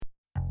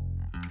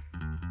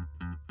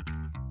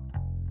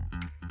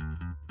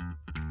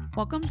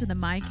Welcome to the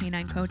My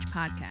Canine Coach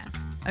podcast,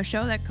 a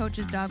show that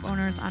coaches dog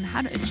owners on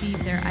how to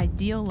achieve their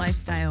ideal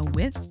lifestyle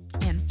with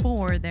and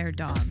for their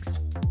dogs.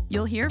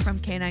 You'll hear from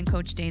Canine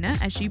Coach Dana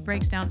as she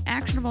breaks down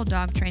actionable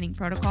dog training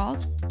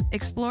protocols,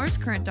 explores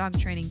current dog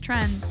training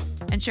trends,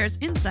 and shares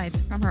insights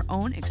from her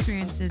own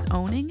experiences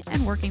owning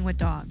and working with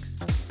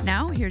dogs.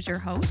 Now, here's your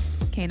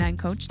host, Canine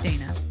Coach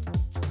Dana.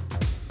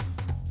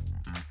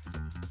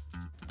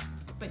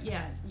 But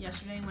yeah,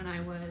 yesterday when I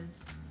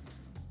was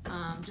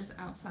just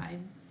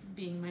outside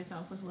being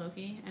myself with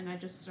Loki, and I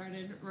just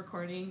started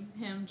recording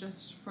him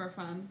just for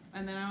fun,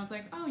 and then I was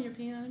like, oh, you're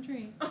peeing on a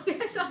tree. Oh yeah,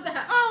 I saw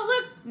that.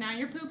 Oh, look, now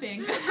you're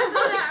pooping. I saw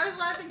that. I was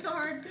laughing so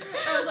hard.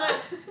 I was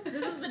like,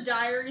 this is the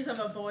diaries of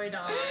a boy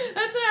dog.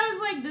 That's what I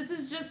was like, this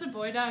is just a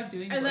boy dog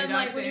doing boy dog things. And then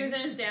like when he was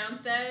in his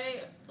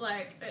downstay,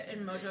 like,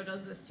 and Mojo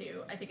does this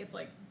too, I think it's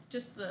like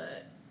just the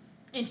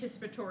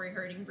anticipatory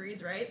herding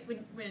breeds, right?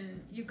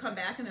 When you come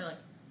back and they're like,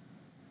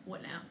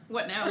 what now?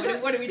 What now?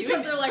 What are we doing?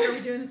 Because they're like, are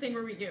we doing the thing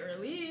where we get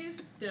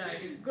released? Did I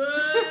do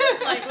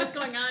good? Like, what's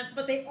going on?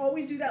 But they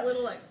always do that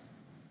little, like,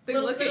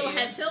 little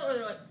head tilt where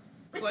they're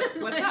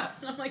like, what's up?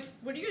 And I'm like,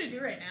 what are you going to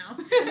do right now?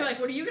 And they're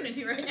like, what are you going to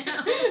do right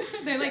now?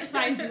 They, like,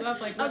 size you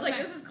up, like, I was like,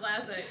 next? this is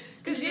classic.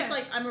 Because he's just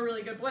like, I'm a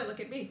really good boy, look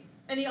at me.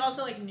 And he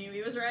also, like, knew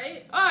he was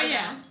right. Oh,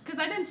 yeah. Because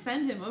I didn't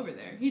send him over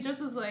there. He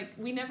just was like,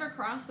 we never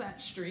crossed that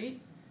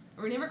street.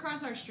 Or we never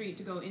cross our street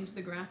to go into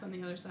the grass on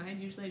the other side.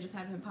 Usually I just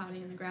have him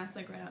potty in the grass,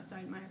 like, right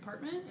outside my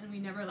apartment. And we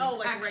never,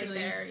 like, actually... right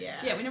there,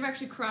 yeah. Yeah, we never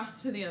actually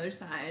cross to the other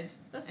side.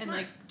 That's and, smart.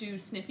 like, do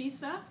sniffy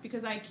stuff.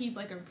 Because I keep,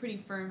 like, a pretty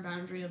firm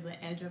boundary of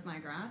the edge of my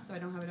grass. So I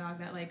don't have a dog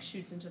that, like,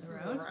 shoots into the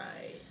road.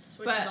 Right.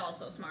 Which is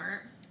also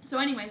smart. So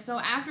anyway, so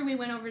after we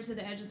went over to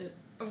the edge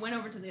of went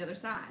over to the other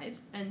side,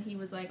 and he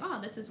was like, oh,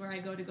 this is where I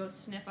go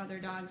sniff other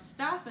dogs'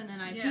 stuff, and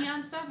then I pee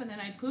on stuff, and then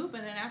I poop,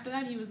 and then after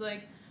that he was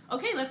like,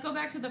 okay, let's go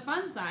back to the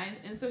fun side.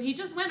 And so he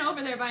just went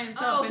over there by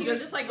himself. Oh, and he was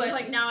just like,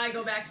 now I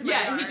go back to my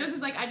yard. He just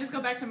is like, I just go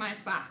back to my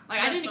spot.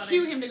 Like, That's I didn't funny.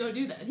 cue him to go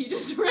do that. He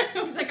just ran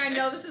over. He's like, I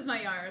know this is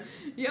my yard.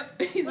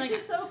 Yep. He's Which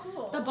is so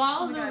cool. The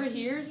ball's over God,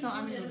 here, he's so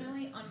I'm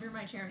legitimately under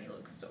my chair, and he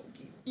looks so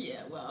cute.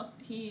 Yeah, well,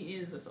 he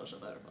is a social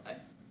butterfly.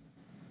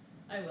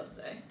 I will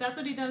say. That's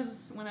what he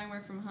does when I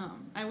work from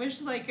home. I wish,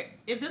 like,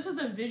 if this was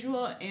a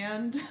visual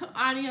and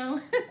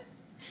audio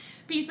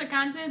piece of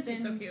content, then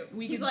he's so cute.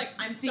 He's like,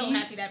 I'm so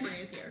happy that Bri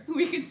is here.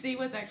 We could see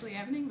what's actually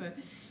happening, but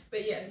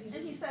yeah.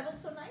 He settled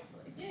so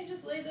nicely. Yeah, he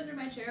just lays under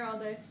my chair all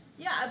day.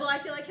 Yeah, well, I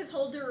feel like his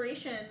whole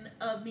duration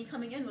of me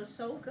coming in was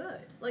so good.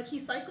 Like, he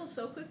cycles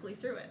so quickly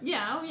through it.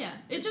 Yeah, oh yeah.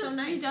 It's so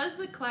nice. He does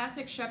the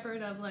classic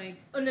shepherd of, like,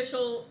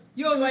 initial,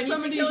 yo, there's do I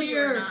need somebody to kill you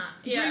or here. not?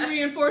 Bring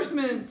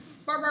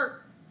reinforcements. Bark,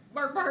 bark.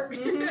 Bark, bark.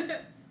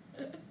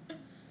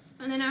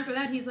 And then after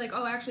that, he's like,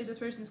 oh, actually, this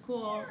person's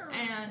cool.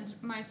 And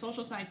my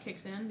social side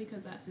kicks in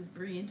because that's his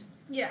breed.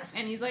 Yeah.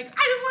 And he's like, I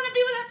just want to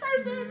be with that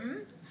person.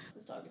 Mm-hmm.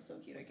 This dog is so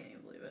cute, I can't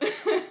even believe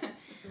it.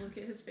 Look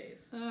at his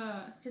face.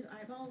 His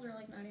eyeballs are,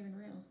 like, not even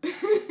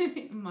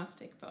real. Must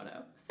take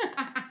photo.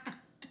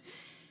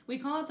 We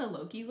call it the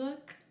Loki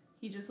look.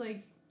 He just,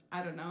 like,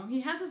 I don't know.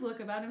 He has this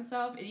look about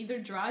himself. It either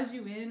draws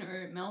you in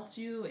or it melts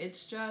you.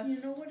 It's just...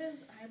 You know what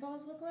his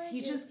eyeballs look like?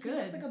 He's just good. He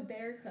looks like a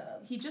bear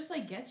cub. He just,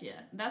 like, gets you.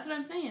 That's what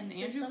I'm saying.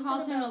 Andrew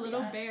calls him a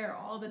little bear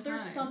all the time.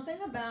 There's something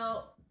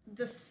about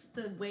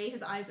the way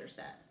his eyes are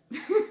set.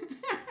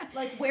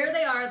 Like, where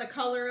they are, the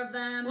color of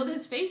them. Well,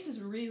 his face is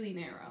really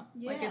narrow.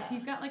 Yeah. Like,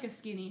 he's got, like, a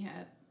skinny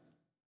head.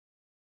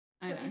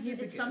 I know.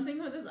 It's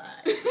something with his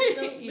eyes.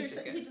 So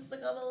he just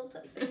like a little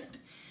teddy bear.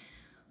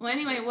 Well,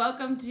 anyway,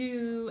 welcome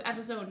to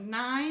episode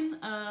 9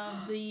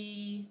 of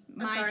the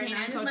My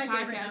Canine Coach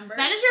podcast. Number.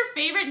 That is your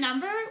favorite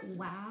number?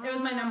 Wow. It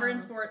was my number in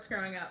sports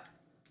growing up.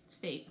 It's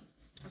fate.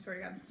 I swear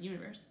to God. It's the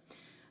universe.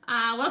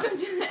 Welcome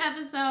to the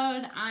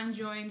episode. I'm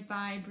joined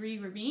by Bri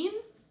Rabine.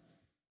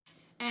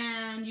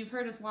 And you've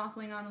heard us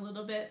waffling on a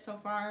little bit so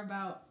far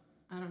about,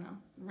 I don't know,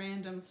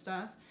 random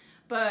stuff.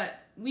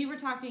 But we were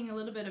talking a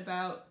little bit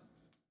about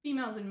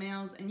females and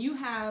males, and you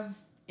have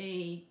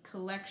a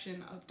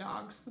collection of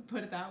dogs,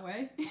 put it that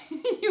way.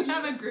 You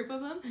have a group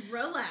of them.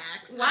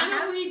 Relax. I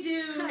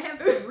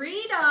have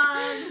 3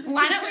 dogs.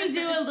 Why don't we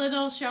do a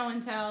little show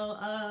and tell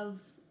of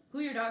who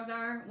your dogs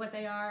are, what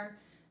they are,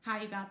 how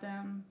you got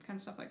them, kind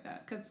of stuff like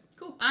that. Because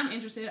cool. I'm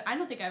interested. I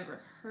don't think I've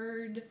ever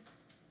heard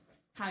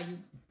how you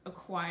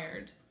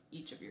acquired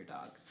each of your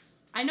dogs.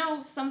 I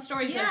know some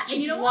stories of each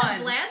and you know one.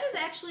 What? Vlad's is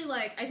actually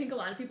like, I think a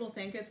lot of people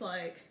think it's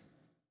like,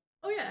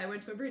 oh yeah, I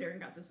went to a breeder and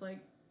got this like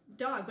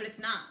dog, but it's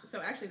not.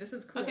 So actually this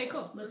is cool. Okay,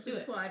 cool. Let's do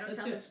it. Cool. I don't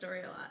tell this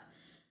story a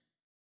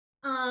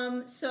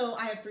lot. So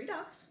I have 3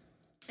 dogs.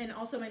 And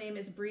also my name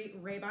is Bri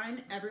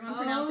Rabine.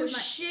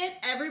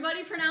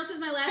 Everybody pronounces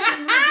my last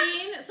name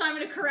Rabine, so I'm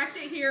going to correct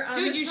it here on this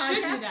podcast. Dude, you should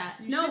do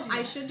that.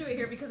 I should do it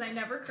here because I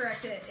never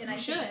correct it. And I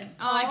should.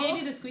 I gave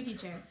you the squeaky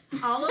chair.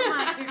 All of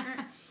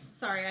my...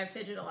 Sorry, I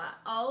fidget a lot.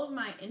 All of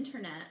my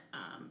internet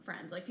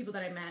friends, like people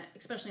that I met,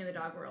 especially in the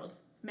dog world,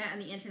 met on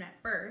the internet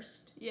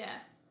first. Yeah.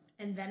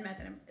 And then met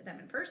them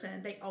in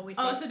person. They always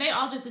say... Oh, so they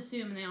all just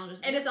assume and they all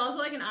just... And it's also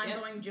like an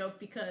ongoing joke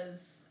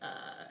because...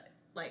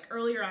 like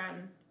earlier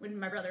on when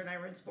my brother and I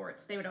were in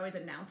sports, they would always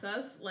announce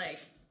us like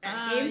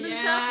at games and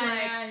stuff,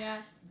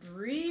 like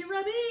Bri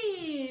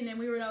Rabine, and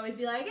we would always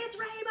be like, it's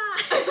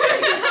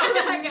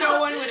Rabine. No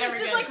one would ever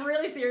just like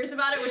really serious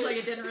about it, which like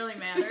it didn't really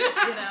matter,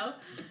 you know,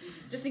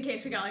 just in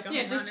case we got like a home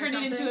run just turn or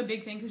something. it into a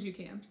big thing because you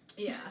can.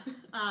 Yeah,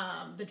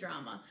 the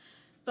drama.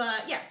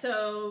 But yeah,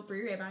 so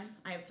Bri Rabine,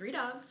 I have 3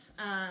 dogs.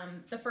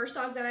 The first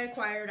dog that I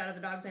acquired out of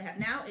the dogs I have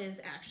now is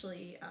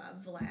actually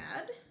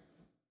Vlad.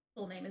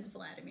 Full name is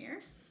Vladimir.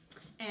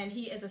 And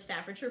he is a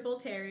Staffordshire Bull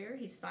Terrier.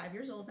 He's 5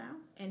 years old now.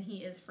 And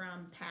he is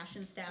from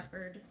Passion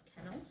Stafford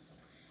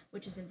Kennels,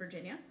 which is in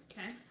Virginia.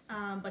 Okay.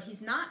 But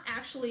he's not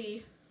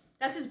actually,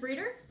 that's his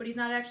breeder, but he's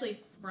not actually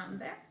from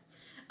there.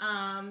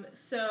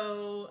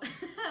 So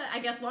I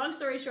guess long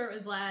story short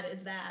with Vlad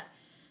is that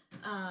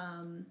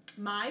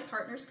my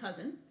partner's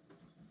cousin,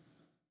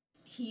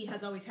 he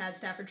has always had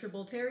Staffordshire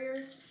Bull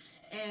Terriers,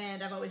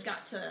 and I've always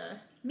got to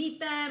meet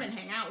them and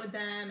hang out with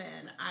them,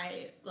 and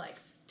I like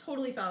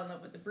totally fell in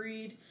love with the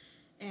breed,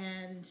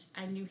 and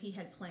I knew he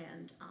had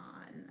planned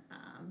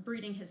on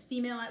breeding his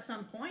female at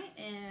some point,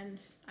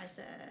 and I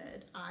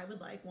said I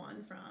would like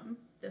one from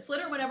this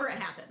litter whenever it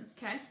happens.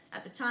 Okay.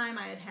 At the time,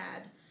 I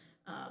had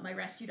my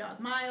rescue dog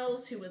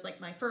Miles, who was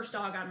like my first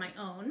dog on my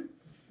own.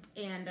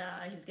 And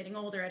he was getting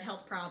older, had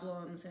health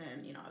problems,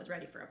 and, you know, I was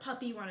ready for a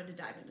puppy, wanted to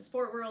dive into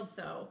sport world,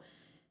 so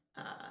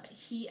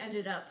he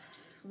ended up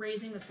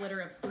raising this litter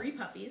of 3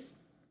 puppies.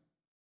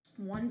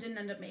 One didn't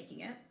end up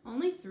making it.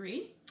 Only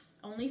 3?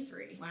 Only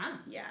 3. Wow.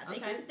 Yeah,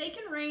 Okay. they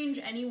can range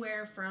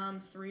anywhere from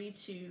 3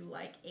 to,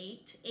 like,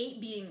 8. 8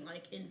 being,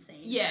 like,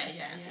 insane. Yeah.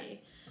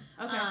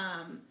 Okay.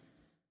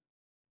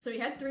 So he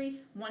had 3.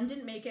 One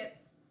didn't make it,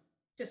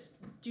 just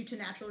due to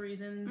natural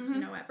reasons, you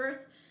know, at birth.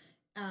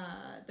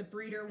 The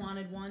breeder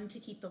wanted one to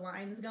keep the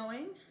lines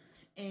going,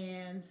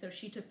 and so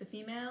she took the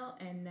female,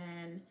 and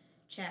then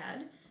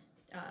Chad,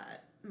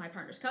 my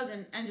partner's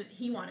cousin, and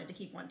he wanted to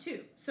keep one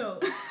too. So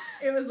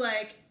it was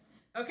like,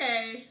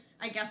 okay,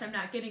 I guess I'm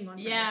not getting one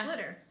from this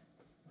litter.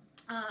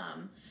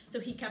 So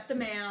he kept the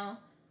male,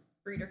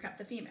 breeder kept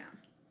the female.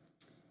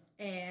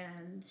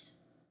 And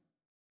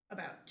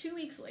about 2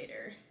 weeks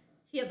later,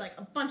 he had like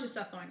a bunch of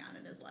stuff going on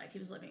in his life. He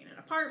was living in an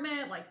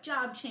apartment, like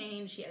job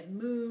change, he had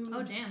moved.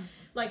 Oh, damn.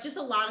 Like just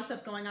a lot of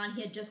stuff going on.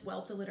 He had just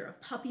whelped a litter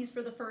of puppies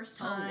for the first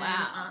time. Oh,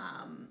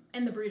 wow.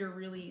 And the breeder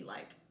really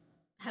like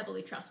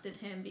heavily trusted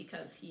him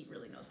because he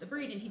really knows the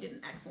breed and he did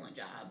an excellent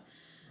job.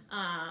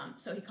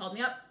 So he called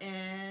me up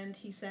and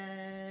he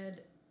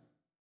said,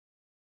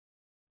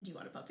 do you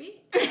want a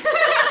puppy?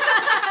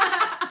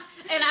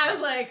 And I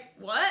was like,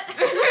 what?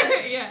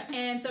 Yeah.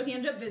 And so he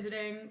ended up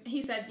visiting.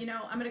 He said, you know,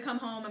 I'm going to come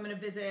home. I'm going to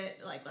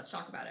visit. Like, let's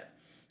talk about it.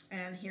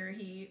 And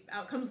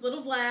out comes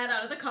little Vlad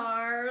out of the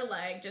car,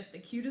 like just the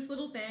cutest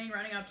little thing,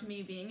 running up to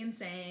me, being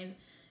insane.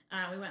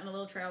 We went on a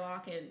little trail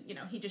walk, and, you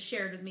know, he just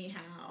shared with me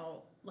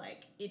how,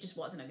 like, it just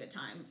wasn't a good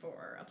time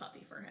for a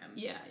puppy for him.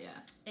 Yeah.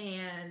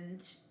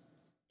 And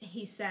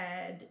he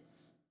said,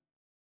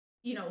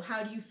 you know,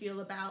 how do you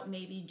feel about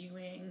maybe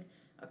doing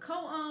a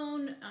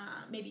co-own,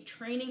 maybe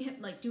training him,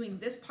 like doing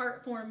this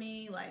part for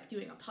me, like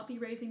doing a puppy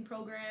raising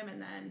program, and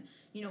then,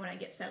 you know, when I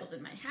get settled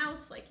in my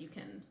house, like you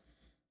can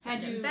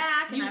send him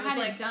back. And I was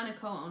like, done a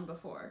co-own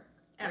before,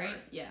 ever. right?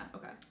 Yeah,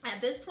 okay.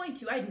 At this point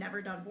too, I'd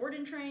never done board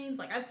and trains.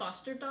 Like I've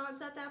fostered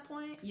dogs at that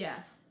point. Yeah.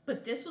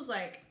 But this was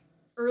like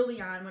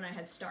early on when I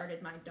had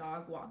started my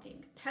dog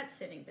walking pet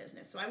sitting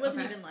business. So I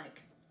wasn't even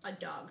like a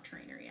dog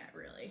trainer yet,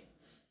 really.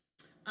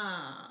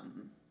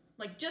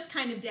 Like just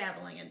kind of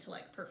dabbling into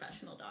like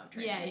professional dog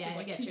training. Yeah, this was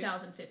like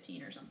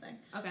 2015 you. or something.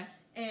 Okay.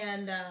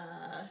 And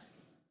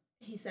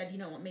he said, you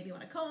know, maybe you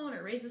want to co-own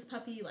or raise this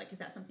puppy. Like, is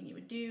that something you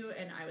would do?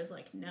 And I was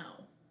like, no.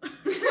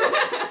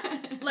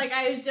 Like,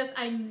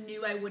 I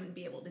knew I wouldn't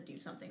be able to do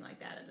something like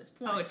that at this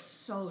point. Oh, it's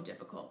so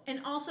difficult.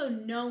 And also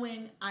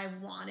knowing I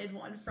wanted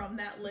one from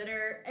that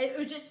litter, it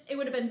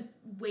would have been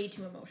way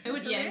too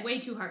emotional. Way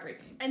too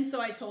heartbreaking. And so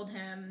I told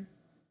him,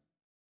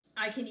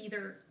 I can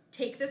either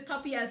take this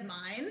puppy as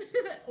mine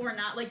or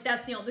not. Like,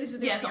 those are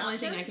the only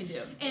thing I can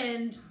do.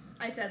 And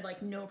I said,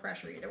 like, no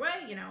pressure either way.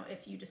 You know,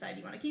 if you decide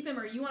you want to keep him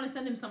or you want to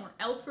send him somewhere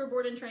else for a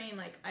board and train,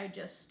 like,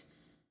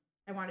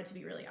 I wanted to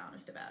be really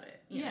honest about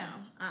it, you know,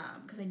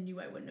 because I knew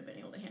I wouldn't have been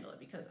able to handle it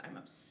because I'm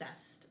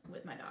obsessed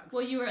with my dogs.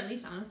 Well, you were at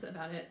least honest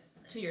about it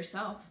to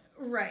yourself.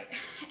 Right.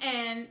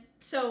 And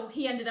so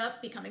he ended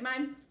up becoming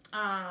mine.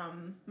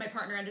 My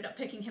partner ended up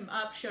picking him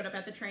up, showed up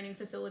at the training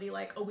facility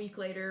like a week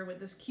later with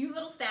this cute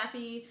little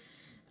Staffy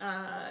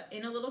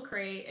in a little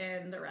crate,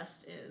 and the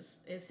rest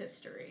is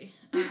history.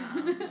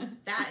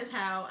 That is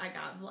how I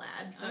got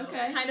Vlad. So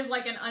kind of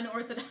like an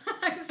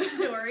unorthodox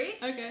story.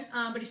 Okay.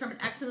 But he's from an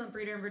excellent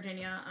breeder in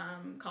Virginia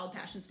called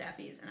Passion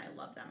Staffies, and I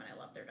love them and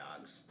I love their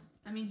dogs.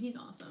 I mean, he's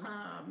awesome.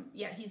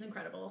 Yeah, he's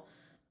incredible.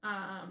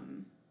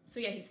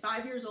 So yeah, he's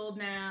 5 years old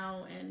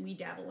now, and we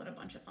dabble in a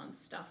bunch of fun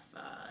stuff.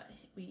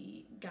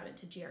 We got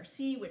into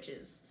GRC, which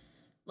is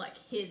like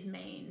his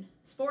main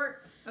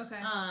sport. Okay.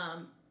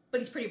 But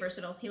he's pretty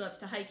versatile. He loves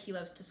to hike, he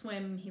loves to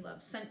swim, he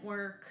loves scent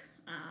work.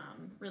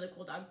 Really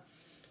cool dog.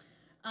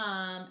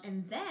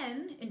 And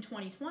then in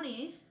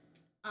 2019,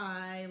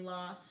 I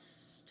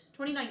lost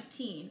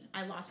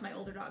my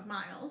older dog,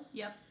 Miles.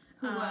 Yep.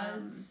 Who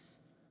was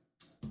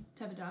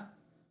type of dog?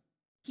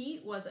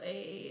 He was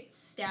a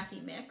Staffy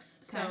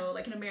mix, Okay. so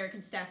like an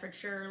American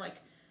Staffordshire, like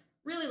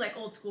really like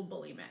old school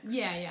bully mix.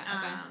 Yeah,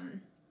 okay.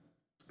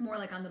 More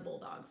like on the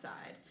bulldog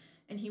side.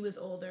 And he was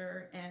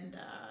older, and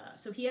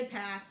so he had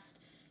passed,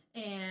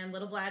 and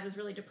little Vlad was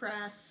really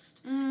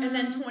depressed. And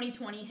then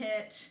 2020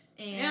 hit,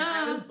 and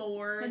I was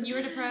bored. And you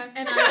were depressed.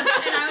 And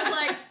I was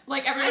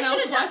like everyone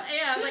else was.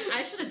 Yeah, I was like,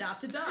 I should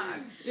adopt a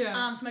dog.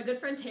 Yeah. So my good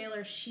friend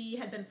Taylor, she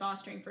had been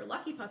fostering for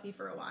Lucky Puppy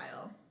for a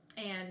while,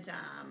 and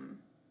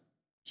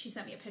she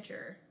sent me a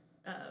picture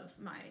of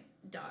my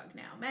dog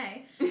now,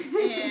 May,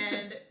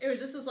 and it was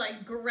just this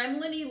like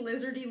gremlin-y,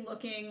 lizardy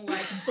looking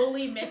like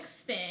bully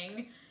mix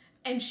thing,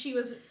 and she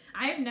was.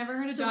 I have never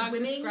heard a dog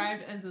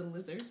described as a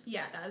lizard.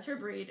 Yeah, that is her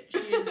breed. She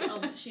is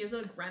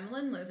a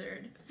gremlin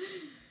lizard.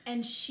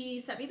 And she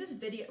sent me this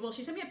video. Well,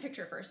 she sent me a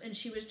picture first, and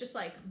she was just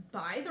like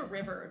by the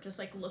river, just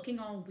like looking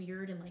all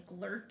weird and like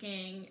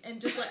lurking,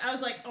 and just like I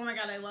was like, oh my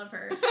god, I love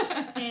her.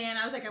 And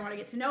I was like, I want to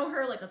get to know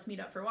her. Like, let's meet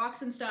up for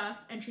walks and stuff.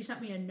 And she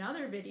sent me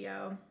another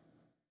video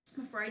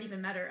before I'd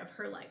even met her of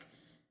her like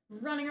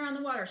running around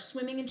the water,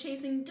 swimming and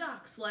chasing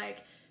ducks,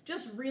 like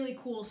just really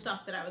cool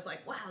stuff that I was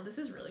like, wow, this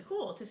is really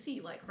cool to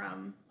see like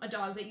from a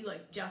dog that you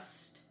like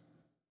just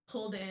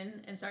pulled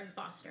in and started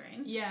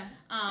fostering. Yeah.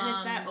 And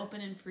it's that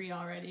open and free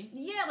already.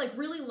 Yeah, like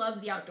really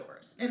loves the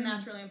outdoors. And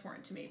that's really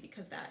important to me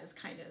because that is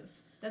kind of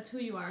that's who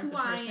you are as a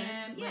who person.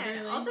 I am. Yeah,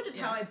 and also just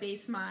how I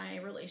base my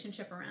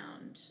relationship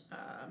around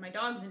my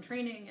dogs and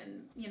training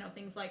and, you know,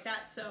 things like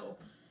that. So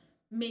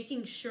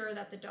making sure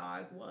that the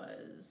dog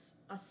was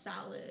a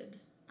solid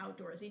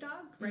outdoorsy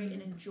dog, right?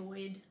 And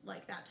enjoyed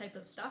like that type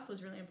of stuff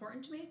was really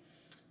important to me.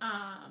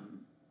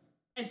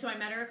 And so I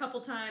met her a couple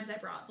times. I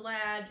brought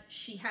Vlad.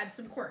 She had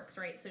some quirks,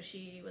 right? So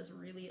she was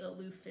really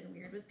aloof and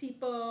weird with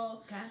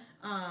people. Okay.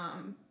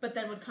 But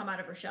then would come out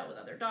of her shell with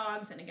other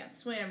dogs and again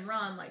swim,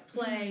 run, like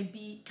play,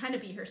 be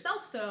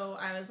herself. So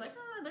I was like,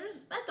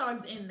 that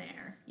dog's in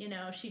there. You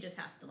know, she just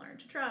has to learn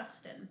to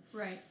trust. And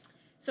right.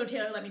 So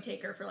Taylor let me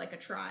take her for like a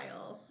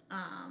trial.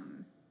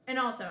 And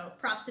also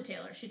props to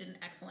Taylor. She did an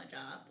excellent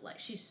job. Like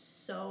she's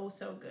so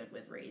good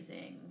with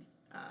raising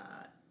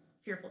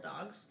fearful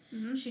dogs.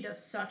 She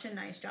does such a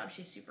nice job.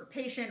 She's super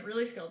patient,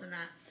 really skilled in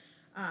that.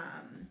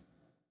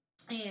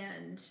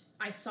 And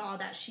I saw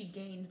that she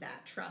gained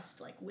that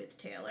trust like with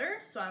Taylor.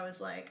 So I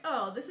was like,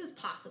 oh, this is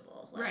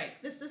possible. Like, right.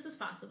 This is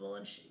possible.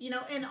 And she, you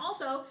know, and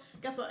also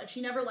guess what? If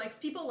she never likes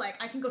people, like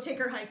I can go take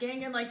her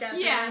hiking and like that's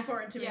really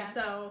important to me.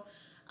 So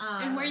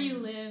and where you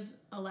live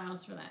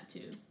allows for that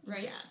too,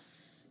 right?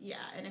 Yes. Yeah,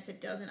 and if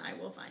it doesn't, I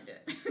will find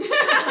it.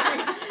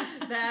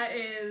 That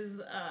is,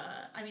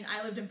 I mean,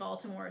 I lived in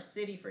Baltimore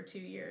City for 2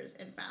 years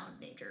and found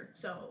nature.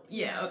 So,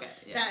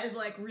 that is,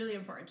 like, really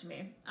important to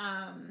me,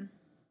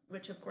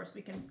 which, of course,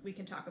 we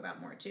can talk about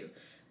more, too.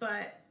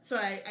 But, so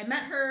I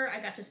met her. I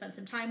got to spend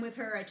some time with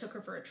her. I took her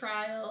for a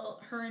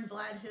trial. Her and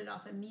Vlad hit it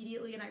off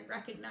immediately, and I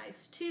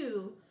recognized,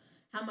 too,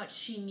 how much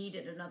she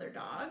needed another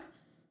dog.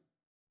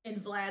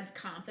 And Vlad's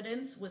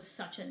confidence was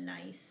such a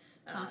nice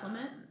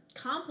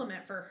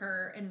compliment for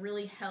her and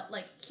really helped.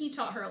 Like, he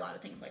taught her a lot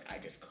of things like I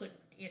just couldn't,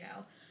 you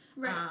know.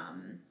 Right.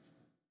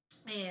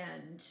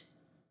 And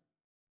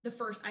the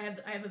first, I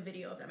have a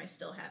video of them. I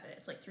still have it.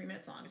 It's like 3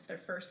 minutes long. It's their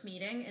first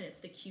meeting, and it's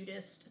the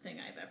cutest thing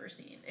I've ever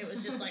seen. It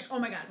was just like, oh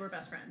my god, we're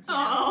best friends. You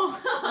know?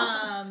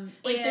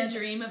 Like the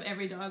dream of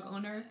every dog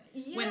owner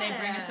when they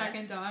bring a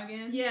second dog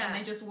in. Yeah.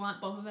 And they just want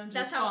both of them to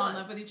just fall in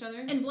love with each other.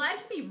 And Vlad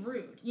can be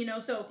rude, you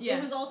know, so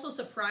it was also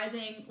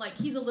surprising. Like,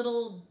 he's a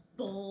little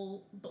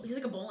he's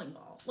like a bowling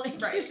ball.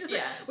 Like, right. He's just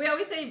like, we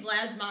always say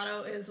Vlad's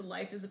motto is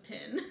life is a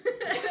pin.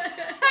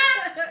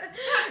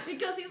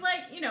 Because he's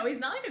like, you know, he's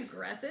not like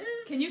aggressive.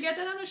 Can you get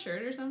that on a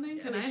shirt or something?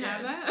 Can I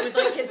have that? With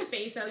like his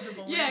face as the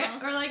bowling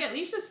ball. Or like at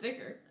least a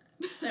sticker.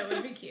 That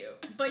would be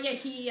cute. But yeah,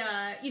 he,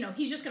 you know,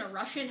 he's just gonna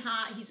rush in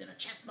hot. He's gonna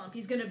chest bump.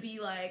 He's gonna be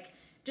like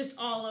just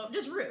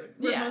just rude.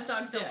 Where most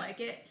dogs don't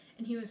like it.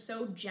 And he was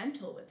so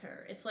gentle with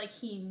her. It's like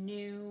he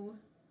knew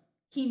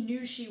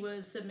she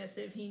was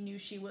submissive. He knew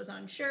she was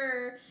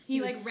unsure.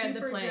 He like read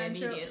the play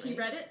immediately. He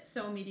read it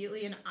so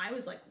immediately, and I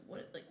was like,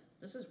 "What? Like,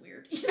 this is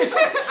weird." You know?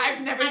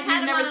 I've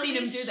never seen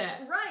him do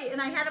that. Right,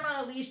 and I had him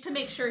on a leash to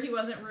make sure he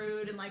wasn't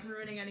rude and like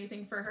ruining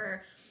anything for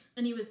her,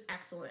 and he was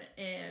excellent.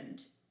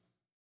 And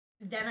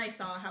then I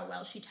saw how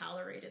well she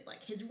tolerated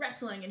like his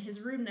wrestling and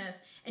his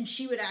rudeness, and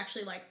she would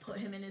actually like put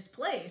him in his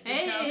place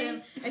and tell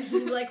him, and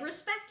he like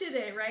respected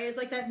it, right? It's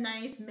like that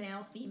nice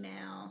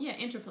male-female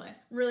interplay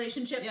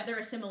relationship. They're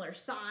a similar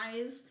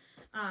size.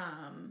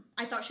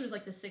 I thought she was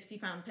like the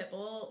 60-pound pit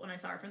bull when I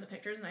saw her from the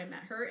pictures, and I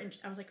met her, and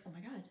I was like, oh my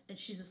god, and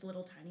she's this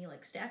little tiny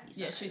like Staffy size.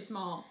 Yeah, she's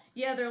small.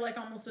 Yeah, they're like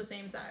almost the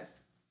same size.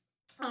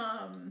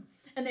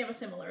 And they have a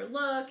similar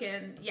look,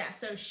 and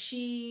so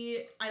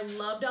I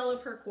loved all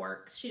of her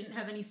quirks. She didn't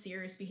have any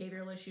serious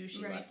behavioral issues.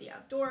 She loved the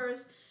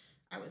outdoors.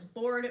 I was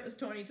bored. It was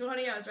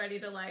 2020. I was ready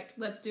to like,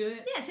 let's do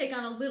it. Yeah, take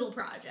on a little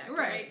project,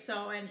 right?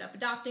 So I ended up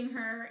adopting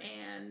her,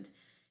 and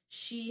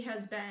she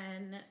has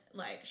been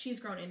like, she's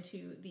grown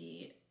into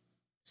the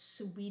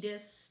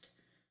sweetest,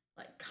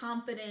 like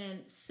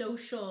confident,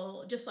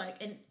 social, just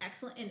like an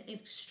excellent and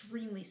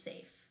extremely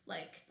safe.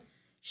 Like,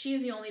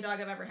 she's the only dog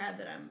I've ever had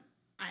that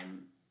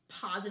I'm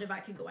positive I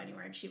could go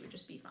anywhere and she would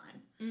just be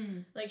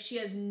fine. Like, she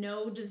has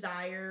no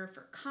desire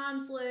for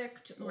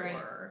conflict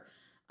or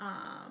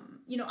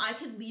you know, I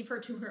could leave her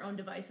to her own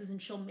devices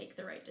and she'll make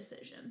the right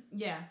decision.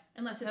 Yeah.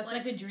 Unless it's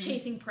like a dream.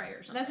 Chasing prey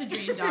or something. That's a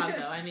dream dog,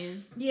 though, I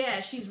mean. Yeah,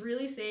 she's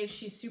really safe.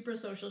 She's super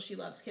social. She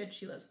loves kids.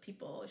 She loves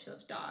people. She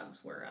loves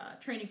dogs. We're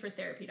training for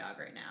therapy dog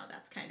right now.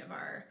 That's kind of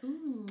our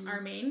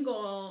main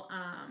goal.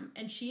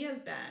 And she has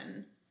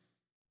been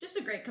just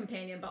a great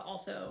companion, but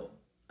also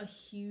a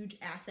huge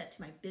asset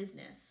to my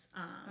business.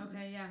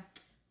 Okay, yeah.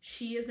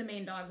 She is the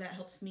main dog that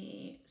helps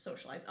me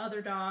socialize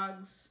other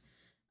dogs.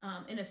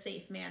 In a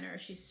safe manner.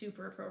 She's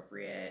super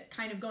appropriate.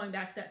 Kind of going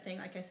back to that thing,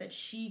 like I said,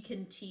 she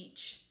can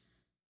teach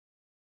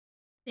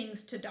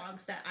things to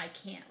dogs that I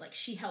can't. Like,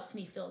 she helps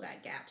me fill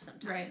that gap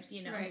sometimes,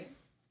 you know? Right.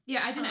 Yeah,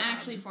 I didn't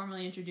actually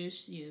formally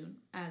introduce you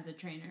as a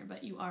trainer,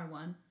 but you are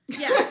one.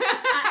 Yes.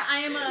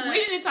 I am a... We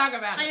didn't talk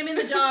about it. I am in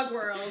the dog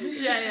world.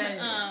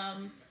 Yeah.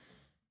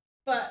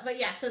 But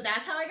yeah, so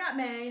that's how I got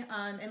May.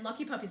 And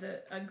Lucky Puppy's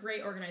a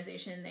great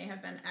organization. They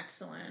have been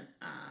excellent.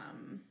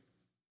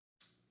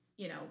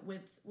 You know,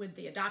 with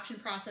the adoption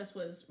process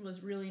was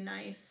really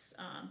nice.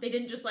 They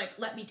didn't just like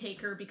let me take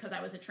her because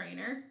I was a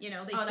trainer. You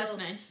know, that's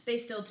nice. They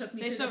still took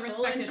me. They through still the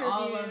full respected interview.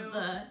 all of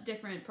the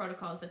different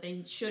protocols that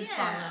they should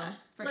follow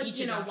for like, each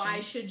you know, adoption. why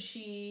should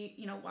she?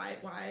 You know,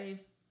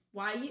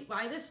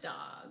 why this dog?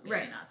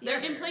 Right. And not the They're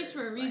others? in place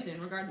for a reason,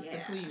 like, regardless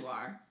of who you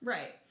are.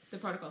 Right. The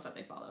protocols that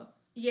they follow.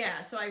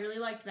 Yeah. So I really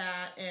liked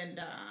that,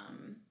 and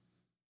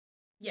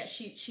yeah,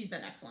 she's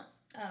been excellent.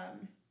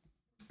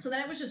 So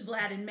then it was just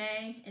Vlad and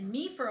May and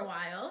me for a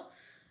while.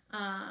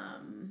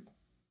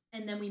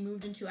 And then we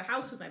moved into a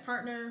house with my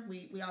partner.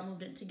 We all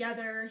moved in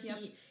together. Yep.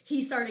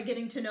 He started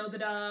getting to know the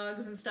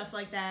dogs and stuff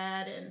like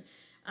that. And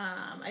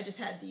I just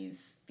had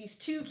these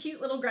two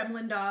cute little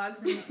gremlin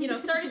dogs, and you know,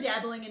 started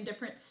dabbling in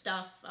different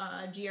stuff,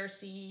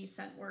 GRC,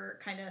 scent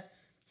work, kind of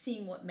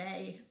seeing what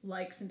May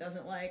likes and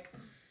doesn't like.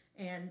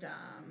 And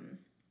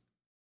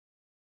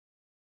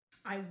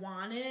I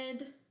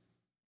wanted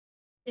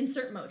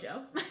insert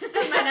Mojo,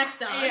 my next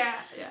dog. Yeah.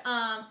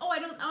 I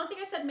don't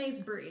think I said May's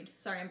breed.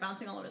 Sorry, I'm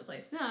bouncing all over the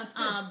place. No, it's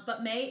good.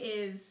 But May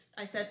is,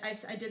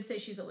 I did say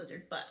she's a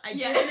lizard, but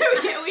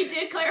we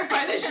did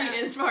clarify that she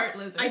is part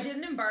lizard. I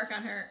didn't embark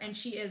on her, and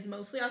she is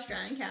mostly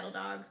Australian cattle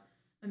dog,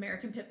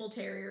 American Pit Bull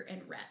Terrier,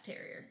 and Rat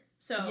Terrier.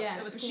 So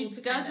it was cool she to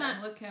does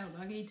not look cattle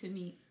doggy to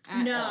me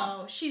at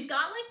all. She's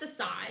got like the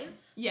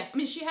size. Yeah, I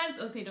mean, she has,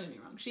 okay, don't get me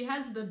wrong, she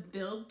has the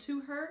build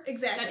to her.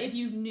 Exactly. That if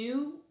you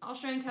knew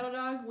Australian cattle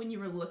dog when you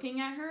were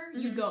looking at her,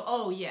 you'd go,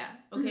 oh yeah,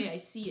 okay, I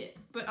see it.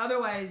 But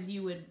otherwise,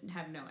 you would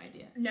have no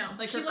idea. No.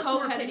 Like, she her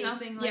coat has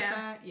nothing like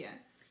that. Yeah.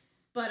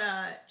 But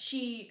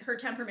her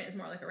temperament is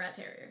more like a rat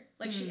terrier.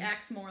 Like, she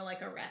acts more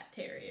like a rat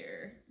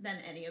terrier than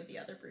any of the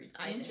other breeds,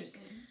 I think.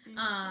 Interesting.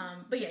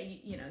 But yeah,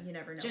 you know, you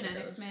never know.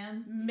 Genetics,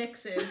 man.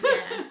 Mixes,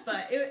 yeah.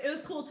 But it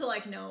was cool to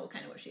like know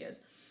kind of what she is.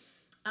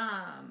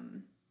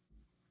 And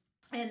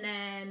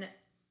then,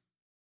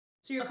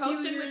 so you're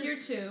coasting with your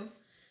two.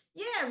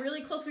 Yeah,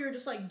 really close. We were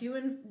just like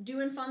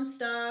doing fun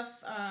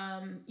stuff.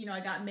 You know,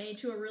 I got May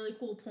to a really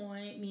cool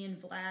point. Me and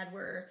Vlad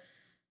were,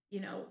 you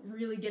know,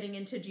 really getting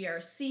into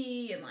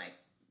GRC and like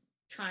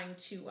trying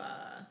to,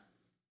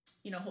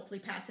 you know, hopefully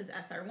pass his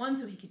SR1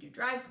 so he could do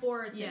drive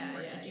sports and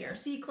work in a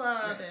GRC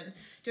club and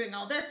doing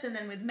all this. And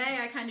then with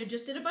May, I kind of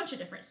just did a bunch of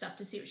different stuff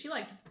to see what she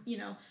liked, you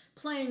know,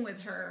 playing with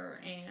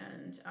her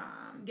and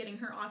getting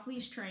her off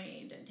leash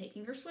trained and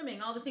taking her swimming,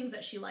 all the things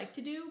that she liked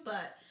to do,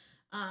 but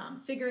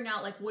figuring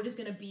out like what is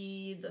going to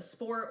be the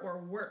sport or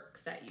work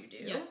that you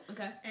do. Yeah,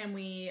 okay. And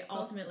we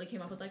ultimately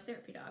came up with like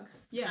therapy dog.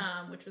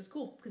 Yeah. Which was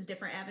cool because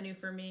different avenue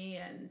for me,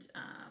 and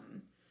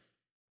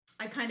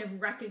I kind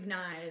of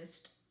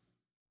recognized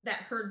that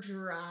her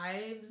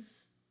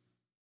drives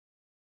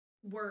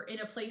were in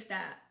a place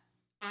that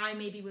I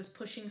maybe was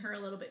pushing her a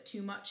little bit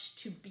too much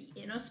to be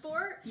in a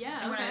sport.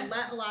 Yeah. And when I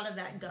let a lot of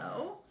that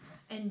go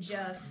and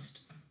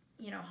just,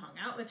 you know, hung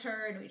out with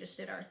her and we just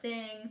did our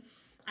thing,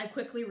 I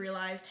quickly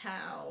realized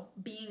how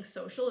being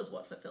social is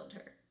what fulfilled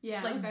her.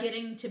 Yeah. Like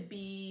getting to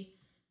be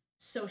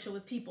social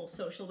with people,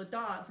 social with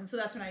dogs. And so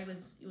that's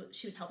when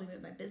she was helping me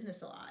with my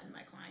business a lot and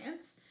my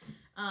clients.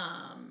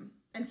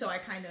 And so I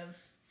kind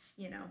of,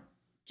 you know,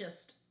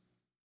 just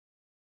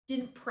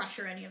didn't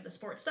pressure any of the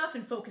sports stuff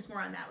and focus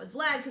more on that with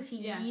Vlad because he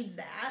needs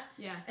that.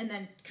 Yeah. And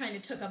then kind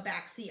of took a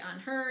backseat on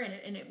her,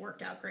 and it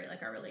worked out great.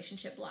 Like, our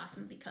relationship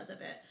blossomed because of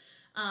it.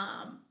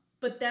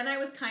 But then I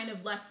was kind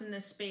of left in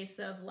this space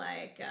of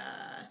like,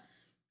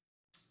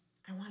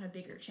 I want a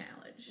bigger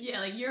challenge. Yeah,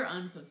 like you're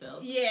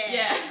unfulfilled.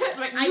 Yeah.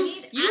 Like I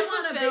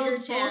want a bigger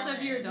challenge. Both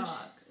of your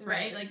dogs,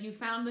 right? Like, you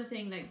found the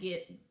thing that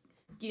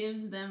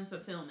gives them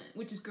fulfillment,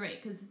 which is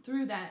great because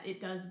through that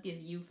it does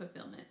give you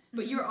fulfillment.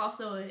 But you're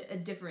also a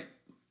different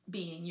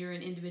being. You're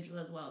an individual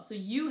as well. So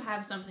you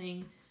have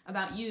something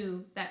about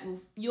you that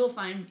you'll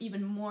find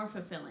even more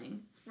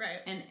fulfilling. Right.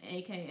 And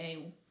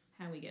AKA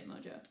how we get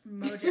mojo.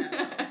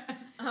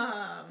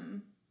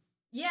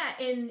 Yeah,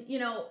 and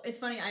it's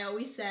funny, I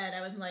always said,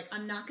 I was like,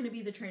 I'm not going to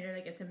be the trainer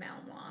that gets a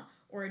Malinois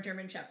or a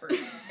German Shepherd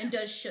and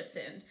does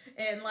Schutzhund.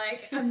 And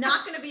like, I'm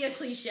not going to be a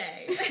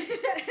cliche.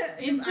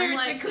 Insert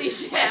the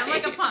cliche. Yeah, I'm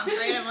like a punk,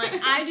 right? I'm like,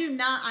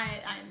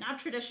 I'm not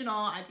traditional.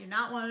 I do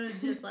not want to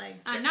just like...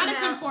 I'm not a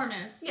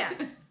conformist. Yeah.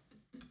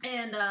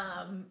 And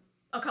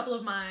a couple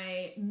of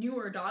my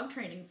newer dog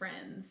training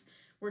friends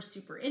were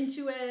super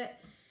into it.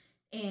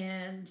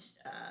 And...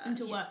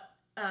 into what?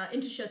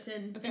 Into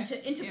Schutzhund,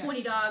 into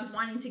pointy dogs,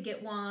 wanting to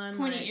get one.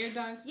 Pointy-eared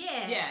dogs?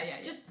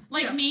 Yeah. Just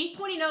like me.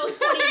 Pointy nose,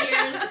 pointy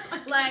ears.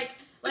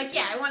 like,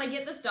 yeah, I want to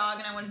get this dog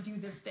and I want to do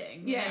this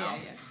thing. You know?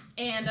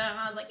 And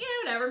I was like, yeah,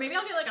 whatever. Maybe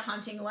I'll get like a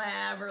hunting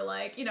lab or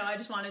like, I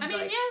just wanted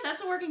to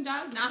that's a working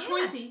dog, not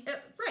pointy.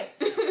 Right.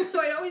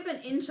 So I'd always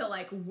been into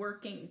like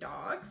working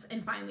dogs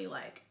and finally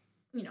like,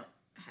 I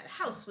had a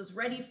house,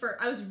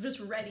 I was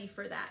just ready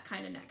for that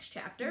kind of next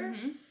chapter.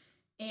 Mm-hmm.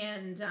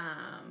 And,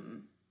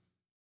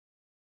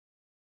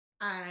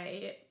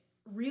 I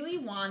really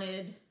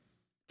wanted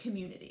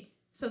community.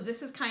 So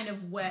this is kind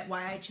of why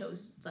I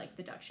chose like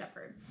the Dutch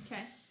Shepherd.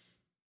 Okay.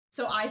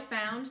 So I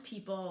found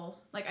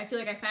people, like I feel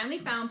like I finally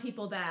found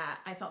people that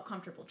I felt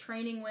comfortable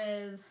training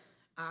with.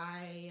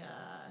 I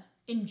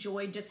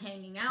enjoyed just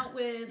hanging out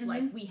with. Mm-hmm.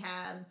 Like we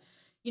had,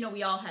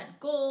 we all had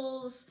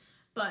goals,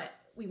 but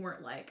we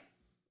weren't like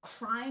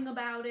crying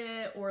about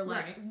it or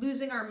like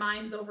losing our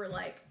minds over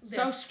like this.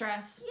 So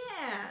stressed.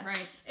 Yeah.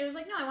 Right. It was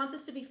like, no, I want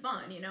this to be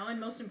fun, and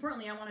most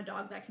importantly, I want a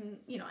dog that can,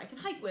 I can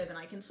hike with and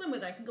I can swim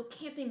with, I can go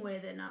camping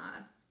with, and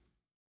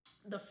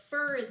the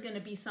fur is going to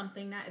be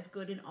something that is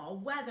good in all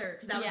weather,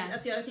 because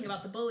that's the other thing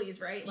about the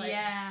bullies, right? Like,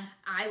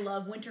 I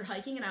love winter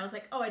hiking, and I was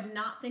like, oh, I did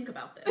not think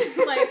about this.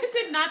 Like,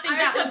 did not think I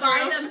that have to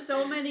buy them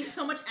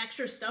so much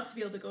extra stuff to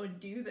be able to go and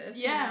do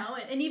this.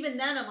 And even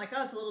then, I'm like,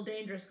 oh, it's a little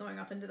dangerous going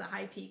up into the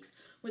high peaks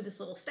with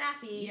this little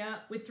staffy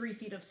with 3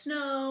 feet of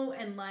snow,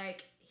 and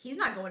like, he's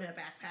not going in a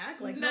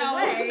backpack. Like, no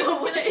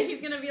way.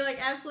 He's gonna be like,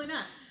 absolutely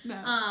not.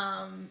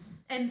 No.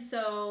 And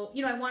so,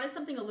 I wanted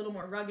something a little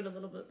more rugged, a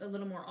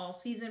little more all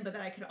season, but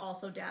that I could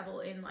also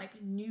dabble in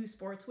like new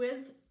sports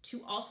with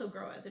to also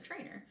grow as a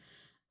trainer.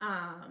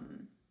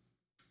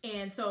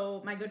 And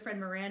so my good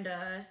friend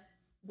Miranda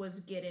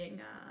was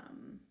getting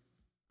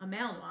a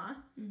Malinois.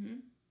 Mm-hmm.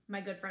 My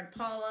good friend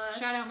Paula.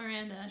 Shout out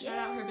Miranda. Shout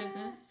out her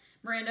business.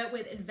 Miranda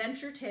with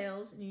Adventure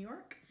Tales New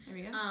York. There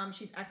we go.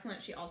 She's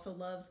excellent. She also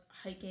loves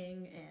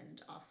hiking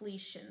and off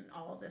leash and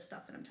all of this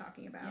stuff that I'm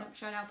talking about. Yep.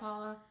 Shout out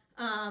Paula.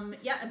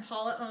 And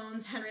Paula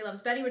owns Henry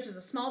Loves Betty, which is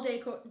a small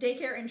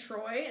daycare in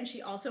Troy, and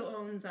she also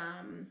owns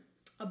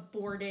a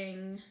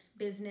boarding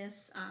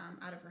business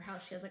out of her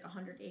house. She has like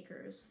 100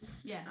 acres.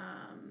 Yeah.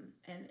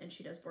 And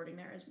she does boarding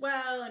there as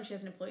well, and she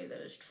has an employee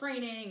that is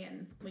training,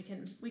 and we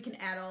can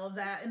add all of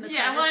that in the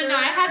credits. Well, no,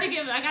 I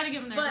gotta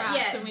give them their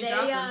props, and we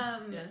drop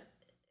them.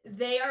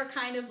 They are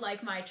kind of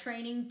like my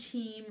training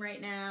team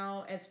right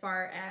now as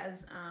far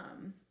as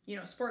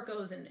sport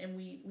goes, and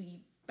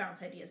we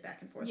bounce ideas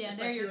back and forth. Yeah, just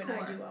they're like your you core.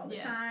 And I do all the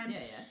time. Yeah.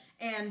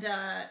 And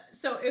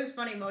so it was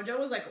funny. Mojo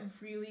was like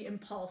really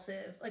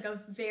impulsive, like a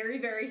very,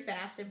 very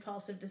fast,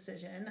 impulsive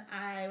decision.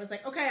 I was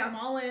like, okay, I'm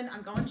all in.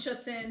 I'm going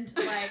Schutzhund.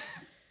 Like,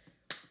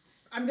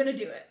 I'm gonna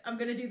do it. I'm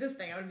gonna do this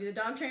thing. I'm gonna be the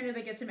dog trainer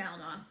that gets a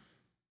Malinois.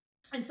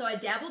 And so I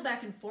dabbled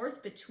back and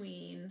forth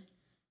between,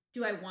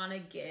 do I want to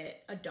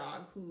get a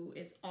dog who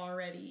is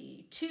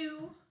already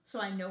 2, so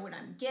I know what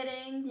I'm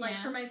getting,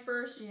 like for my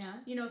first,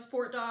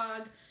 sport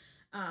dog,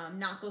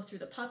 not go through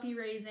the puppy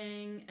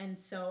raising. And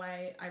so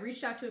I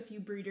reached out to a few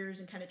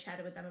breeders and kind of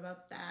chatted with them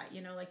about that,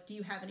 like, do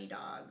you have any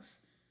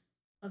dogs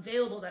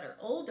available that are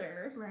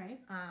older? Right.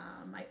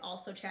 I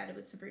also chatted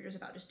with some breeders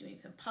about just doing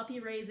some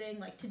puppy raising,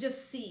 like to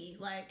just see,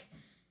 like,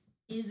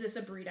 is this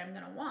a breed I'm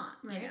going to want,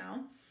 right.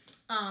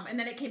 And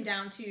then it came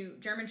down to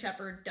German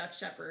Shepherd, Dutch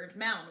Shepherd,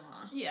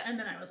 Malinois. Yeah. And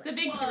then I was like,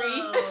 the big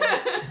whoa,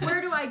 3.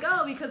 Where do I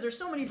go? Because there's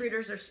so many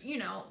breeders.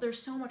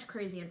 There's so much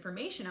crazy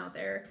information out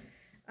there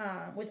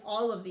with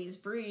all of these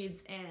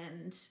breeds.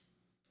 And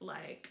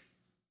like,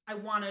 I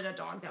wanted a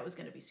dog that was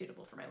going to be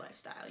suitable for my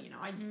lifestyle.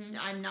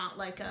 I'm not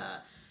like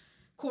a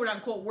quote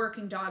unquote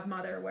working dog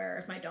mother where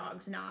if my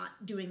dog's not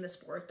doing the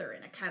sport, they're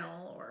in a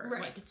kennel or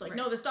like, it's like,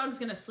 no, this dog's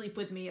going to sleep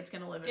with me. It's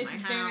going to live in my house.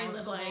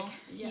 It's very livable. Like,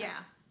 yeah.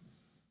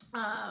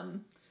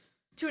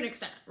 To an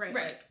extent, right?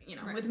 Like,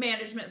 with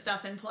management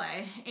stuff in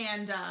play.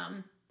 And,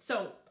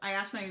 so I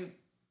asked my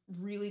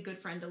really good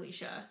friend,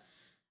 Alicia,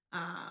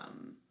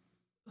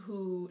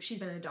 who she's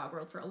been in the dog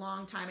world for a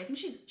long time. I think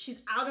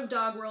she's out of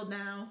dog world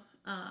now.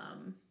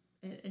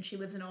 And she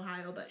lives in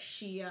Ohio, but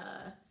she's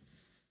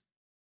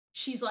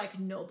like,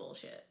 no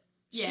bullshit.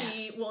 Yeah.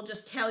 She will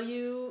just tell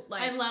you,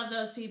 like, I love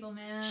those people,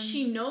 man.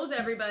 She knows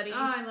everybody.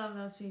 Oh, I love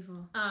those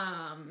people.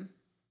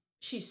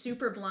 She's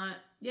super blunt.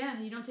 Yeah,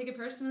 you don't take it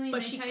personally.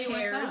 But she tell cares,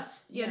 you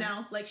what's up. you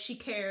know? Like, she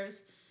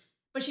cares.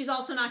 But she's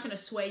also not going to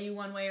sway you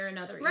one way or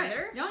another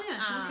either. Oh, yeah.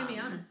 She's just going to be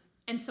honest.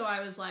 And so I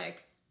was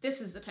like,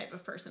 this is the type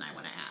of person I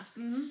want to ask.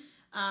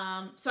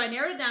 Mm-hmm. So I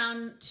narrowed it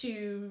down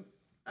to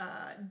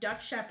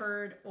Dutch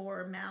Shepherd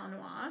or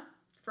Malinois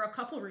for a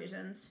couple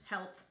reasons.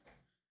 Health.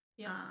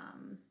 Yeah.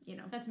 You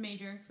know. That's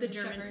major for the the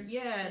German. Shepherd.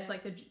 Yeah, it's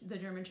like the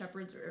German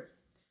Shepherds are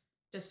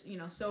just, you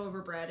know, so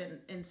overbred.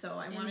 And so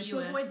I wanted to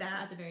US, avoid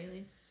that. At the very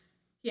least.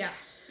 Yeah.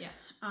 Yeah.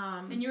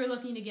 And you were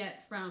looking to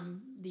get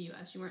from the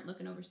U.S. You weren't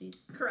looking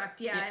overseas. Correct.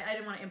 Yeah, I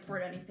didn't want to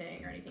import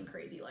anything or anything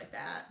crazy like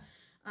that.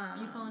 Are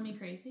you calling me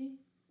crazy?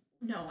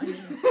 No, I mean,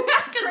 because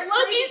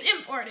Loki's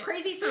imported.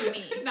 Crazy for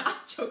me.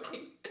 Not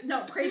joking.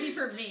 No, crazy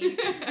for me.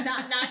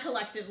 not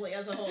collectively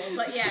as a whole,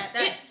 but yeah,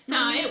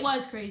 it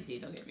was crazy.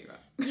 Don't get me wrong.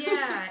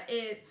 Yeah,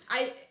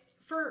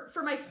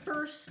 for my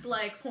first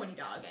like pony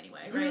dog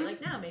anyway, right? Mm-hmm.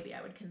 Like now maybe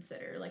I would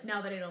consider like now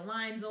that it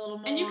aligns a little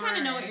more, and you kind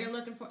of know what you're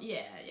looking for.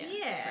 Yeah.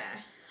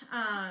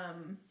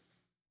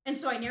 And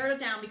so I narrowed it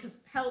down because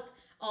health,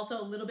 also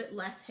a little bit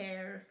less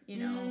hair, you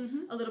know,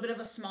 a little bit of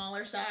a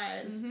smaller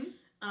size. Mm-hmm.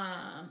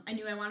 I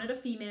knew I wanted a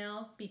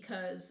female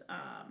because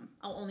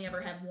I'll only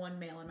ever have one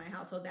male in my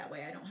household. That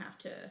way I don't have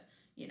to,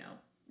 you know,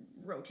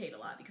 rotate a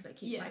lot because I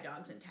keep my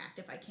dogs intact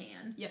if I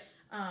can. Yep.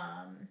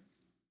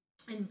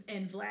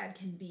 And Vlad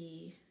can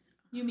be...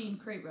 You mean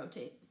crate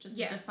rotate, just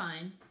to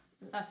define.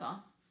 That's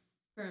all.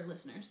 For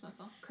listeners, that's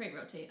all. Crate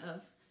rotate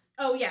of...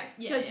 Oh, yeah,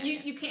 because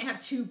you can't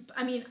have two...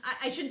 I mean,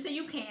 I shouldn't say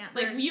you can't.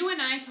 Like, you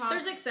and I talk...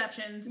 There's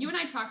exceptions. You and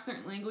I talk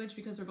certain language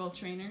because we're both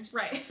trainers.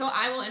 Right. So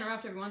I will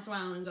interrupt every once in a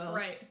while and go,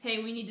 right.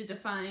 Hey, we need to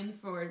define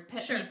for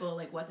pet people,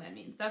 like, what that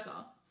means. That's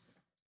all.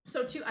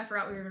 So I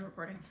forgot we were even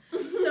recording.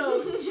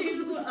 So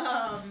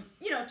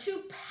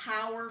two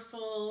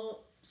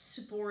powerful,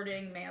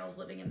 sporting males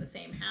living in the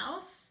same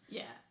house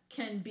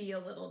can be a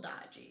little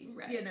dodgy,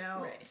 you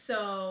know? Right.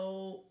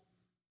 So...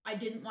 I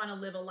didn't want to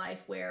live a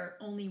life where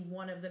only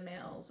one of the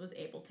males was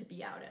able to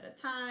be out at a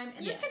time.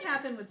 And this can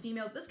happen with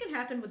females. This can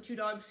happen with two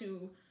dogs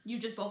who... You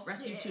just both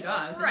rescued two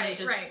dogs and they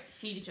just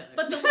hate each other.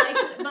 But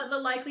the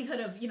likelihood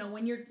of, you know,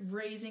 when you're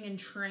raising and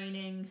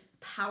training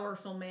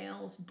powerful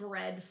males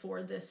bred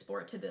for this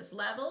sport to this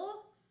level,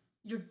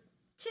 you're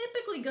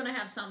typically going to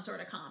have some sort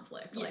of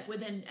conflict, like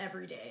within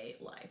everyday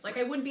life. Like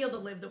I wouldn't be able to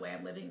live the way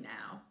I'm living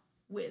now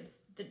with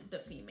the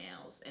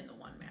females and the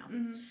one male.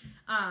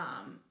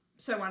 Mm-hmm.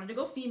 So I wanted to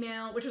go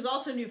female, which was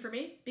also new for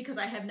me because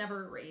I have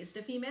never raised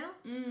a female.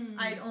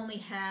 I'd only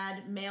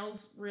had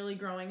males really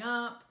growing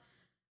up.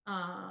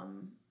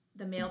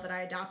 The male that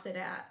I adopted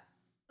at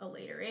a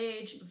later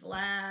age,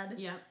 Vlad.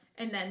 Yeah.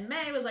 And then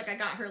May was like, I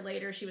got her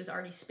later. She was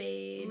already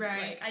spayed.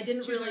 Right. Like, I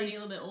didn't she was already a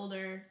little bit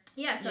older.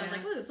 Yeah, so I was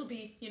like, oh, this will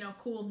be, you know,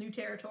 cool new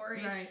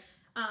territory. Right.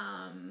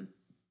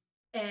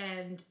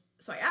 And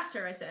so I asked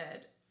her, I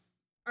said,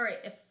 all right,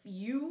 if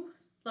you,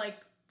 like,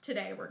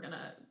 today we're going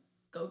to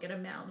go get a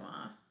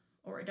Malinois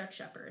or a Dutch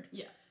Shepherd.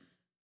 Yeah.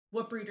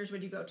 What breeders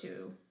would you go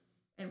to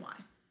and why?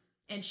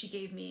 And she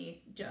gave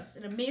me just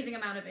an amazing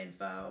amount of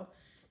info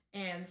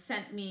and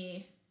sent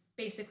me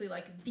basically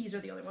like, these are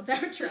the only ones I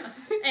would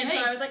trust. And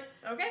so I was like,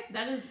 okay.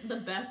 That is the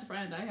best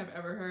friend I have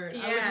ever heard.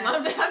 Yeah. I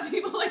would love to have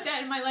people like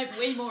that in my life,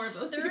 way more of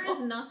those people. There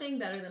is nothing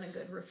better than a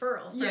good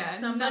referral from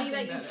somebody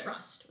that you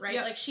trust, right?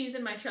 Yep. Like she's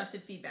in my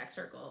trusted feedback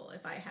circle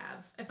if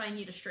I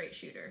need a straight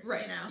shooter.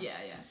 Right. You know?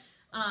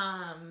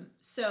 Yeah.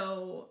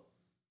 So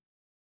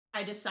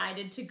I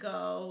decided to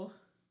go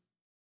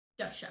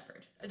Dutch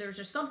Shepherd. There was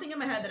just something in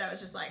my head that I was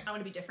just like, I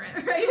want to be different,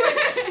 right?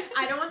 Like,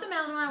 I don't want the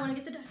Malinois, I want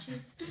to get the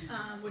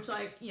Dutchie. Which,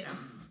 like, you know,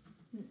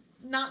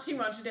 not too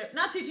much difference.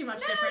 They are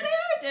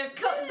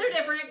different. They're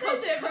different.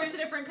 Coat's a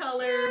different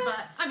color,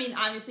 but... I mean,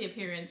 obviously,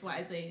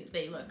 appearance-wise,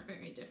 they look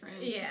very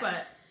different. Yeah.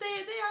 But they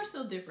are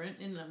still different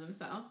in and of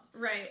themselves.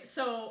 Right.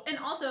 So, and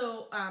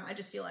also, I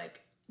just feel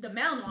like the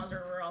Malinois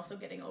were also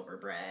getting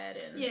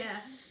overbred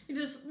and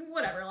just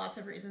whatever, lots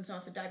of reasons. Don't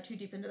have to dive too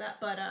deep into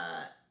that. But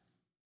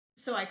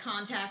so I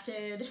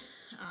contacted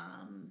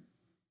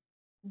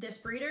this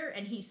breeder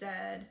and he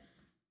said,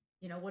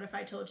 you know, what if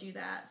I told you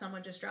that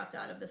someone just dropped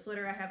out of this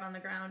litter I have on the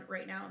ground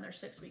right now and they're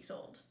 6 weeks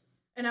old?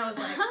 And I was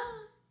like,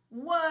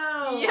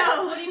 whoa.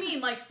 Yo, what do you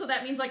mean? Like, so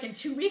that means like in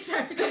 2 weeks I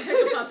have to go pick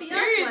a puppy up?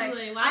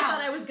 Seriously, like, wow. I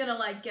thought I was gonna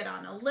like get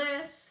on a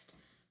list,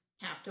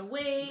 have to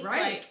wait,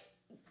 like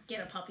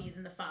get a puppy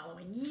in the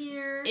following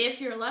year.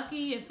 If you're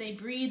lucky, if they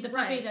breed the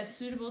puppy that's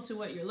suitable to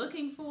what you're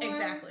looking for.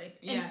 Exactly.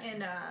 Yeah.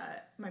 And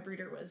my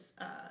breeder was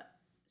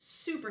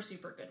super,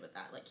 super good with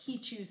that. Like, he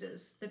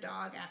chooses the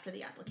dog after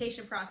the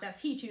application process.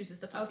 He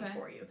chooses the puppy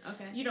for you.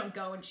 Okay. You don't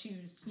go and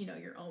choose, you know,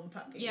 your own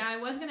puppy. Yeah, I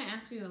was going to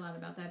ask you a lot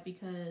about that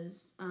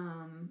because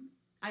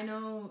I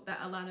know that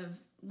a lot of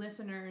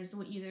listeners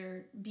will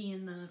either be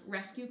in the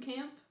rescue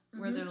camp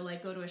where they'll,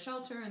 like, go to a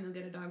shelter and they'll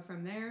get a dog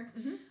from there.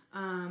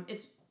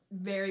 It's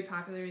very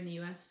popular in the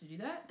U.S. to do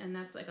that, and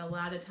that's like a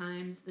lot of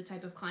times the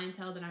type of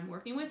clientele that I'm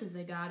working with is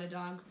they got a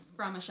dog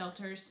from a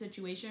shelter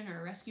situation or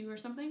a rescue or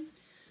something.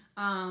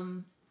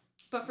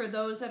 But for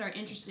those that are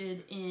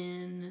interested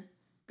in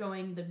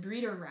going the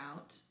breeder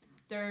route,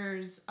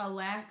 there's a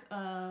lack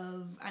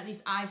of, at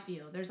least I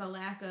feel, there's a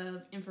lack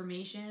of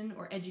information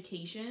or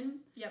education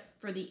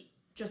for the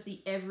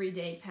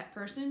everyday pet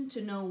person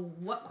to know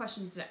what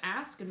questions to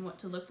ask and what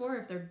to look for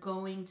if they're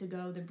going to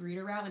go the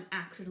breeder route and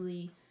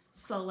actually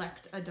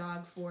select a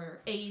dog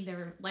for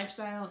their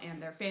lifestyle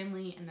and their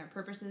family and their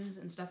purposes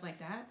and stuff like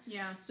that.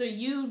 Yeah. So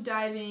you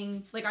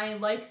diving, like, I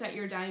like that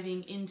you're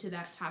diving into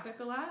that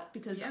topic a lot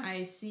because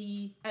I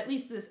see at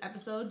least this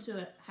episode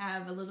to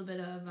have a little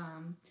bit of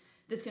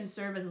this can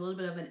serve as a little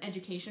bit of an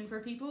education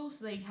for people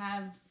so they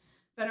have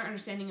better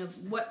understanding of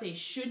what they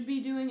should be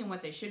doing and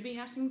what they should be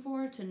asking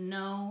for to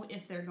know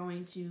if they're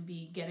going to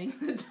be getting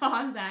the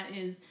dog that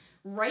is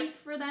right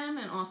for them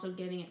and also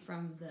getting it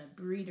from the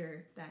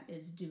breeder that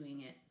is doing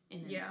it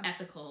in an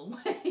ethical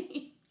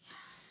way.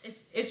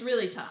 It's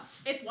really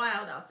tough. It's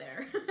wild out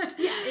there.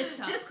 Yeah, it's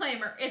tough.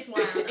 Disclaimer, it's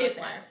wild out it's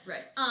there.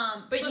 Wild,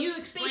 right. But you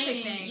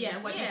explaining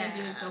what you've been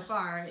doing so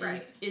far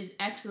is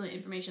excellent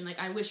information. Like,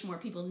 I wish more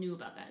people knew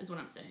about that, is what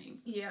I'm saying.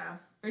 Yeah.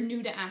 Or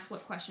knew to ask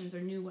what questions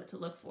or knew what to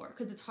look for.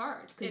 Because it's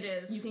hard. It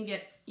is. You can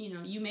get,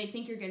 you may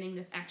think you're getting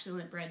this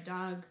excellent bred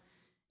dog,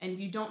 and if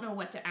you don't know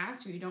what to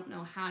ask or you don't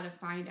know how to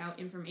find out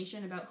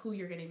information about who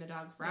you're getting the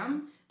dog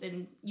from,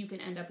 then you can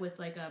end up with,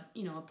 like, a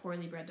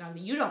poorly bred dog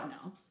that you don't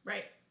know.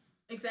 Right.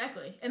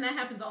 Exactly. And that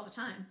happens all the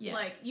time. Yeah.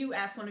 Like, you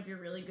ask one of your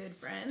really good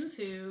friends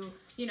who,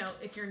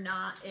 if you're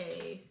not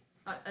a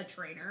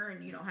trainer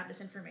and you don't have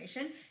this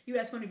information, you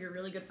ask one of your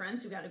really good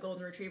friends who got a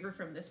golden retriever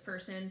from this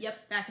person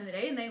back in the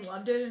day and they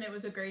loved it and it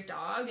was a great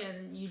dog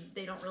and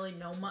they don't really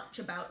know much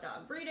about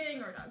dog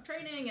breeding or dog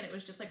training, and it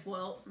was just like,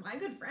 well, my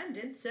good friend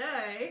did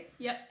say.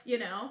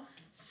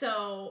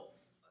 So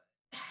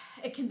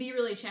it can be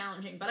really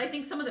challenging. But I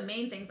think some of the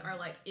main things are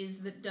like,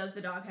 does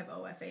the dog have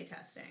OFA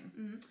testing?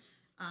 Mm-hmm.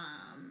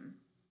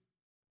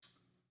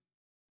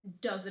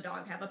 Does the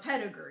dog have a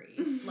pedigree?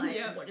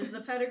 Like, what does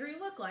the pedigree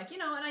look like?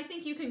 And I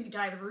think you can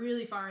dive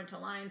really far into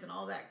lines and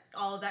all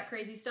of that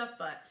crazy stuff,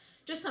 but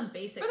just some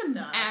basic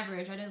stuff.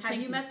 Average, I don't. Have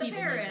think you met the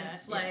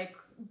parents? Yeah. Like,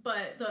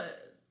 but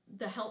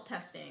the health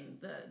testing,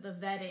 the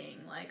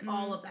vetting, like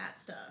all of that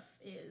stuff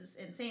is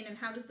insane. And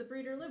how does the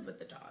breeder live with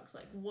the dogs?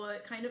 Like,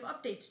 what kind of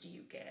updates do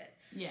you get?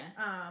 Yeah.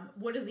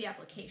 What is the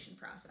application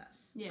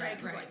process? Yeah. Right.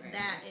 Because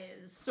that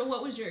is. So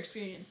what was your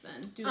experience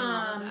then doing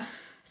all of that?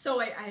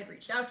 So I had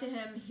reached out to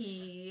him.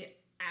 He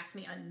asked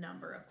me a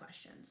number of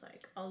questions,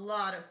 like a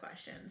lot of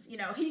questions.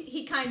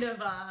 He kind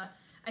of,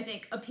 I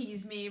think,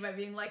 appeased me by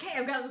being like, hey,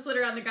 I've got this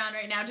litter on the ground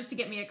right now just to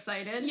get me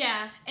excited.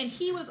 Yeah. And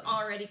he was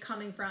already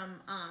coming from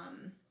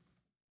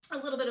a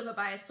little bit of a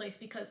biased place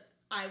because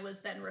I was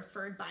then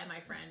referred by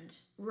my friend.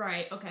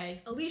 Right,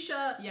 okay.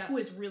 Alicia, who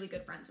is really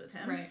good friends with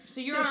him. Right.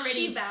 So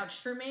she vouched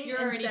for me. You're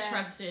already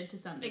trusted to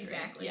some degree.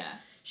 Exactly. Yeah.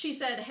 She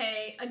said,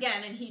 hey,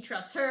 again, and he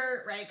trusts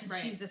her, right? Because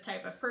she's this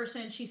type of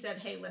person. She said,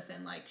 hey,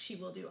 listen, like, she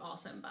will do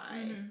awesome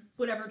by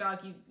whatever dog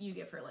you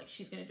give her. Like,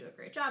 she's going to do a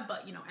great job,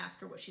 but, ask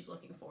her what she's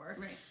looking for.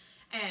 Right.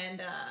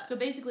 And, so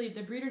basically, if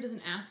the breeder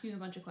doesn't ask you a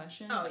bunch of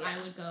questions,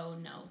 I would go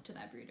no to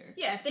that breeder.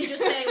 Yeah, if they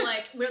just say,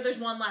 like, where there's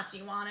one left, do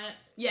you want it?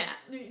 Yeah.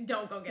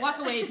 Don't go get it. Walk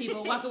away,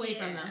 people. Walk away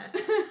from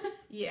those.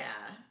 Yeah.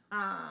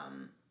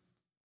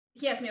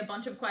 He asked me a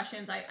bunch of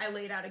questions. I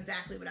laid out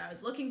exactly what I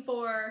was looking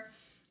for.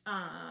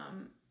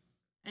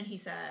 And he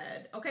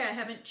said, okay, I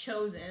haven't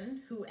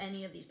chosen who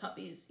any of these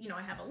puppies,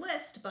 I have a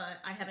list, but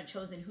I haven't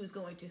chosen who's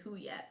going to who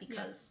yet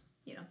because,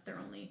 they're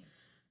only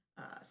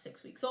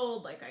 6 weeks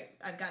old. Like,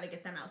 I've got to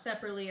get them out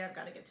separately. I've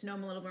got to get to know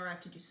them a little more. I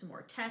have to do some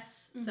more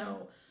tests.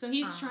 Mm-hmm. So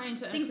he's trying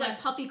to things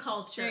assess, like puppy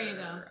culture, there you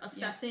go.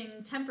 Assessing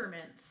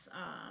temperaments.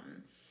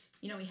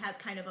 He has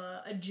kind of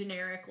a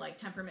generic, like,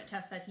 temperament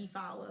test that he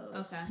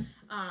follows. Okay.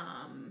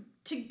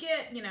 To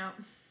get,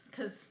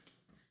 because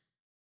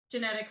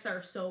genetics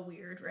are so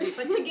weird, right?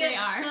 But to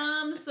get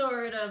some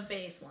sort of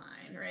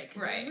baseline, right?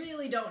 Because you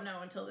really don't know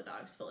until the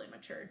dog's fully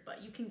matured,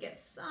 but you can get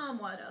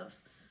somewhat of,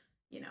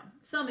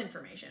 some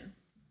information.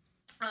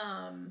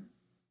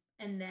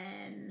 And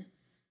then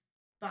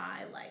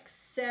by like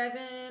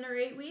 7 or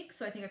 8 weeks,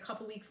 so I think a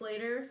couple weeks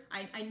later,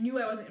 I knew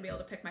I wasn't going to be able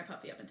to pick my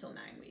puppy up until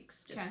 9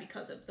 weeks, just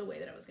because of the way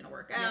that it was going to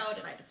work out,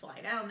 and I had to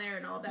fly down there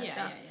and all of that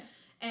stuff.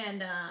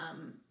 And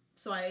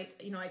so I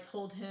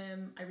told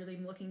him I really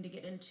am looking to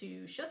get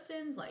into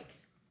Schutzhund, like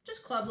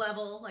just club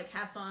level, like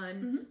have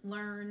fun,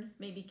 learn,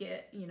 maybe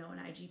get, an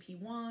IGP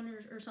 1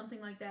 or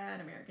something like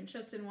that, American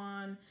Schutzhund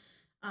 1.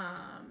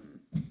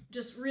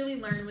 Just really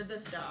learn with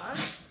this dog.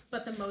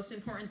 But the most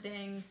important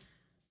thing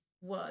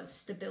was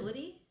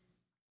stability,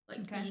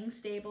 like being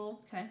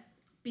stable,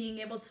 being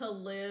able to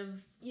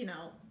live,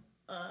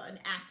 an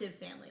active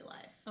family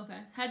life. Okay.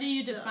 How do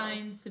you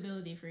define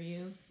stability for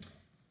you?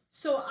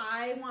 So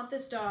I want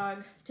this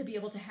dog to be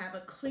able to have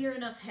a clear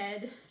enough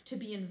head to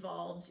be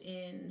involved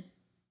in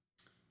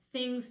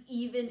things,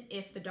 even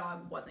if the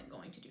dog wasn't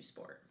going to do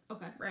sport.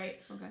 Okay.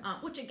 Right? Okay.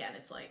 Which again,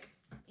 it's like,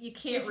 you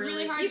can't it's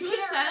really hard to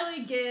assess.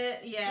 Really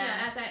get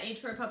at that age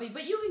for a puppy,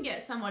 but you can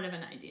get somewhat of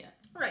an idea.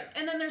 Right.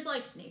 And then there's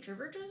like nature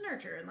versus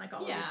nurture and like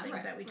all these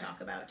things that we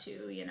talk about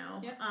too,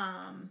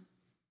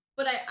 But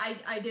But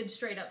I did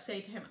straight up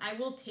say to him, I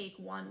will take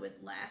one with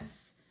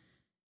less,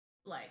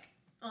 like,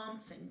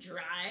 oomph and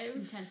drive.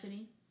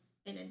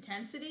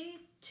 Intensity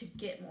to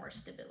get more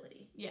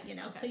stability. Yeah. You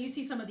know? Okay. So you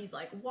see some of these,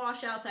 like,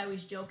 washouts. I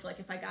always joked, like,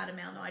 if I got a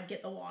Malino, I'd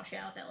get the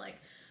washout that, like,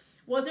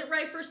 wasn't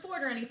right for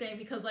sport or anything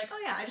because, like, oh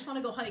yeah, I just want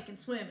to go hike and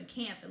swim and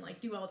camp and,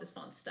 like, do all this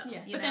fun stuff.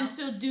 Yeah, you but know? then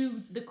still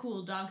do the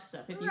cool dog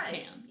stuff if you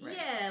can. Right.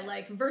 Yeah,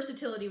 like,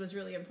 versatility was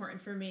really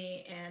important for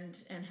me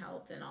and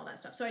health and all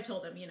that stuff. So I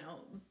told him, you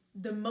know,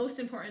 the most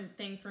important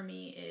thing for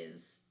me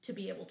is to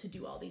be able to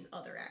do all these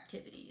other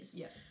activities.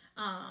 Yeah.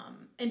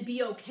 And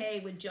be okay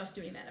with just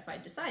doing that if I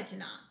decide to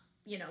not,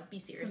 you know, be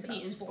serious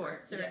Compete about in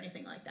sports or sport.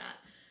 anything like that.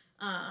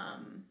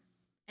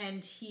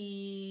 And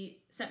he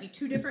sent me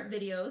 2 different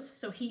videos.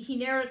 So he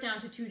narrowed it down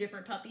to 2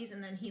 different puppies,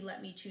 and then he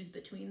let me choose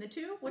between the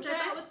 2, which I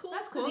thought was cool.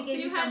 That's cool. He gave so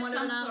you me had somewhat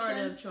some of an sort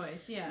option. of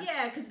choice, yeah.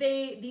 Yeah, because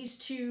these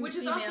 2 Which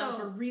is females also,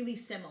 were really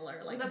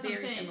similar, like, that's very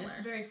what I'm saying. similar. It's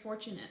very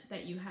fortunate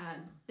that you had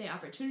the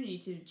opportunity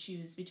to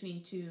choose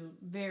between 2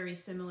 very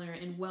similar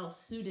and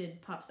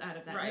well-suited pups out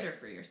of that litter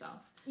for yourself.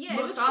 Yeah, Most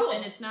it was often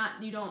cool. it's not,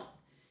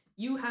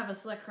 you have a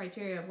select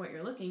criteria of what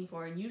you're looking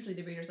for, and usually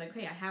the breeder's like,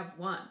 hey, I have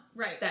one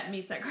that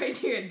meets that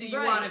criteria. Do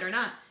you want it or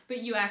not?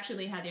 But you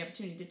actually had the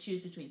opportunity to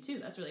choose between 2.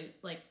 That's really,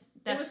 like,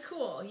 it was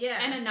cool,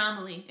 yeah. An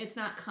anomaly. It's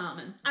not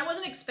common. I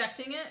wasn't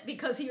expecting it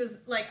because he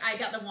was, like, I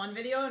got the one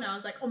video, and I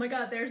was like, oh my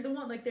god, there's the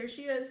one, like, there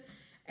she is.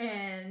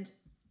 And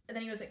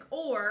then he was like,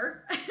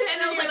 or, and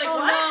I was like, oh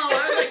what? no.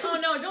 I was like, oh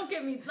no, don't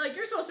get me, like,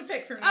 you're supposed to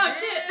pick for me. Oh,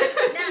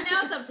 shit.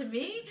 now it's up to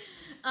me.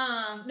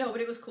 No,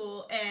 but it was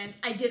cool, and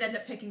I did end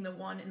up picking the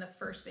one in the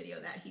first video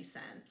that he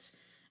sent,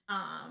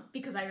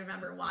 because I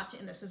remember watching,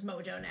 and this is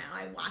Mojo now,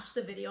 I watched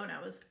the video and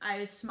I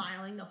was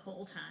smiling the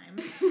whole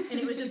time, and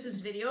it was just this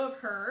video of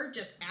her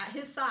just at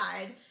his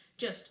side,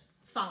 just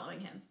following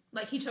him.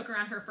 Like, he took her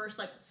on her first,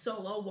 like,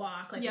 solo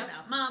walk, like,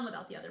 without mom,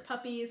 without the other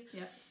puppies.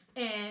 Yep.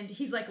 And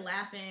he's, like,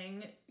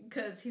 laughing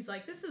because he's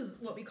like, this is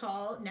what we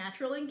call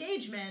natural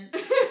engagement.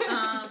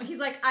 He's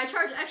like, I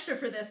charge extra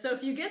for this, so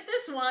if you get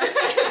this one,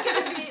 it's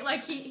gonna be,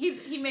 like,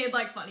 he made,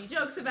 like, funny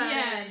jokes about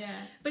it. Yeah.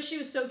 But she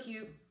was so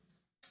cute.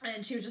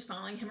 And she was just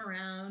following him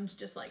around,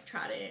 just, like,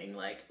 trotting,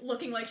 like,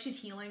 looking like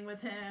she's healing with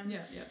him.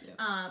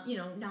 Yeah. You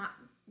know, not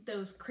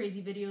those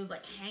crazy videos,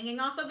 like, hanging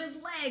off of his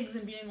legs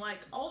and being like,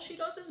 all she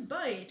does is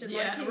bite. And,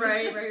 like, he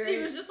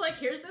was just like,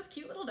 here's this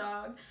cute little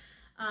dog.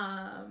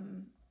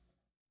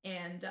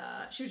 And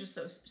she was just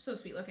so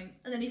sweet looking.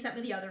 And then he sent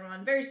me the other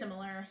one, very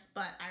similar,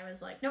 but I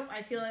was like, nope,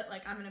 I feel it,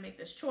 like, I'm gonna make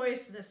this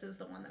choice. This is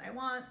the one that I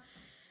want.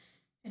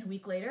 And 2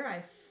 weeks later,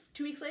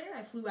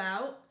 I flew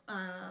out.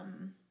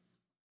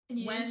 And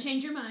you didn't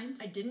change your mind.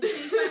 I didn't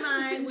change my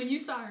mind. When you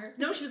saw her.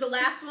 No, she was the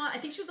last one. I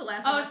think she was the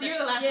last one. Oh, so you're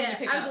the last one to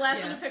pick up. I was the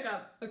last one to pick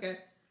up. Okay.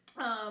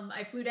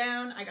 I flew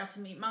down. I got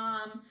to meet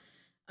Mom.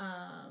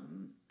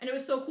 And it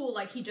was so cool.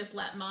 Like, he just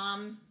let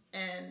Mom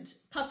and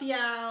Puppy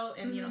out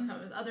and, you know, some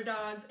of his other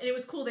dogs. And it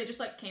was cool. They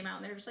just, like, came out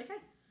and they were just like, hey.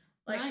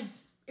 Like,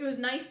 nice. It was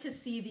nice to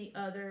see the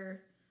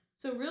other...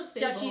 So real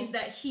stable. Dutchies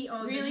that he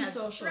owns really and has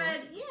social.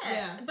 Bred.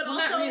 Yeah. But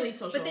well, also... not really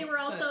social. But they were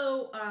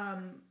also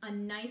a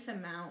nice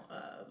amount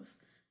of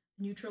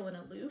neutral and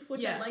aloof,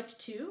 which I liked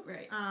too.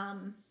 Right.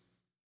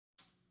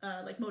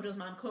 Like Mojo's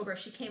mom, Cobra,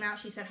 she came out,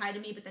 she said hi to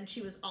me, but then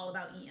she was all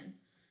about Ian.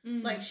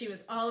 Like, she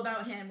was all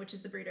about him, which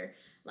is the breeder.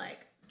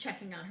 Like,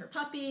 checking on her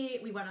puppy.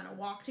 We went on a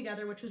walk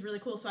together, which was really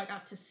cool. So I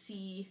got to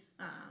see,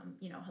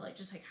 you know, like,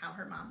 just, like, how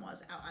her mom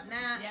was out on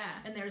that. Yeah.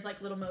 And there's,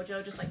 like, little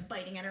Mojo just, like,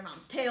 biting at her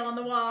mom's tail on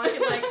the walk and,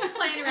 like,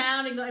 playing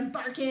around and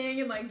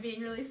barking and, like,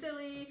 being really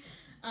silly.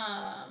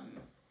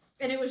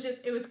 And it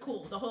was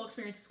cool. The whole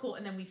experience was cool.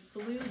 And then we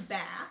flew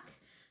back.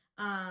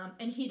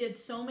 And he did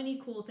so many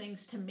cool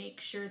things to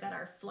make sure that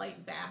our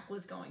flight back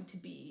was going to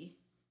be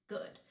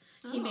good.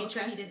 He made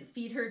sure he didn't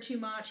feed her too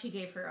much. He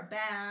gave her a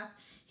bath.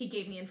 He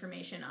gave me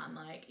information on,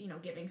 like, you know,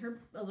 giving her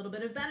a little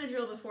bit of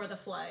Benadryl before the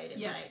flight.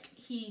 And, like,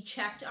 he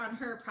checked on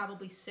her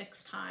probably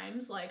 6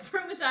 times, like,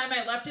 from the time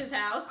I left his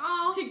house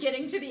to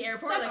getting to the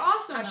airport. That's like,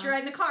 awesome. How'd you ride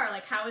in the car?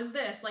 Like, how is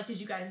this? Like,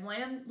 did you guys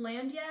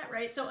land yet?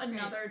 Right? So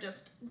another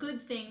just good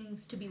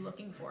things to be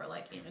looking for,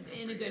 like,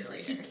 in a good breeder.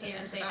 Like, he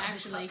cares they about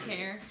actually his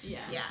care. puppies.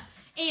 Yeah.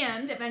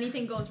 And if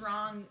anything goes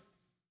wrong,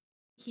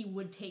 he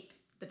would take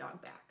the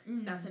dog back.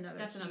 That's another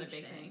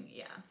big thing.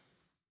 Yeah.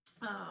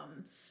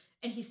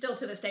 And he still,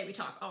 to this day, we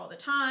talk all the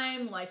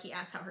time. Like, he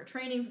asks how her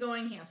training's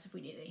going. He asks if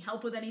we need any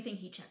help with anything.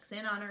 He checks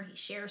in on her. He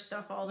shares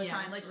stuff all the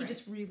time. Like, he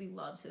just really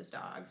loves his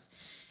dogs.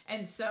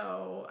 And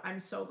so I'm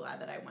so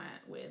glad that I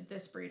went with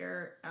this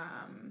breeder.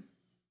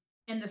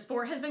 And the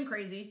sport has been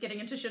crazy.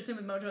 Getting into Shih Tzu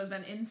with Mojo has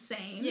been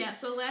insane. Yeah,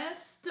 so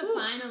let's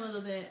define a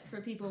little bit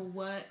for people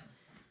what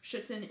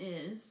Shih Tzu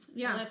is.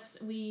 Yeah.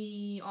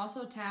 We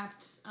also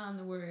tapped on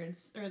the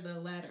words, or the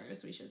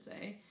letters, we should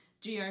say.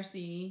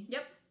 GRC.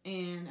 Yep.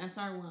 And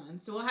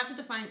SR1. So we'll have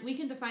to we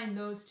can define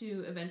those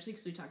 2 eventually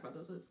because we talked about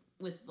those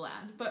with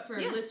Vlad. But for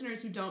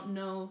listeners who don't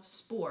know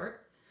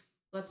sport,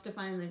 let's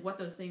define, like, what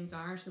those things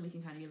are so we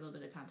can kind of give a little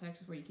bit of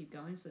context before you keep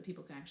going so that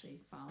people can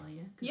actually follow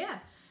you. Yeah.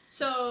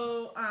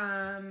 So,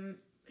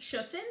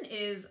 Schutzen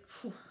is,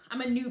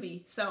 I'm a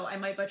newbie, so I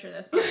might butcher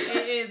this, but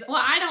it is.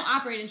 Well, I don't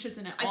operate in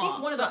Schutzen at all. I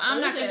think one of the I'm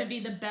oldest, not going to be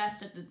the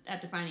best at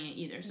defining it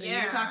either. So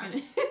you're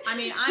talking. I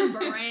mean, I'm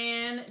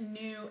brand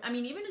new. I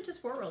mean, even into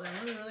sport world,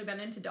 I've only really been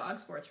into dog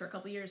sports for a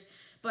couple years.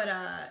 But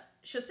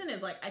Schutzen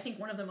is like, I think,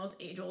 one of the most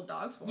age-old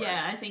dog sports.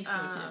 Yeah, I think so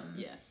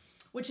too. Yeah.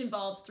 Which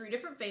involves 3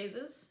 different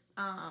phases.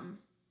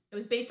 It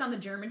was based on the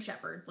German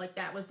Shepherd. Like,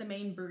 that was the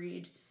main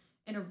breed.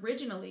 And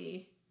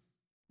originally,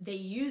 they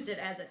used it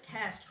as a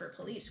test for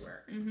police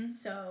work. Mm-hmm.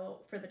 So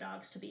for the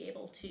dogs to be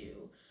able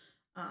to,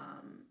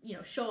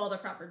 show all the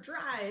proper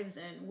drives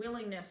and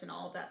willingness and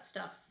all of that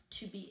stuff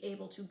to be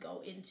able to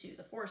go into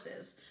the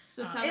forces.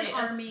 So it's how they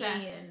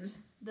assessed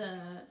the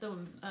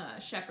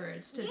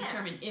shepherds to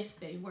determine if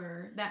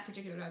that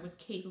particular dog was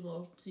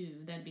capable to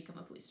then become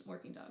a police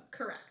working dog.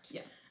 Correct.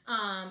 Yeah.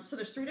 So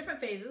there's 3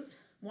 different phases.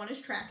 One is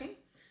tracking,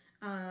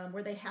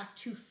 where they have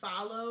to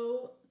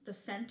follow the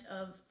scent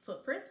of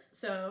footprints.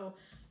 So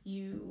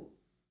you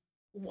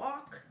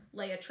walk,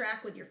 lay a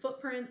track with your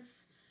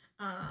footprints,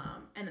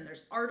 and then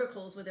there's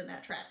articles within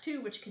that track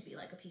too, which could be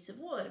like a piece of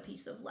wood, a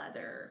piece of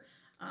leather,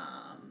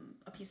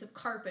 a piece of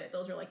carpet.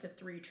 Those are like the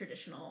 3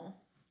 traditional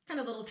kind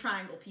of little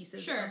triangle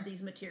pieces of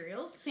these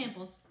materials.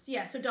 Samples.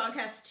 So dog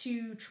has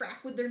to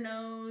track with their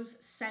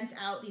nose, scent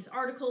out these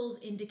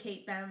articles,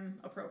 indicate them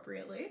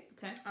appropriately.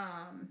 Okay.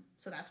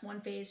 So that's one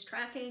phase,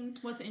 tracking.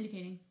 What's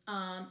indicating?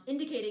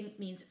 Indicating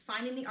means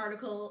finding the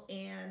article,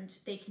 and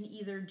they can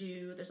either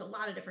there's a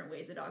lot of different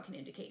ways the dog can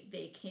indicate.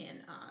 They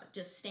can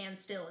just stand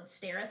still and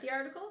stare at the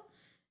article.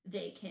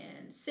 They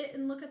can sit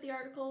and look at the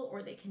article,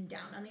 or they can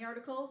down on the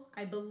article.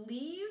 I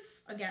believe,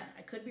 again,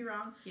 I could be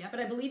wrong, but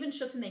I believe in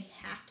Schutzen they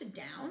have to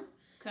down.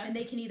 Okay. And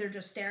they can either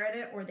just stare at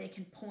it, or they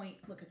can point,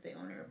 look at the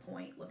owner,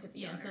 point, look at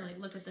the owner. Yeah, so like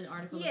look at the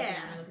article. Yeah,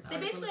 they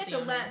basically have to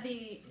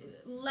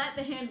let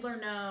the handler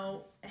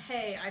know,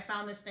 hey, I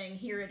found this thing,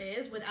 here it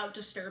is, without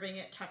disturbing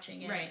it,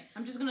 touching it. Right.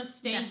 I'm just gonna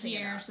stay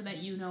here so that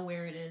you know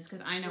where it is,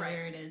 because I know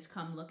where it is.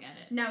 Come look at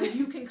it. Now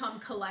you can come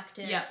collect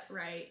it. Yep.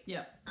 Right.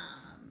 Yep.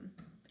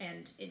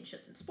 And in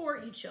Schutzen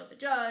Sport, you'd show the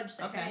judge,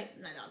 say, hey,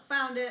 my dog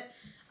found it.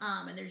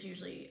 And there's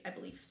usually, I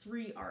believe,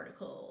 3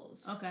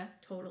 articles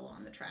total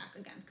on the track.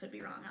 Again, could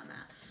be wrong on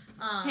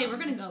that. Hey, we're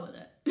going to go with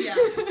it. Yeah.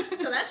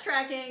 So that's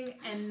tracking.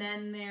 And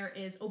then there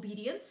is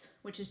obedience,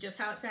 which is just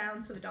how it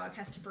sounds. So the dog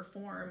has to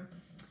perform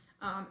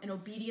an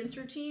obedience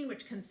routine,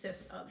 which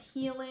consists of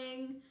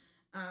heeling,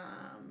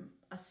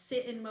 a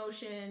sit in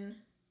motion,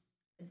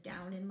 a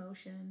down in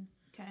motion.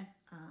 Okay.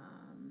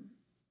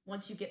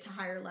 Once you get to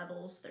higher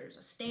levels, there's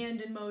a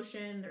stand in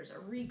motion, there's a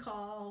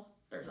recall,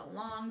 there's a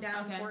long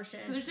down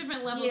portion. So there's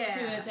different levels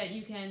to it that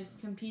you can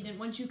compete in.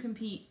 Once you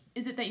compete,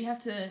 is it that you have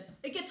to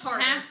it gets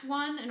harder. Pass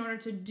one in order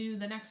to do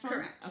the next one?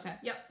 Correct. Okay.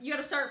 Yep. You got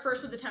to start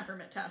first with the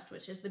temperament test,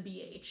 which is the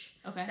BH.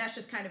 Okay. That's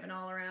just kind of an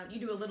all-around. You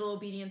do a little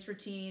obedience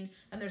routine,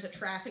 and there's a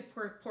traffic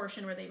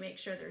portion where they make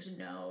sure there's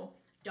no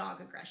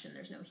dog aggression,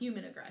 there's no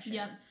human aggression.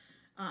 Yep.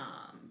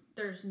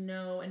 There's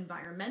no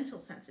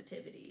environmental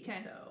sensitivity. Okay.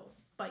 So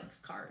bikes,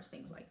 cars,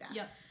 things like that.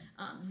 Yep.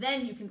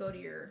 Then you can go to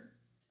your,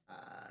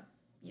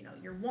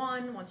 your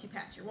 1. Once you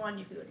pass your 1,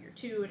 you can go to your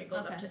 2, and it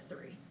goes up to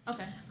 3.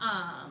 Okay.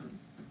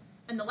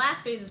 And the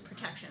last phase is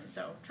protection.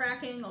 So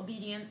tracking,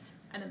 obedience,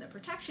 and then the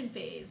protection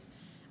phase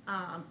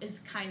is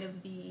kind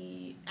of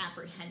the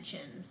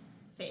apprehension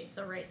phase.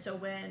 So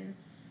when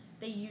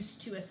they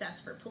used to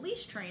assess for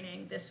police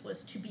training, this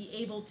was to be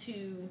able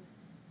to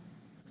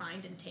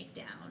find and take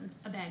down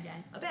a bad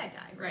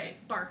guy, right?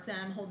 Bark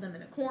them, hold them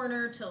in a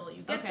corner till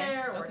you get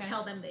there, or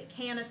tell them they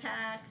can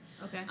attack.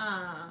 Okay.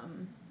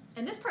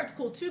 And this part's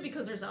cool too,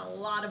 because there's a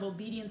lot of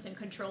obedience and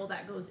control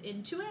that goes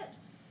into it,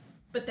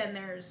 but then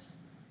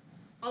there's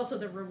also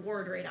the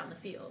reward right on the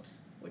field,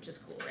 which is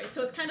cool, right?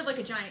 So it's kind of like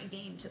a giant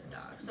game to the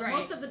dogs. So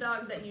most of the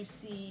dogs that you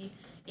see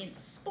in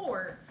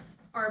sport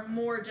are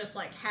more just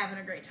like having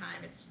a great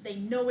time. They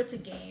know it's a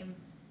game.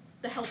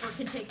 The helper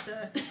can take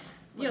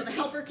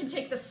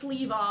the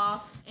sleeve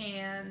off,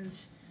 and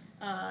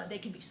they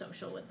can be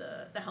social with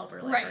the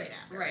helper right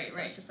after. Right. So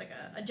it's just like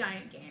a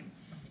giant game.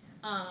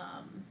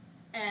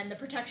 And the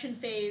protection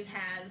phase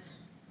has,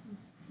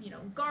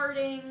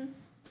 guarding.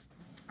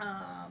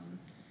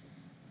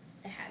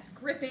 It has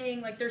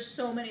gripping. Like there's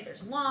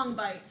long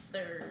bites.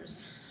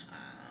 There's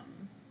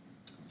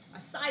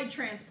a side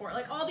transport.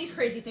 Like all these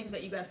crazy things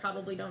that you guys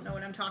probably don't know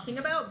what I'm talking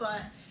about,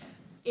 but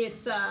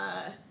it's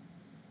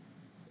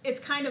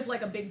kind of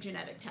like a big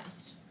genetic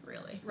test,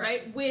 really,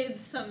 right?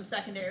 With some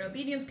secondary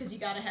obedience, because you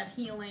got to have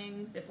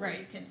healing before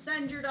you can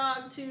send your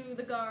dog to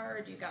the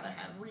guard. You got to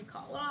have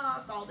recall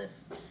off, all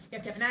this. You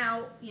have to have an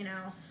out,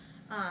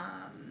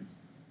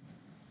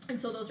 and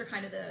so those are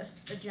kind of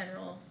the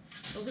general.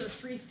 Those are the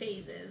 3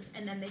 phases,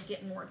 and then they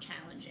get more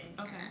challenging.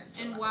 Okay. As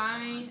the and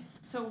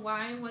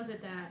why was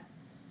it that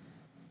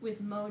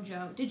with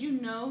Mojo, did you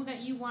know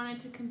that you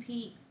wanted to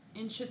compete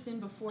in Schutzen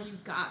before you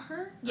got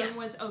her? Yes.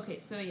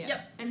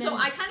 Yep. And then, so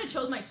I kind of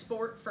chose my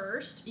sport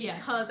first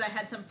because I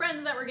had some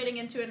friends that were getting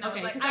into it, and I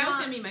was like, that was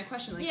going to be my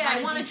question. Like,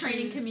 I want a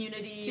training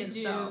community to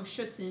do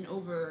Schutzen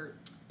over,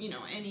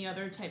 any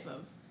other type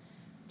of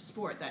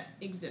sport that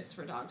exists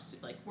for dogs,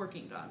 to, like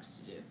working dogs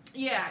to do.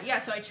 Yeah.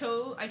 So I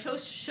chose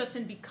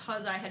Schutzen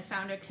because I had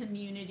found a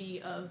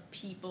community of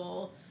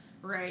people,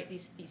 right?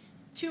 These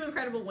two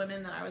incredible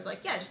women that I was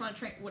like, yeah, I just want to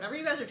train whatever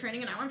you guys are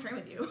training, and I want to train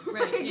with you.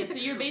 Right. Yeah. So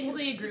you're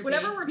basically a groupie.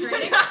 Whatever we're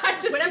training,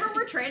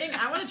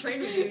 I want to train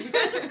with you. You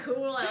guys are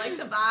cool. I like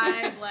the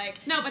vibe. Like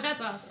no, but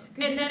that's awesome.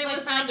 And then it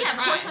was like, yeah, of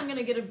course I'm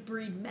gonna get a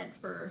breed meant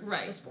for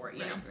the sport.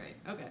 You know. Right.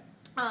 Okay.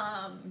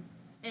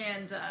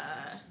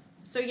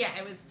 So yeah,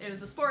 it was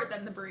the sport,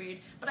 then the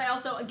breed. But I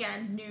also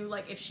again knew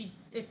like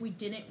if we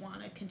didn't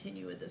want to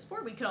continue with this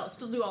sport, we could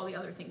still do all the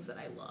other things that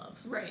I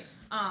love. Right.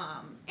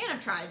 And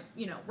I've tried,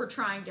 we're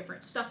trying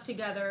different stuff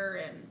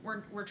together, and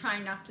we're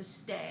trying not to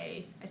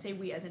stay. I say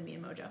we as in me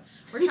and Mojo.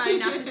 We're trying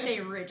not to stay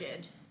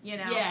rigid.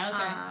 Yeah.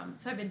 Okay.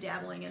 So I've been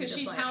dabbling in just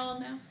she's how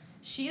old now?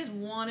 She is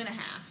 1.5.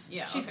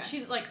 Yeah.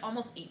 She's like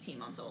almost 18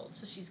 months old,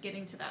 so she's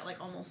getting to that like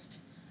almost.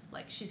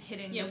 Like, she's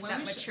hitting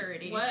that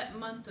maturity. What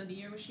month of the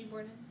year was she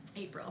born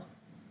in? April.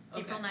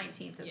 Okay. April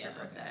 19th is her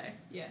birthday. Okay.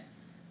 Yeah.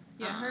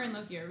 Yeah, her and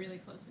Loki are really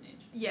close in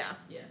age. Yeah.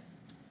 Yeah.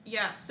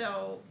 Yeah,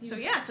 so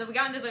we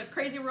got into the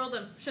crazy world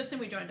of Schutzen.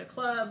 We joined a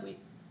club.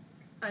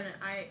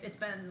 It's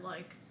been,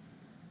 like,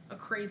 a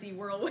crazy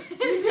whirlwind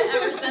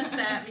ever since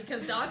that,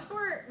 because dog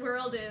sport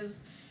world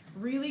is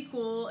really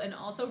cool and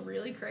also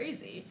really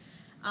crazy.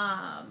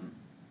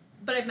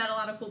 But I've met a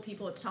lot of cool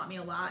people. It's taught me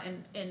a lot,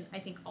 and I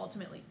think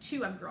ultimately,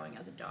 too, I'm growing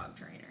as a dog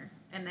trainer,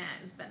 and that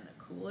has been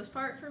the coolest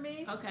part for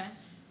me. Okay.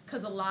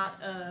 Because a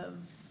lot of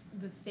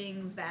the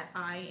things that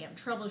I am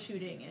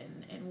troubleshooting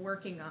and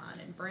working on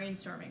and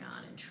brainstorming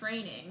on and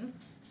training,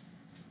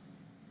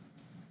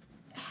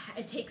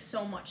 it takes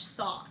so much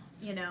thought,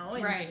 and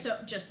so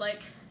just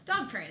like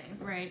dog training.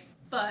 Right.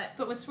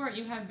 But with sport,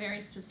 you have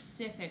very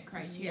specific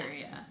criteria.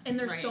 Yes. And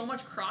there's so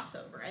much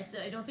crossover.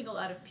 I don't think a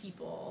lot of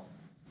people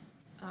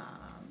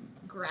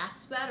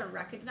grasp that or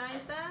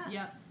recognize that.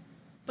 Yep.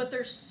 But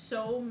there's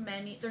so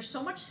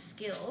much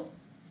skill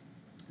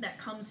that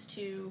comes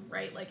to,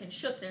 right, like in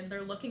Schutzen,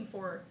 they're looking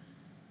for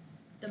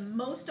the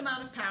most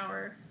amount of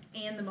power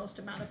and the most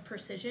amount of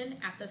precision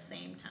at the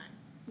same time.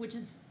 Which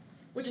is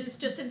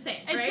just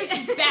insane, right? It's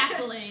just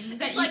baffling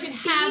that it's you like can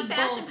have be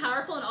fast both. and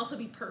powerful and also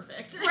be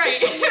perfect.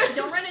 Right.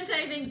 Don't run into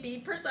anything, be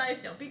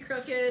precise, don't be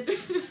crooked.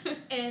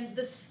 And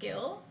the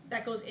skill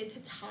that goes into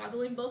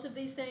toggling both of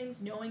these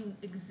things, knowing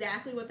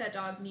exactly what that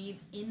dog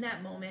needs in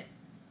that moment,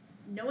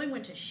 knowing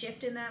when to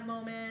shift in that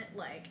moment,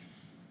 like,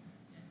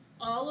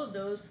 all of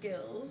those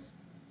skills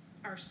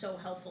are so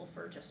helpful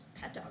for just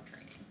pet dog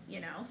training,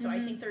 So I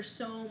think there's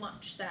so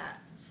much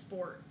that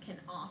sport can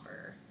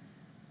offer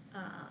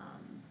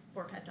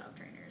for pet dog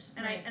trainers.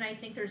 And I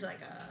think there's like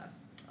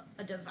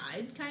a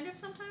divide kind of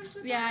sometimes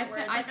with that.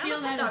 Where I feel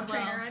I'm a pet dog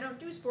trainer, I don't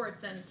do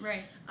sports, and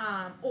right.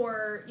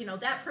 Or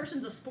that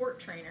person's a sport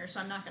trainer, so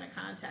I'm not going to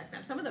contact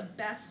them. Some of the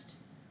best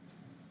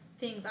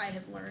things I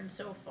have learned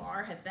so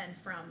far have been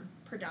from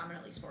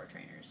predominantly sport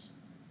trainers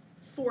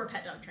for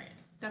pet dog training.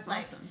 That's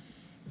awesome.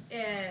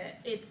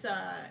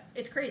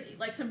 It's crazy.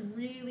 Like some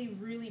really,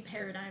 really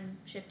paradigm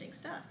shifting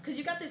stuff. Because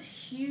you got this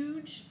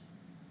huge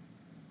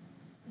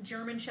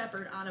German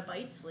Shepherd on a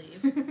bite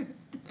sleeve,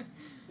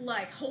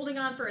 like holding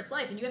on for its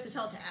life, and you have to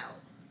tell it to out.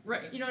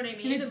 Right. You know what I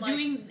mean? And it's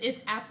doing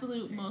its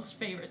absolute most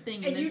favorite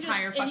thing in the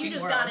entire fucking world. And you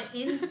just got it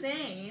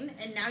insane,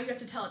 and now you have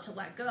to tell it to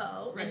let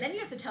go, right. And then you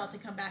have to tell it to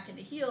come back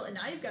into heel, and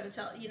now you've got to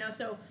tell it,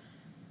 so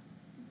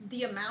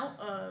the amount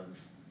of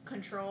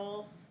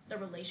control, the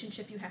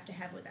relationship you have to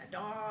have with that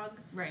dog.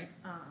 Right.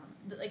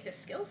 Like the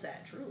skill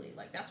set, truly.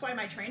 Like that's why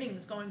my training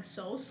is going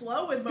so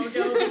slow with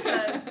Mojo,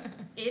 because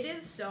it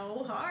is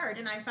so hard,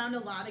 and I found a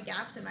lot of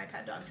gaps in my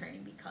pet dog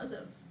training because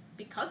of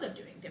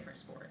doing different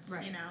sports.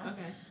 Right.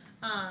 Okay.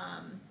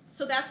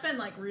 So that's been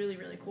like really,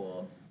 really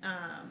cool.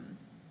 And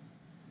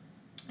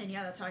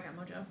yeah, that's how I got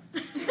Mojo.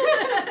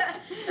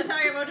 That's how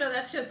I got Mojo.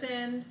 That shit's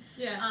in.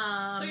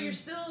 Yeah. So you're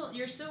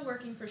still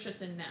working for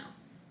Schutzen now.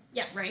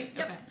 Yes. Right?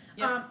 Yep. Okay.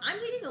 Yep.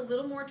 I'm leaning a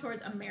little more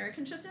towards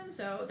American Schutzen.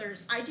 So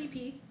there's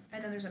IGP,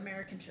 and then there's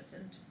American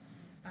Schutzen.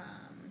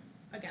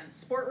 Again,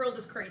 sport world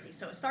is crazy.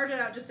 So it started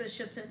out just as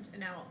Schutzen, and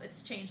now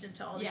it's changed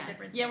into all these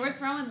different things. Yeah, we're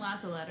throwing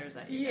lots of letters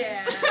at you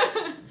guys.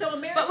 So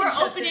American But we're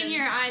Schutzen, opening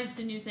your eyes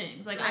to new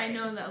things. Like, right. I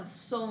know that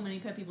so many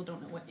pet people don't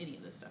know what any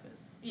of this stuff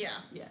is. Yeah.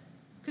 Yeah.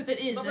 Because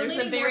it is. But There's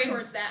we're leaning more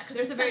towards that, because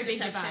there's a very big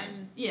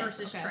detection divide.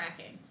 versus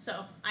tracking.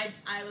 So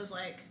I was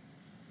like,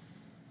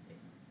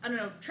 I don't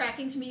know,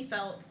 tracking to me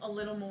felt a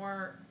little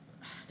more,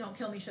 don't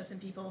kill me, Schutzen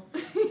people,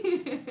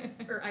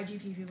 or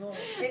IGP people.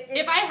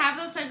 If I have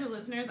those types of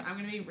listeners, I'm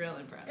going to be real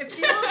impressed.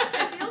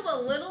 It feels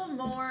a little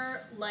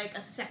more like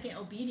a second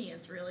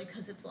obedience, really,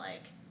 because it's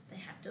like they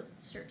have to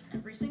search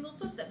every single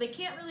footstep. They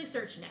can't really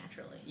search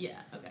naturally. Yeah,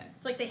 okay.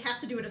 It's like they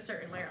have to do it a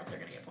certain way, or else they're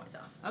going to get points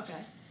off.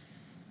 Okay.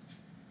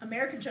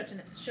 American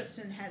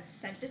Schutzen has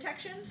scent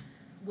detection,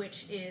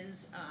 which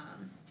is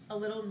a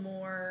little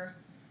more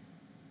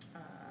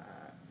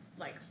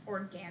like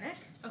organic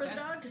for the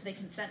dog because they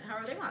can scent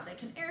however they want. They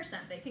can air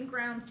scent, they can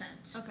ground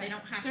scent. Okay. They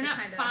don't have so to they're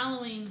kind not of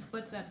following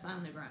footsteps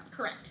on the ground.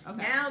 Correct.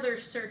 Okay. Now they're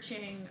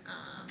searching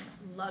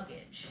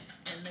luggage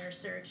and they're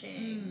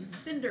searching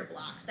cinder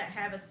blocks that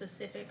have a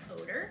specific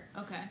odor.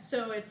 Okay.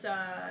 So it's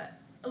a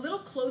little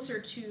closer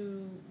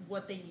to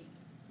what they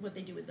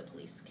do with the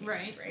police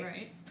cameras,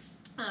 right?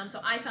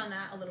 So I found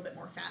that a little bit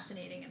more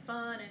fascinating and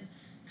fun and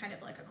kind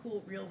of like a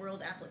cool real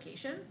world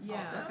application. Yeah.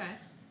 Also. Okay.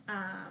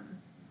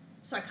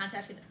 So I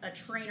contacted a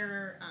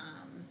trainer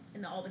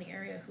in the Albany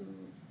area who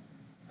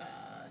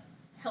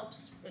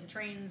helps and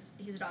trains.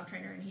 He's a dog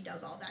trainer and he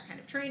does all that kind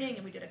of training.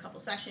 And we did a couple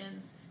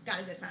sessions, got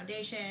a good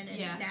foundation,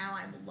 and now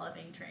I'm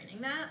loving training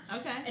that.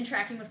 Okay. And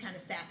tracking was kind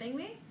of sapping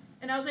me.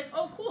 And I was like,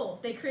 oh, cool.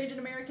 They created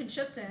American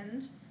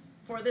Schutzhund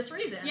for this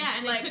reason. Yeah,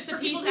 and they took the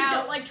piece people out. Who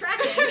don't like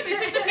tracking. They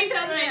took the piece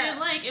out that I didn't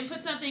like and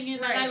put something in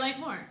that I like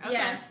more. Okay.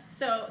 Yeah.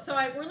 So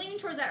we're leaning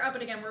towards that route,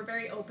 but again, we're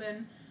very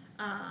open.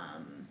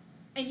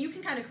 And you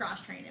can kind of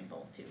cross-train in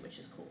both, too, which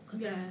is cool, because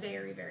they're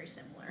very, very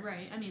similar.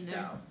 Right. I mean,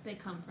 they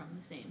come from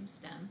the same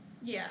stem.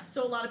 Yeah.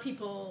 So a lot of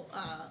people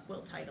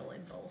will title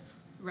in both.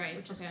 Right.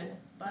 Which is cool.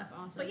 But, that's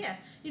awesome. But yeah,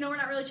 we're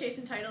not really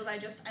chasing titles.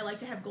 I like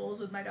to have goals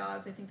with my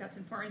dogs. I think that's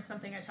important.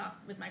 Something I talk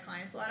with my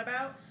clients a lot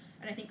about.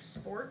 And I think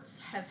sports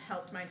have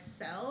helped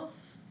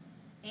myself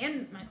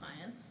and my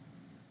clients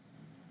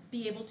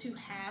be able to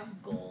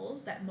have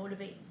goals that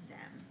motivate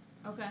them.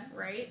 Okay.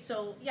 Right?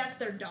 So, yes,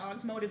 their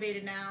dog's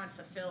motivated now and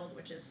fulfilled,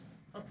 which is,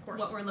 of course,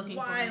 what we're looking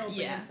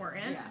wildly for.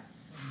 important. Yeah.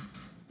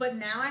 But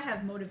now I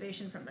have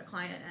motivation from the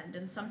client end,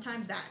 and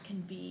sometimes that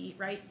can be,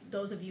 right,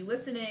 those of you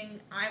listening,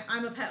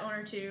 I'm a pet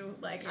owner too,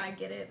 I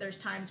get it. There's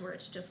times where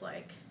it's just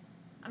like,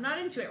 I'm not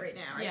into it right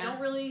now. Yeah. I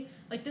don't really,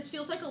 this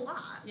feels like a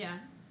lot. Yeah.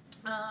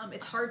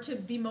 It's hard to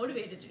be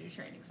motivated to do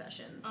training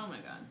sessions. Oh my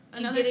god.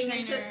 Another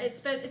trainer. It's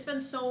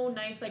been so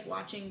nice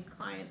watching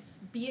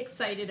clients be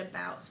excited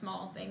about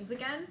small things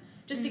again,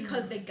 just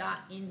because they got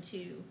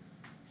into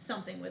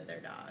something with their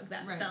dog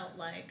that felt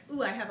like,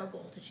 ooh, I have a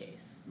goal to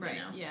chase. Right. You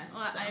know? Yeah.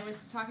 Well, so. I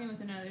was talking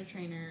with another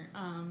trainer,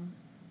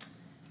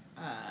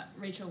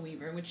 Rachel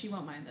Weaver, which she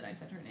won't mind that I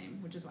said her name,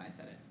 which is why I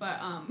said it. But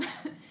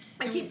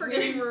I keep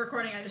forgetting we're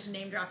recording. I just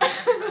name dropping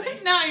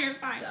everybody. No, you're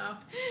fine.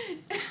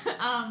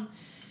 So.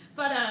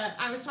 But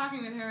I was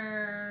talking with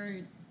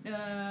her.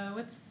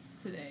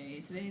 What's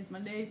today? Today is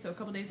Monday, so a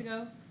couple days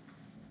ago,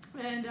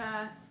 and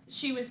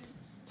she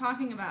was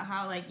talking about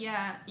how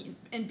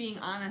and being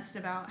honest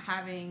about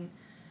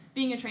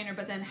being a trainer,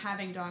 but then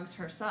having dogs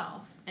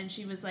herself. And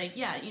she was like,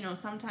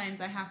 sometimes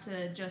I have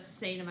to just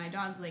say to my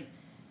dogs,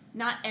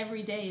 not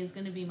every day is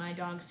going to be my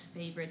dog's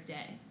favorite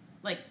day.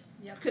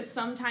 Because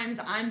sometimes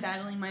I'm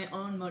battling my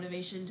own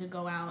motivation to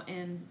go out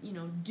and,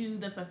 do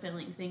the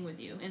fulfilling thing with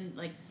you. And,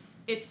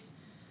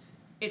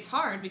 it's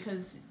hard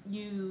because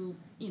you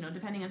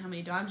depending on how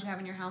many dogs you have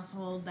in your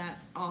household, that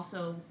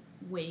also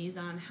weighs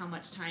on how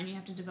much time you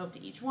have to devote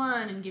to each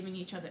one and giving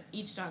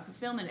each dog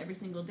fulfillment every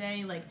single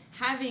day.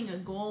 Having a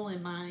goal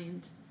in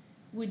mind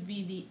would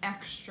be the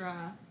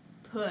extra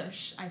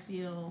push, I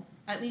feel,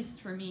 at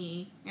least for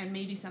me, and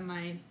maybe some of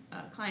my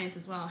clients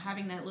as well.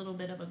 Having that little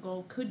bit of a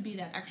goal could be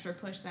that extra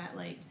push that,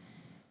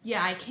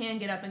 I can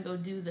get up and go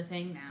do the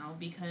thing now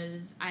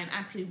because I'm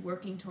actually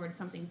working towards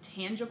something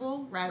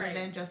tangible rather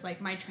than just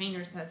my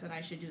trainer says that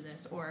I should do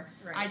this, or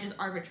I just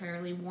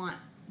arbitrarily want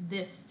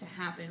this to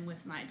happen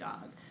with my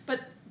dog.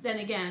 But then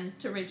again,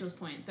 to Rachel's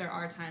point, there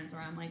are times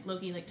where I'm like,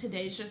 Loki,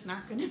 today's just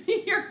not going to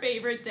be your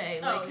favorite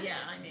day.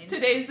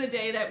 Today's the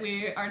day that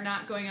we are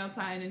not going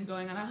outside and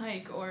going on a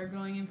hike or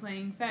going and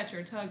playing fetch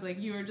or tug.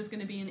 You are just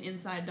going to be an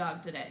inside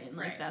dog today, and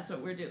that's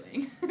what we're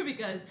doing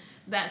because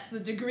that's the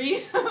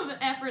degree of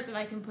effort that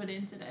I can put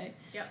in today.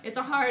 Yep. It's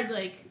a hard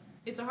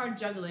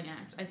juggling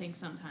act, I think,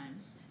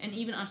 sometimes, and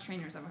even us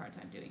trainers have a hard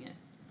time doing it.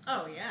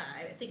 Oh, yeah.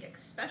 I think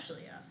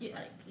especially us. Yeah.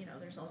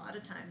 There's a lot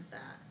of times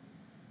that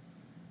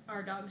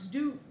our dogs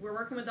we're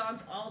working with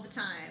dogs all the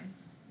time,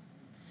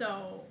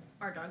 so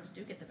our dogs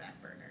do get the back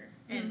burner.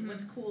 And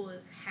what's cool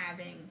is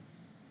having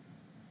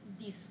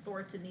these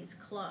sports and these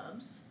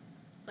clubs.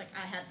 It's I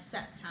have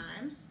set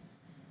times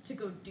to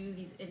go do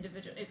these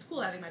individual. It's cool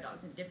having my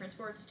dogs in different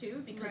sports,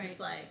 too, because it's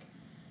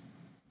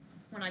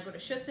when I go to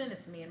Schutzhund,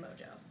 it's me and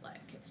Mojo.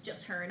 It's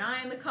just her and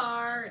I in the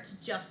car. It's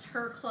just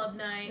her club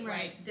night.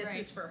 This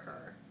is for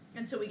her.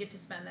 And so we get to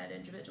spend that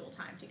individual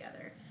time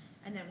together.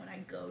 And then when I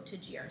go to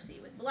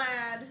GRC with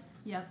Vlad,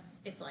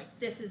 it's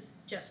this is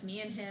just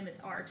me and him. It's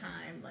our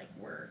time.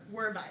 We're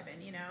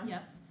vibing,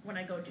 Yep. When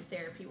I go do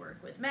therapy work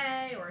with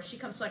May, or she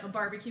comes to a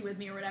barbecue with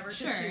me or whatever,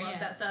 because she loves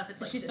that stuff.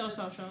 It's she's so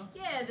social.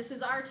 Yeah, this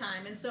is our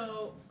time. And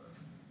so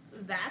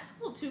that's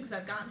cool too, because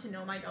I've gotten to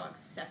know my dogs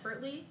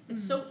separately.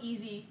 It's so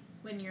easy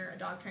when you're a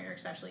dog trainer,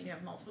 especially, and you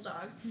have multiple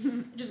dogs.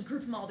 Just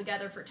group them all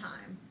together for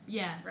time.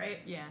 Yeah. Right?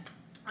 Yeah.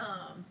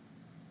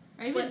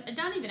 Or even,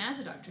 not even as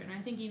a dog trainer,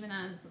 I think even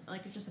as,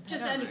 like, just a pet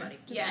just owner. anybody.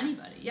 Just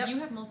anybody. Yep. You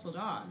have multiple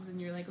dogs,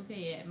 and you're like,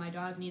 okay, my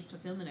dog needs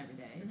fulfillment every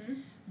day. Mm-hmm.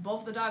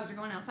 Both the dogs are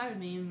going outside with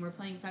me, and we're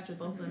playing fetch with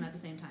both of them at the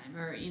same time.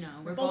 Or, you know,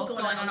 we're both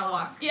going on a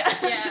walk. Yeah.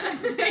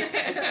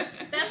 Yeah.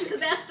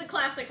 That's the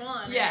classic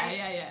one, right?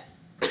 Yeah.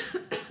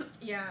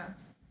 Yeah.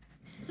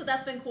 So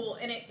that's been cool,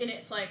 and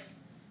it's, like,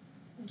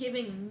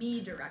 giving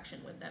me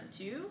direction with them,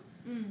 too.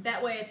 Mm.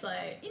 That way it's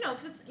like, you know,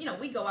 because it's, you know,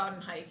 we go out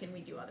and hike, and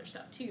we do other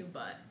stuff, too,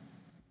 but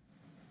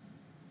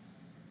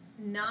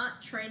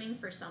not training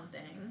for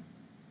something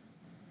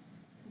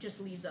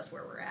just leaves us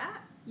where we're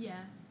at. Yeah.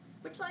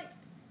 Which, like,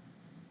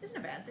 isn't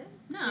a bad thing.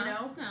 No. You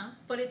know? No.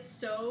 But it's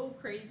so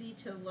crazy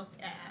to look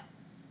at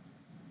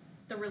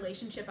the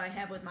relationship I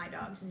have with my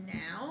dogs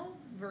now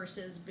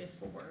versus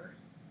before.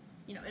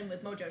 You know, and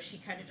with Mojo, she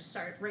kind of just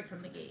started right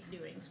from the gate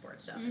doing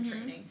sports stuff and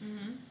training.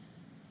 Mm-hmm.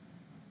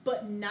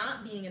 But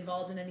not being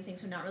involved in anything,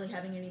 so not really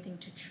having anything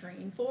to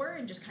train for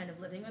and just kind of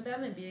living with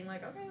them and being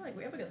like, okay, like,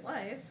 we have a good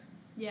life.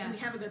 Yeah. And we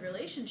have a good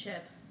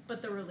relationship,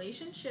 but the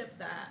relationship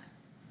that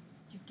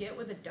you get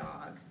with a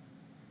dog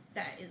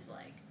that is,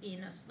 like,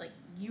 like,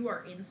 you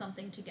are in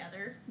something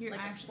together, you're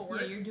like a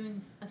sport. Yeah, you're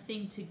doing a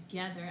thing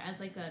together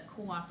as, like, a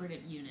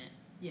cooperative unit.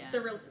 Yeah.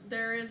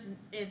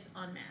 It's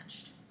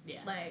unmatched. Yeah.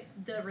 Like,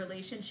 the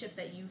relationship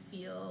that you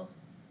feel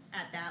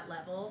at that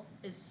level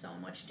is so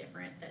much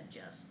different than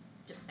just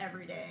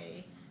every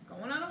day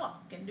going on a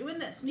walk and doing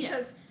this.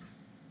 Because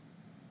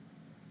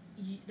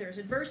there's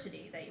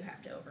adversity that you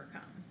have to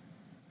overcome.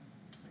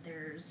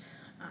 There's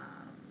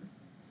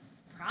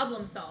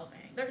problem solving.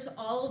 There's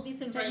all of these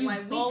things, right?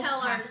 Why we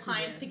tell our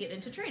clients to get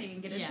into training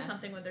and get into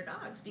something with their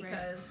dogs,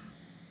 because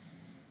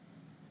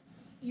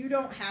you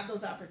don't have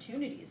those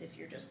opportunities if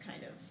you're just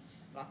kind of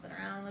flopping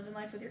around living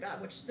life with your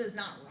dog, which is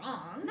not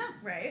wrong. No.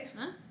 Right?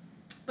 Huh?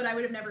 But I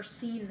would have never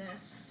seen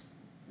this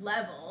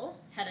level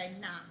had I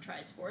not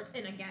tried sports.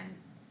 And again,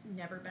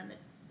 never been the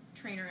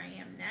trainer I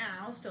am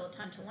now. Still a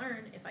ton to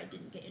learn if I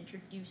didn't get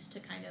introduced to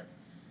kind of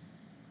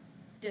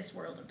this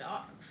world of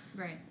dogs.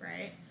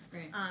 Right.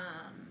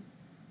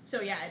 So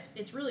yeah,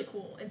 it's really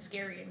cool and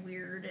scary and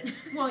weird. And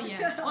well,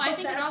 yeah. Well, I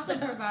think it also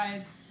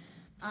provides,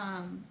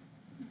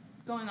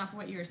 going off of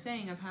what you were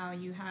saying of how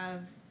you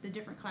have the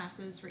different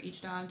classes for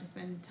each dog to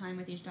spend time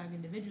with each dog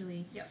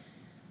individually. Yep.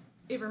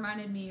 It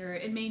reminded me, or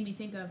it made me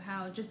think of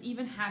how just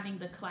even having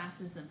the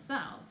classes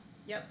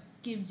themselves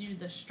gives you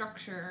the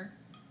structure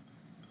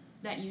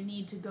that you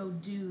need to go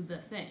do the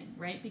thing,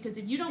 right? Because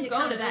if you don't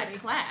go to that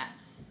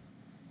class,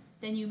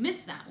 then you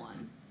miss that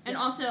one. And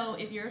also,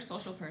 if you're a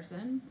social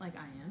person, like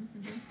I am,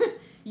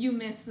 you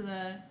miss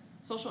the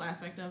social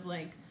aspect of,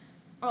 like,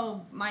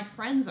 oh, my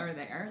friends are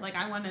there. Like,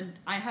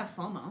 I have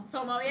FOMO.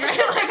 FOMO, yeah. Right?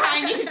 Like,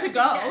 I need to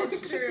go. Yeah,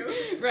 it's true.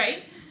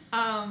 Right?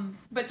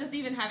 But just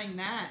even having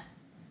that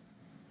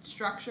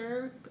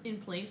structure in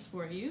place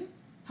for you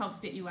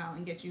helps get you out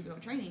and get you go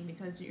training,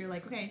 because you're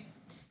like, okay,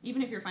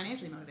 even if you're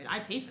financially motivated, I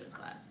paid for this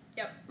class.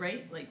 Yep.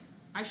 Right? Like,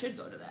 I should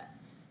go to that.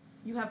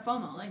 You have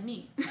FOMO, like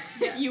me.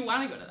 Yeah. You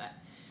want to go to that.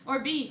 Or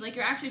B, like,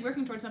 you're actually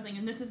working towards something,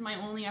 and this is my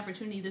only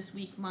opportunity this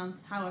week,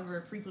 month,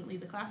 however frequently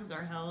the classes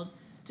are held,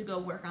 to go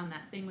work on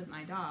that thing with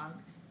my dog.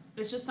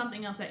 It's just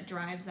something else that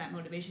drives that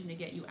motivation to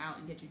get you out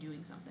and get you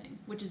doing something,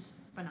 which is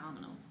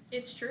phenomenal.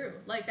 It's true.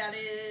 Like, that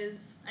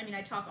is, I mean,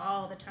 I talk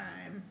all the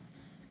time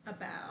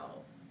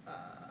about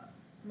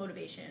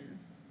motivation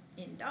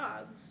in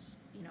dogs,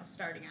 you know,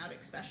 starting out,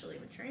 especially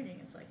with training.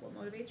 It's like, what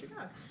motivates your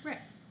dog? Right.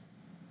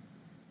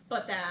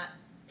 But that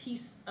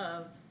piece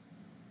of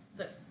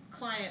the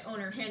client,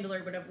 owner,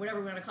 handler, whatever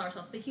we want to call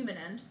ourselves, the human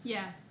end.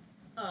 Yeah.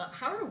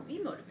 How are we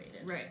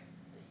motivated? Right.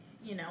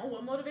 You know,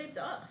 what motivates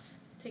us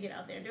to get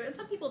out there and do it? And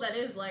some people, that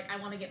is like, I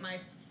want to get my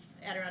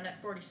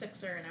Adirondack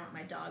 46er and I want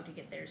my dog to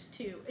get theirs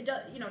too. It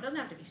does, you know, it doesn't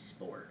have to be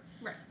sport.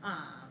 Right.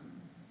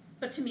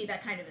 But to me,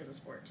 that kind of is a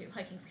sport too.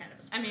 Hiking's kind of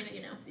a sport. I mean, it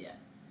you know? is, yeah.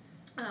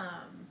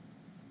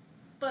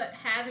 But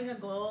having a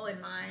goal in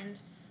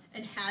mind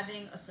and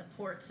having a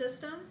support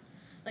system,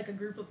 like a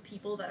group of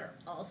people that are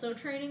also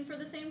training for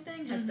the same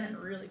thing, has been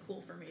really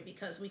cool for me,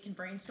 because we can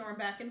brainstorm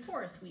back and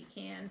forth. We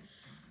can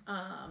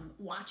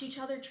watch each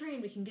other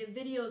train. We can get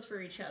videos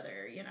for each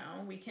other. You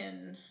know, we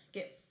can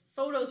get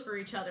photos for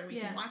each other. We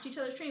can watch each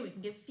other's train. We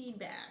can give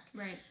feedback.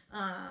 Right.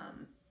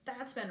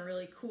 That's been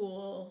really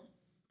cool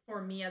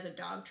for me as a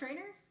dog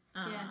trainer.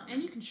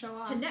 And you can show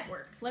off. To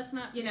network. Let's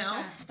not, you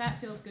know, that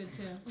feels good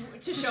too.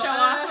 To show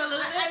off a little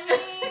bit. I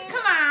mean,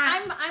 come on.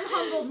 I'm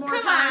humbled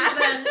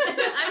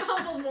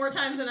more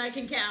times than I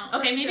can count.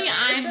 Okay, maybe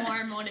I'm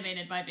more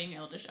motivated by being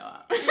able to show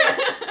up.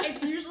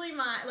 It's usually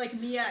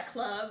me at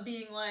club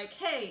being like,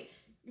 hey,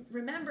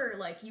 remember,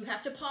 like, you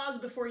have to pause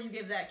before you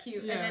give that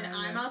cue. Yeah, and then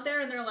I'm out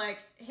there and they're like,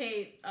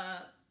 hey,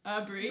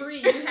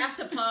 Bri, you have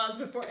to pause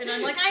before, and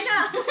I'm like, I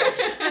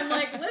know. I'm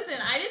like, listen,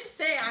 I didn't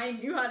say I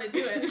knew how to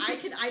do it.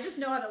 I just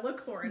know how to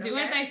look for it. Do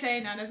as I say,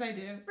 not as I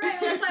do.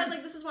 Right. Well, that's why I was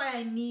like, this is why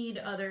I need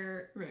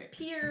other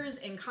peers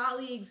and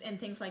colleagues and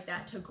things like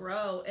that to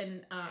grow.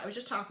 And I was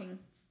just talking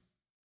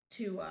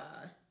to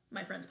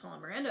my friends Paul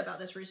and Miranda about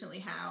this recently,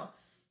 how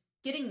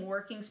getting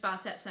working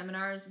spots at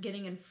seminars,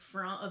 getting in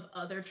front of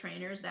other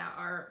trainers that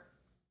are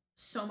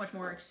so much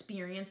more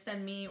experienced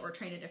than me or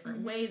train a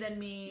different way than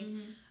me.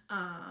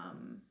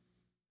 And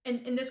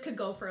this could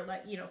go for,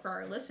 like, for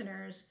our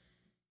listeners,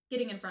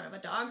 getting in front of a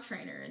dog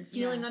trainer and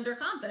feeling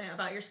underconfident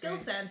about your skill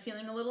set and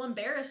feeling a little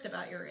embarrassed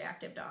about your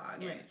reactive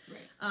dog. And,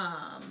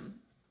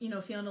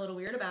 feeling a little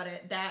weird about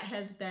it. That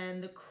has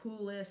been the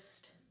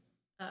coolest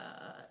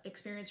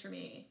experience for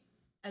me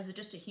as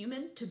just a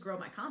human to grow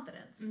my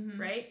confidence,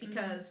 right?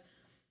 Because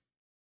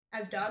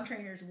as dog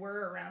trainers,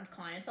 we're around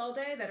clients all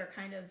day that are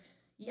kind of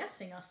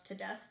yesing us to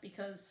death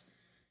because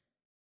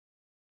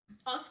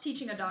us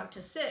teaching a dog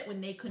to sit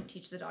when they couldn't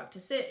teach the dog to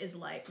sit is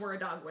like we're a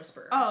dog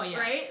whisperer. Oh, yeah.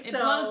 Right? It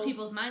blows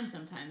people's minds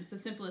sometimes, the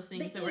simplest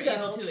things that we're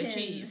able to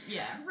achieve.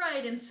 Yeah.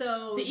 Right, and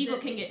so... The ego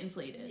can get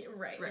inflated.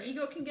 Right, the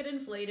ego can get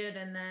inflated,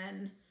 and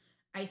then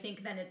I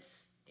think then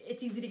it's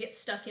easy to get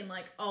stuck in,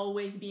 like,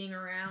 always being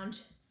around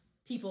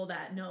people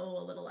that know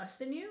a little less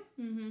than you.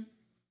 And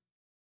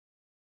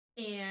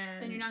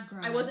then you're not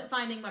growing. I wasn't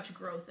finding much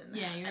growth in that.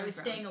 Yeah, I was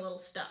staying a little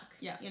stuck.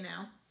 Yeah.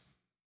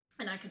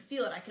 And I could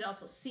feel it. I could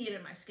also see it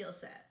in my skill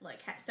set, like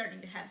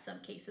starting to have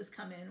some cases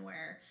come in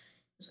where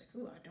it was like,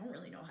 ooh, I don't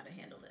really know how to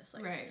handle this.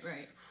 Like,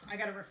 right. I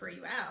got to refer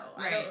you out.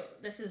 Right.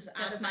 This is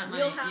out of my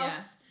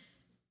wheelhouse,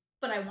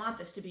 but I want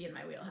this to be in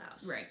my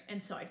wheelhouse. Right.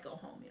 And so I'd go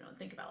home, and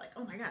think about, like,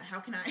 oh my God, how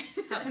can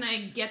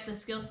I get the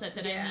skill set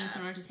that I need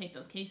in order to take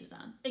those cases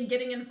on? And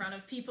getting in front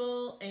of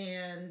people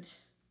and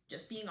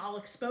just being all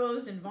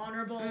exposed and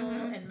vulnerable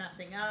and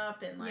messing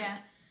up and, like,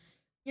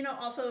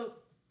 also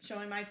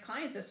showing my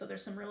clients this, so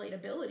there's some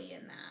relatability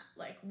in that.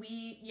 Like,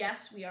 we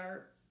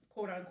are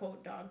quote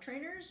unquote dog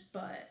trainers,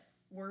 but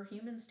we're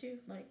humans too.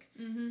 Like,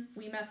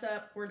 we mess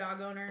up, we're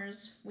dog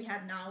owners, we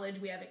have knowledge,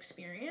 we have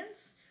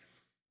experience,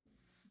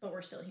 but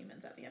we're still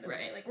humans at the end of the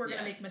day. Like, we're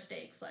gonna make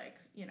mistakes. Like,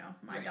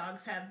 my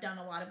dogs have done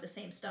a lot of the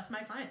same stuff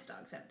my clients'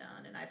 dogs have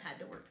done, and I've had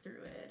to work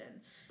through it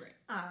and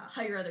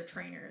hire other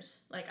trainers.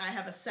 Like, I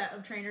have a set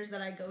of trainers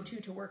that I go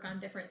to work on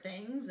different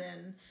things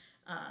and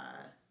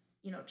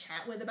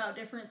chat with about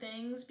different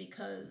things,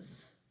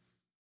 because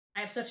I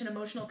have such an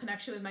emotional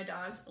connection with my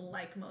dogs,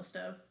 like most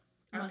of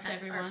our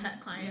pet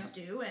clients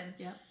do, and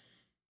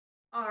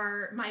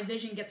my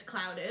vision gets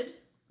clouded,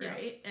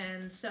 right?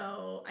 And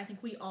so I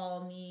think we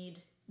all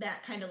need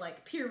that kind of,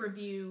 like, peer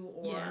review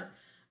or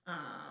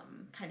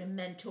kind of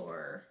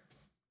mentor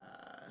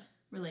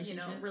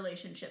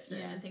relationships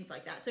and things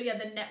like that. So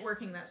the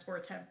networking that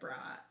sports have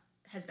brought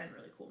has been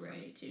really cool for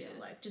me too.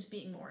 Like, just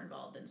being more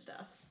involved in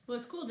stuff. Well,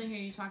 it's cool to hear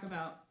you talk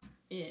about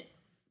it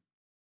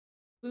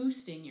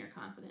boosting your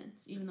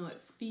confidence, even though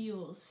it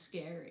feels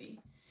scary.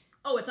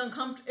 Oh, it's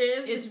uncomfortable.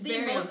 It's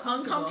the most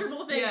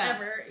uncomfortable thing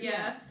ever.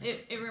 Yeah.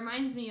 It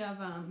reminds me of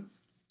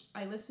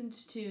I listened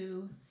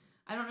to,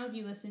 I don't know if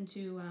you listen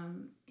to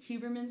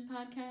Huberman's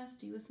podcast.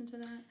 Do you listen to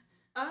that?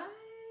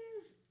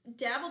 I've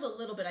dabbled a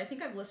little bit. I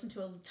think I've listened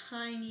to a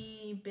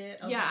tiny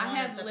bit of I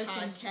have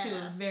listened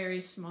to a very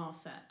small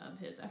set of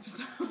his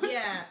episodes.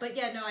 But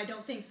no, I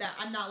don't think that,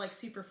 I'm not, like,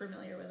 super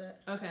familiar with it.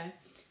 Okay.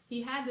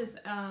 He had this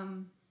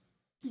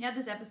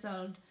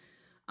episode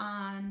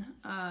on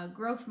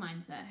growth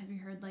mindset. Have you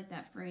heard, like,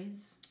 that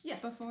phrase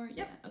before?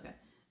 Yep. Yeah, okay.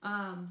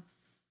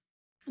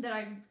 That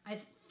I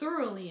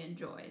thoroughly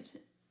enjoyed.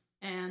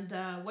 And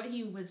what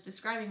he was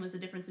describing was the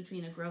difference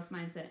between a growth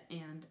mindset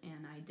and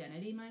an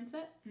identity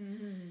mindset.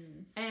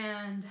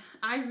 And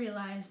I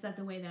realized that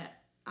the way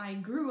that I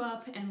grew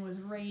up and was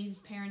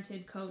raised,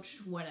 parented,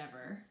 coached,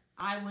 whatever,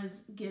 I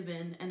was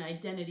given an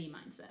identity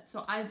mindset.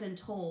 So I've been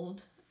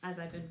told, as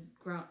I've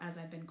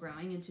been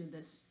growing into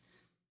this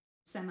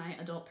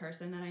semi-adult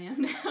person that I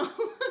am now,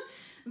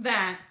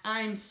 that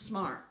I'm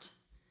smart,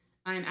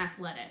 I'm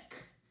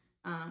athletic,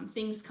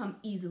 things come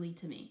easily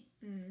to me.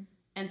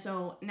 And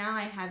so now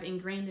I have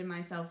ingrained in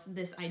myself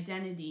this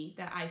identity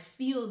that I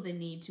feel the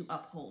need to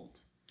uphold.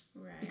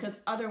 Right. Because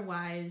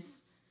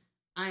otherwise,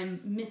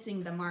 I'm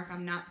missing the mark.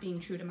 I'm not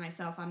being true to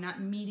myself. I'm not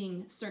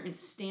meeting certain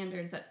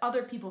standards that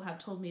other people have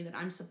told me that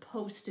I'm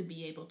supposed to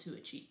be able to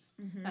achieve.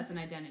 That's an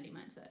identity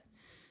mindset.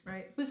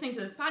 Right. Listening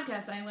to this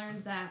podcast, I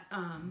learned that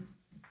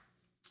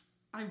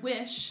I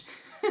wish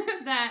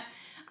that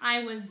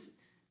I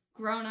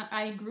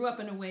grew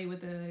up in a way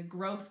with a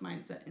growth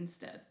mindset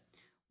instead.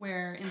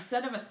 Where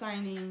instead of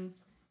assigning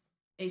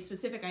a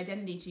specific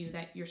identity to you,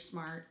 that you're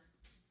smart,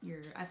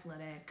 you're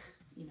athletic,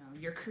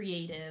 you're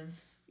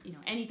creative,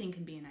 anything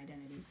can be an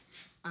identity.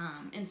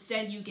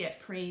 Instead, you get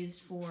praised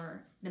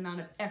for the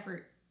amount of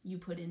effort you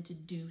put in to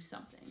do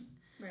something.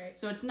 Right.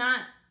 So it's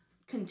not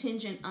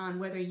contingent on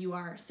whether you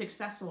are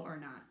successful or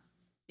not.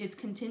 It's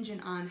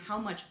contingent on how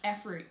much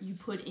effort you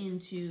put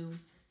into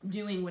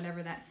doing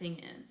whatever that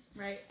thing is.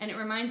 Right. And it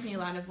reminds me a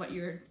lot of what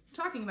you're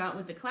talking about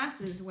with the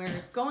classes, where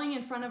going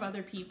in front of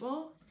other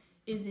people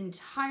is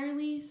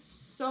entirely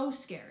so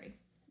scary.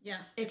 Yeah.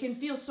 It can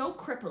feel so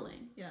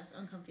crippling. Yeah, it's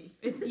uncomfy.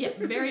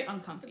 Very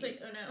uncomfy. It's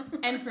like, oh no.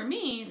 And for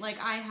me, like,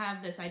 I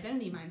have this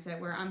identity mindset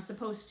where I'm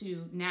supposed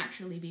to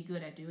naturally be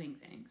good at doing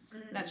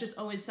things. That's just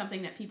always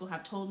something that people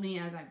have told me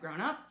as I've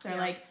grown up. They're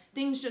like,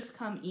 things just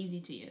come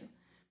easy to you.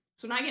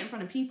 So when I get in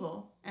front of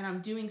people and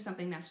I'm doing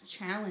something that's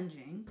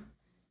challenging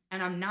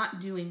and I'm not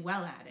doing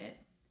well at it,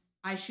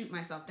 I shoot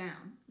myself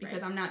down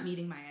because I'm not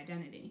meeting my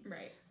identity.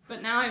 Right.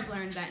 But now I've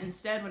learned that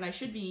instead what I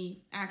should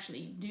be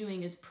actually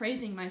doing is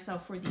praising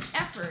myself for the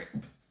effort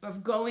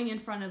of going in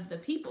front of the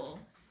people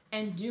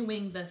and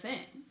doing the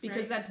thing.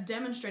 Because that's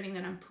demonstrating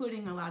that I'm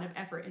putting a lot of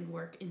effort and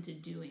work into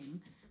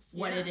doing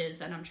what it is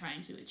that I'm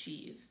trying to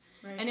achieve.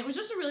 Right. And it was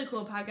just a really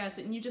cool podcast,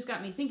 and you just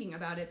got me thinking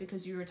about it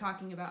because you were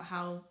talking about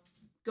how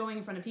going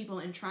in front of people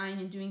and trying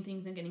and doing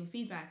things and getting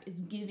feedback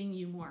is giving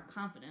you more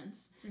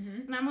confidence.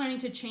 Mm-hmm. And I'm learning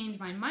to change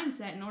my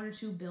mindset in order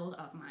to build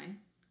up my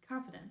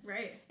confidence.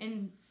 Right.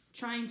 And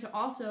trying to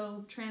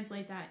also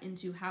translate that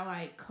into how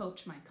I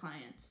coach my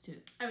clients too.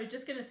 I was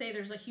just going to say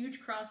there's a huge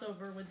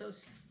crossover with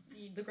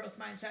the growth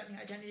mindset and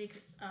the identity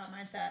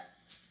mindset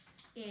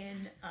in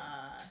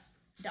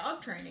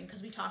dog training,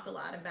 because we talk a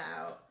lot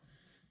about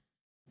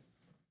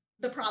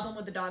the problem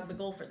with the dog, the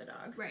goal for the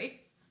dog. Right.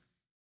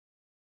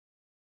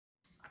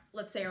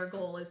 Let's say our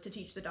goal is to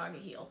teach the dog to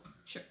heel.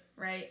 Sure.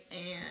 Right?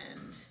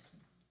 And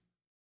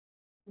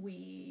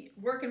we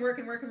work and work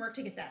and work and work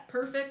to get that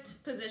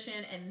perfect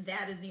position, and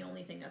that is the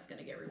only thing that's going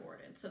to get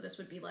rewarded. So this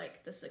would be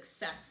like the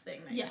success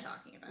thing that you're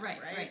talking about,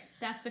 right?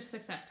 That's the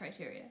success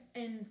criteria.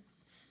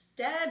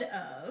 Instead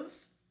of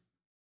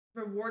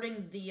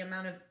rewarding the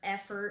amount of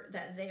effort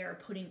that they are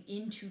putting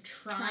into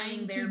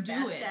trying their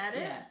best at it.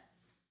 Yeah.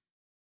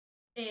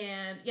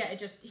 And it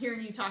just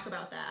hearing you talk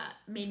about that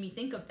made me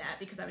think of that,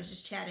 because I was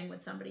just chatting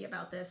with somebody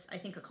about this, I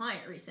think a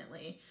client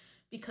recently,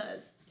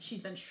 because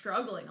she's been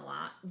struggling a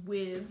lot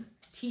with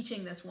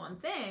teaching this one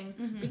thing,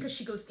 because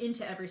she goes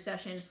into every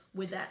session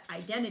with that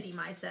identity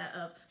mindset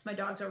of, my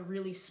dog's a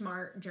really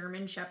smart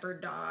German Shepherd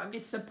dog.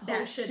 It's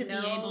supposed to be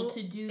able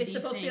to do It's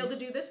supposed to be able to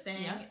do this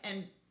thing. Yep.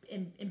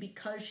 And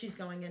because she's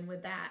going in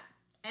with that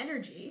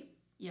energy,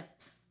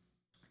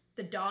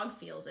 the dog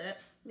feels it.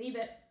 Leave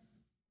it.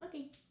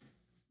 Okay.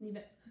 Leave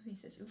it. He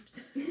says, oops.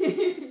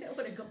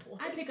 What a good boy.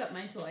 I pick up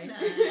my toy.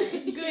 Nice.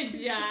 Good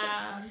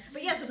job.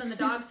 But so then the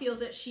dog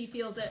feels it, she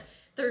feels it.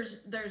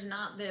 There's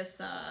not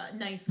this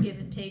nice give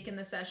and take in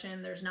the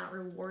session. There's not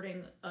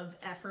rewarding of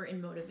effort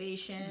and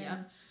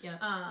motivation. Yeah.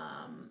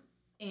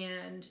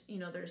 And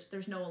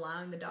there's no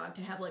allowing the dog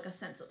to have like a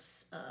sense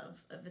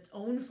of its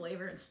own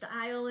flavor and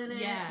style in it.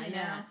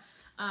 Yeah.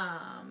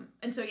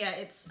 And so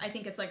I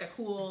think it's like a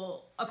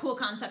cool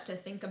concept to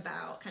think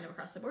about kind of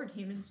across the board,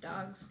 humans,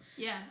 dogs.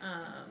 Yeah.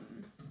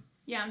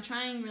 I'm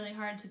trying really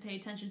hard to pay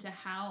attention to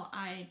how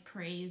I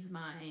praise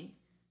my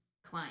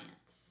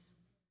clients.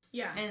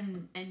 Yeah.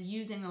 And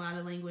using a lot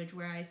of language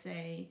where I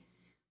say,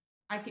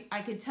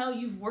 I could tell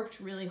you've worked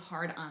really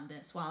hard on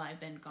this while I've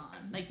been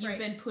gone. Like, you've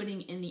been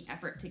putting in the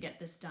effort to get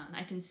this done.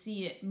 I can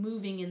see it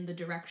moving in the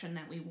direction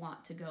that we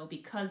want to go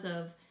because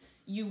of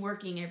you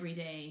working every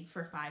day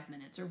for 5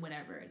 minutes or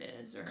whatever it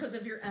is. Or because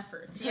of your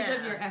efforts. Because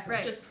of your efforts.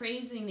 Right. Just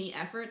praising the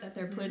effort that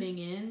they're putting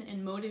in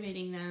and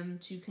motivating them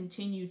to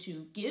continue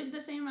to give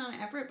the same amount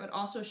of effort, but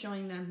also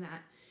showing them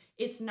that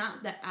it's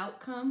not the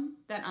outcome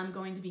that I'm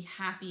going to be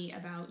happy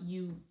about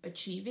you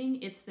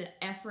achieving. It's the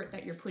effort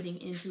that you're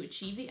putting in to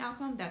achieve the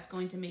outcome that's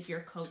going to make your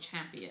coach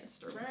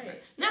happiest. Or whatever.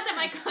 Not that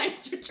my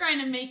clients are trying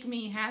to make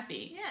me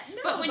happy. Yeah,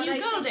 no, but when you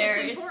go there,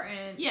 it's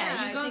important. You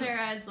go there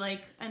as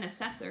like an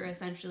assessor,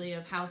 essentially,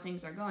 of how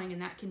things are going,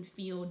 and that can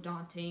feel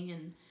daunting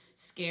and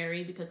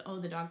scary because,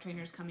 the dog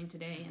trainer's coming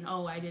today, and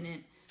I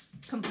didn't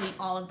complete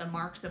all of the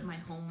marks of my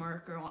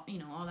homework, or all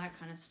that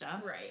kind of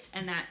stuff, right?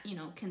 And that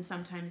can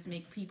sometimes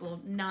make people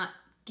not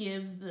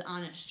give the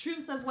honest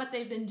truth of what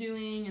they've been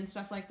doing and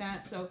stuff like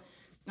that. So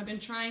I've been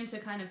trying to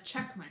kind of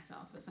check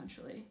myself,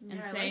 essentially,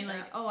 and say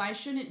I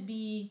shouldn't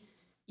be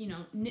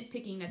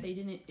nitpicking that they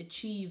didn't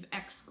achieve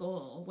X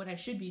goal. What I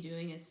should be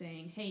doing is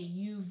saying, hey,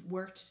 you've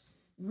worked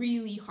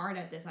really hard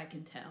at this, I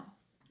can tell,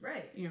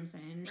 right? You know what I'm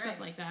saying, or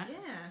stuff like that.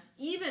 Yeah,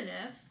 even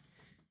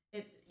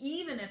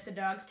if the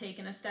dog's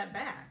taken a step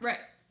back. Right.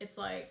 It's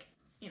like,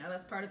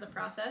 that's part of the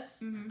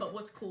process. Mm-hmm. But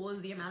what's cool is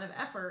the amount of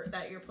effort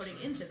that you're putting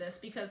into this,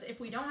 because if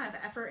we don't have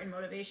effort and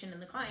motivation in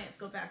the clients,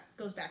 goes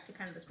back to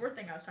kind of the sport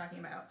thing I was talking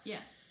about. Yeah.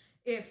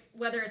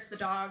 Whether it's the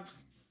dog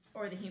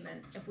or the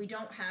human, if we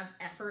don't have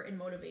effort and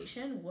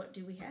motivation, what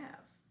do we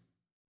have?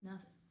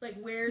 Nothing. Like,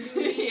 where do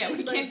we...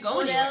 we can't go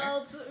anywhere. What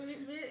else,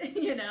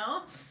 you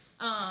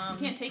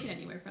can't take it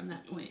anywhere from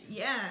that point.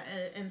 Yeah,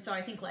 and so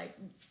I think,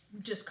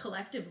 just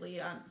collectively,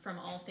 from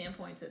all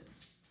standpoints,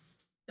 it's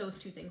those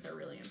two things are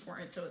really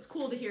important. So it's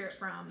cool to hear it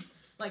from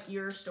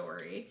your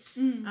story.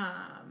 You'll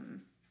have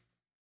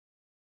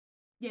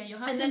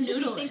and then to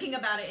be thinking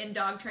about it in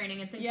dog training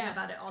and thinking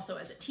about it also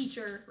as a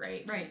teacher,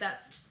 right?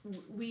 Because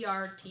we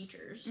are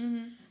teachers,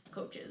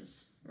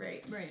 coaches,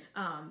 right? Right.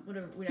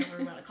 Whatever we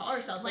want to call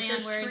ourselves.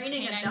 There's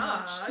training a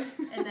dog,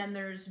 and then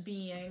there's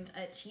being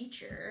a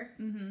teacher.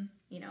 Mm-hmm.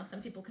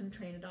 Some people can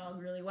train a dog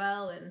really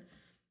well and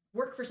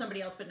work for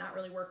somebody else, but not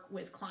really work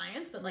with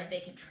clients, but they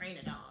can train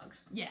a dog.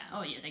 Yeah.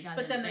 Oh yeah, they got it.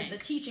 But then there's the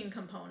teaching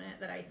component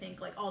that I think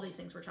all these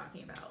things we're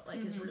talking about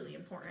is really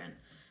important.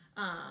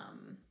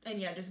 And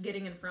yeah, just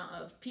getting in front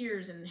of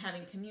peers and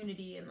having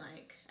community, and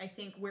like, I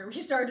think where we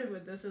started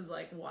with this is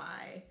like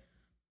why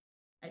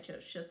I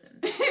chose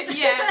Schutzen.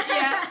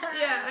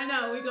 yeah, I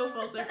know, we go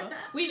full circle.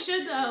 We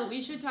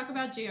should talk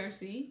about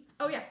JRC.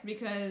 Oh yeah.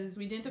 Because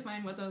we didn't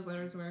define what those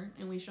letters were,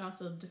 and we should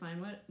also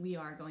define what we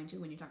are going to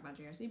when you talk about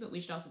JRC, but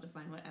we should also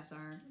define what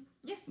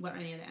what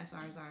any of the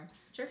SRs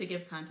are, to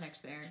give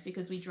context there,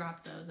 because we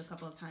dropped those a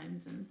couple of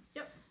times, and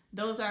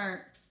those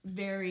are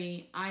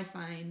very, I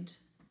find,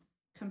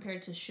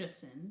 compared to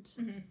Schutzend,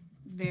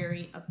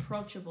 very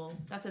approachable.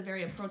 That's a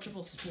very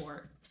approachable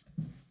sport,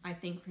 I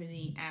think, for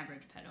the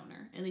average pet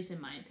owner, at least in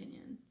my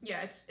opinion.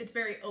 Yeah, it's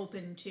very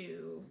open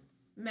to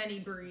many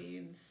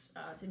breeds.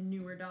 It's a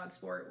newer dog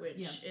sport,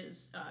 which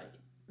is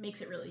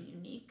makes it really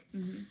unique,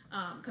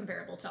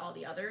 comparable to all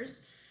the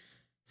others.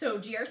 So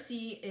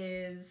GRC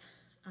is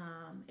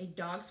a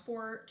dog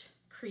sport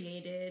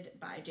created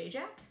by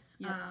J-Jack.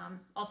 Yep.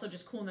 Also,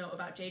 just cool note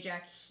about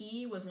J-Jack,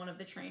 he was one of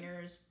the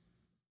trainers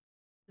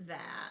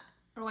that...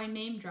 Oh, I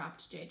name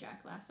dropped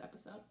J-Jack last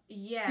episode.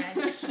 Yeah,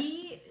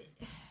 he...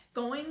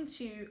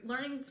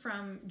 learning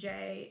from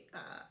Jay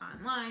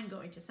online,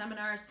 going to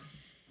seminars,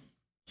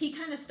 he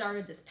kind of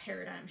started this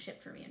paradigm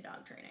shift for me in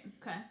dog training.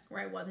 Okay.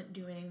 Where I wasn't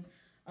doing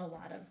a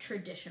lot of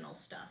traditional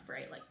stuff,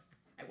 right? Like,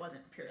 I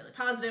wasn't purely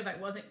positive, I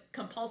wasn't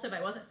compulsive,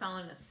 I wasn't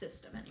following a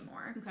system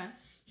anymore. Okay.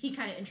 He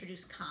kind of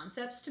introduced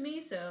concepts to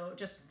me, so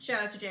just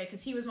shout out to Jay,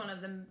 because he was one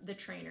of the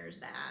trainers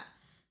that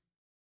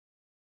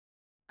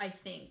I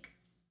think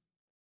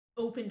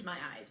opened my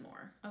eyes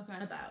more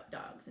about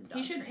dogs and dog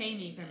He should training. Pay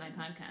me for my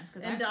podcast,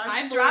 because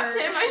I've dropped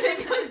him, I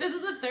think, like, this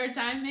is the third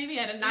time maybe,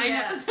 out of 9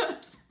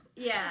 episodes.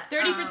 Yeah.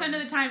 30%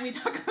 of the time we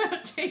talk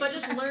about J-Jack. But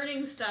just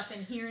learning stuff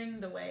and hearing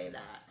the way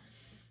that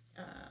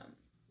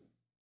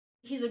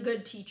he's a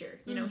good teacher,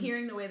 you know,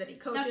 hearing the way that he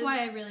coaches. That's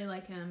why I really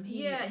like him.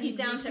 He's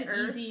down to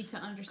earth. Easy to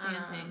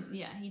understand things.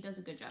 Yeah, he does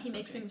a good job. He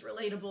makes things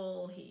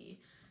relatable. He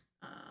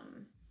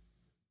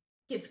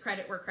gives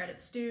credit where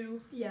credit's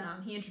due. Yeah.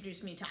 He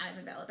introduced me to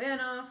Ivan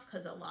Balabanov,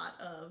 because a lot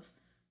of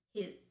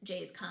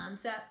Jay's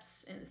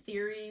concepts and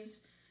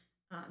theories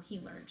he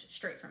learned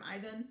straight from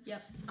Ivan.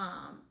 Yep.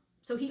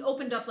 So he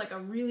opened up like a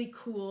really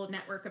cool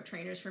network of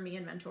trainers for me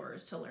and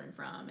mentors to learn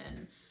from,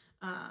 and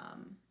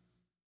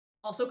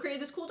also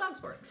created this cool dog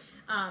sport.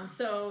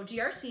 So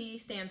GRC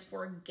stands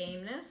for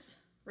Gameness,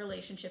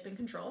 Relationship, and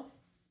Control.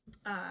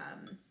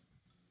 And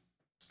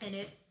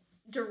it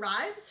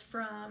derives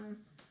from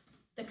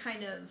the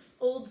kind of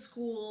old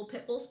school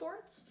pit bull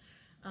sports,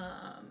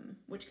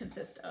 which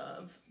consist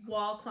of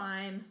wall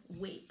climb,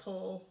 weight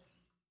pull,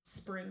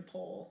 spring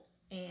pull,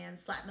 and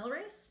slat mill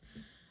race.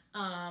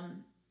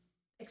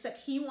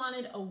 Except he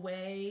wanted a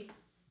way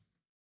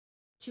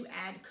to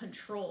add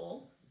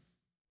control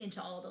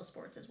into all of those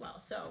sports as well.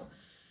 So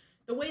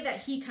the way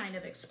that he kind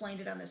of explained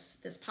it on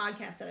this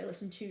podcast that I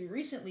listened to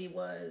recently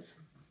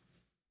was,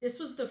 this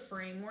was the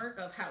framework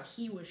of how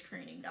he was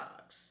training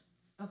dogs.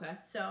 Okay.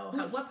 So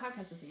what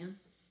podcast was he on?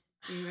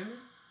 Do you remember?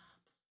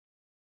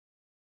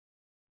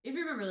 If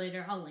you remember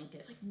later, I'll link it.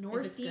 It's like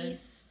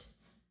Northeast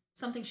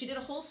something. She did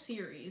a whole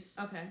series.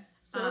 Okay.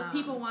 So if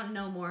people want to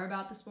know more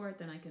about the sport,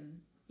 then I can,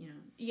 you know.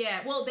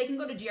 Yeah, well, they can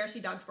go to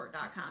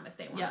grcdogsport.com if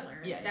they want to learn.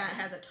 Yeah, that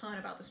has a ton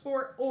about the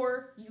sport.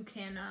 Or you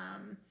can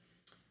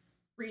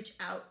reach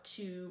out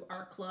to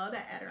our club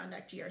at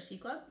Adirondack GRC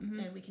Club,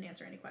 and we can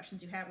answer any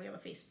questions you have. We have a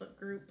Facebook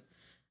group.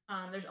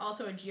 There's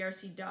also a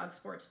GRC Dog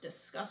Sports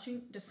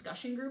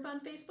discussion group on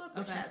Facebook,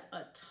 which has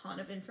a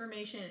ton of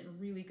information and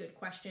really good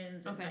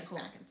questions and nice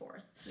back and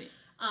forth. Sweet.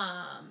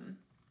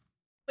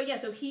 But yeah,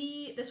 so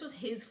this was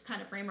his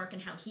kind of framework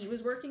and how he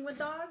was working with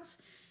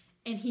dogs,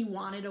 and he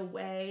wanted a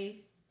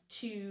way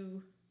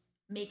to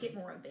make it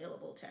more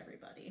available to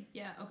everybody.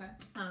 Yeah, okay.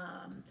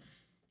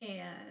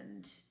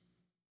 And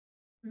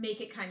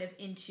make it kind of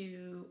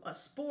into a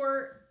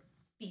sport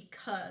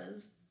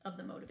because of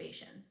the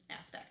motivation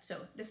aspect. So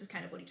this is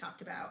kind of what he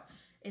talked about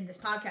in this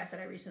podcast that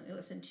I recently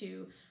listened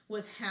to,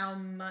 was how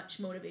much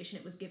motivation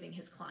it was giving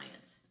his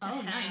clients to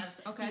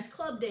have these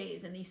club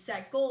days and these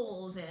set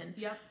goals, and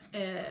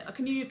a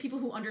community of people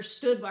who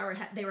understood why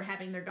they were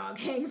having their dog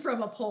hang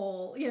from a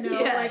pole, you know,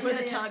 with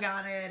a tug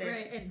on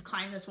it, and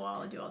climb this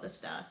wall and do all this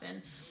stuff.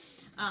 And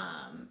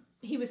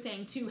he was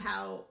saying too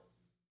how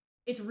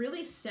it's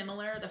really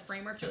similar, the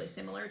framework's really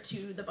similar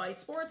to the bite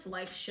sports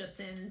like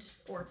Schutzend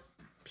or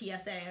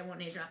PSA. I won't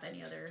name drop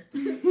any other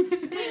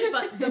things,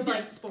 but the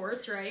bite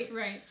sports, right?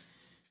 Right.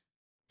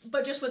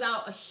 But just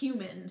without a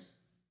human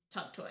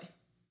tug toy.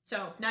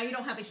 So now you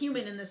don't have a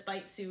human in this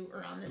bite suit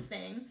or on this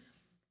thing,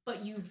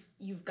 but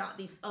you've got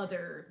these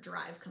other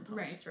drive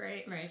components,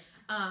 right? Right.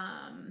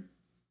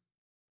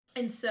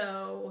 And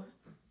so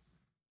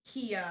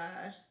he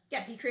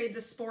created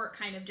this sport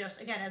kind of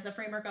just, again, as a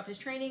framework of his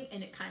training,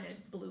 and it kind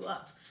of blew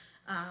up.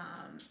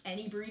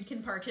 Any breed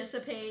can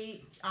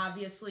participate.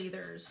 Obviously,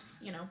 there's,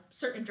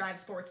 certain drive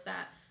sports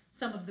that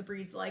some of the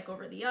breeds like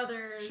over the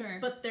others,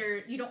 but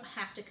you don't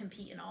have to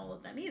compete in all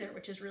of them either,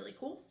 which is really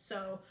cool.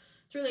 So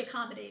it's really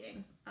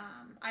accommodating.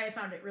 I have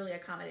found it really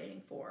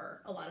accommodating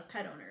for a lot of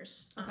pet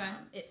owners. Okay.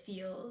 It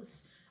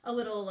feels a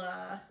little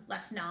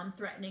less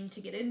non-threatening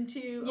to get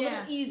into, a little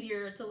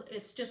easier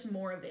it's just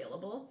more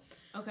available.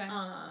 Okay.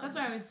 That's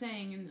what I was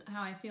saying, and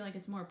how I feel like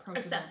it's more approachable.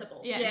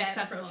 Accessible. Yeah,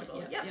 accessible.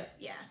 Approachable.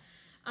 Yeah.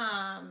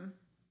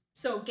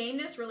 So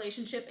gameness,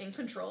 relationship, and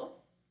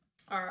control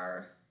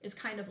is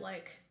kind of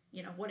like,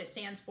 what it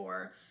stands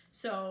for.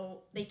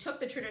 So they took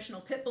the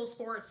traditional pit bull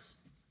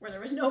sports where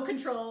there was no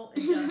control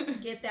and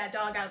just get that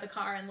dog out of the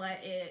car and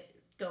let it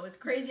go as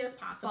crazy as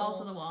possible. Balls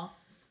to the wall.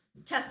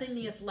 Testing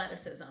the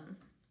athleticism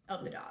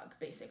of the dog,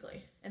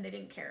 basically. And they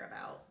didn't care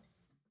about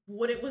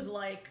what it was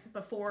like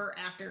before,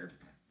 after,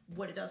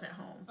 what it does at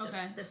home.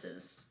 Just, this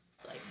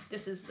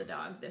is the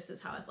dog, this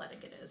is how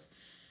athletic it is.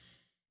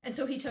 And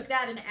so he took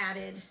that and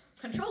added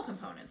control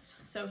components.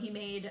 So he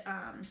made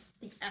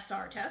the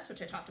SR test,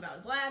 which I talked about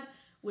with Vlad,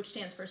 which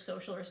stands for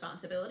social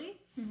responsibility.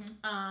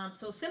 Mm-hmm.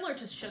 So similar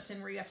to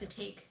Schutzen, where you have to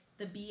take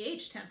the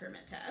BH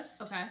temperament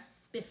test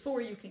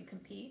before you can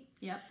compete.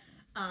 Yep.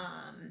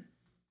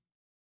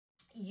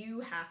 You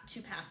have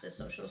to pass this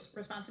social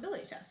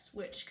responsibility test,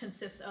 which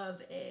consists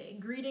of a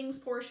greetings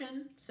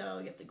portion. So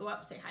you have to go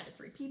up, say hi to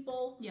 3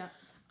 people. Yeah.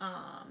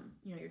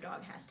 Your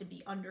dog has to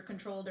be under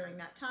control during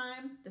that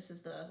time. This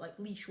is the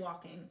leash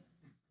walking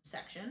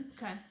section.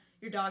 Okay.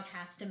 Your dog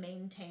has to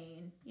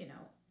maintain,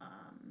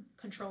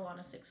 control on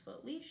a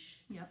 6-foot leash.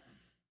 Yep.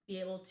 Be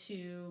able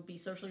to be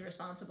socially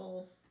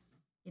responsible,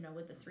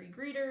 with the 3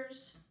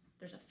 greeters.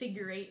 There's a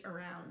figure 8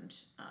 around,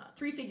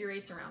 3 figure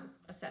 8s around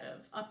a set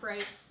of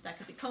uprights. That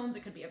could be cones.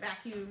 It could be a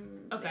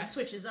vacuum. Okay. It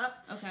switches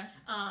up. Okay.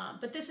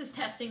 But this is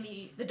testing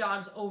the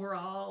dog's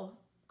overall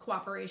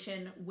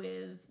cooperation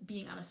with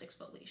being on a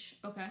 6-foot leash.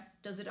 Okay.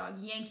 Does the dog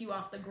yank you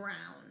off the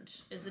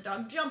ground? Is the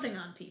dog jumping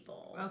on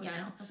people? Okay.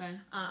 Okay.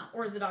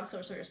 Or is the dog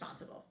socially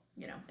responsible?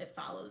 It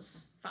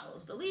follows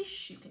the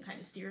leash. You can kind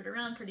of steer it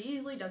around pretty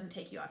easily. Doesn't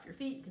take you off your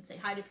feet. You can say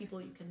hi to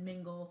people. You can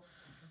mingle.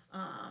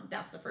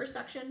 That's the first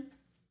section.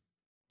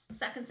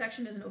 Second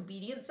section is an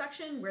obedience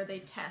section where they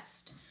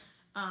test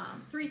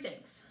 3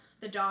 things.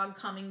 The dog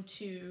coming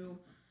to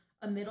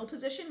a middle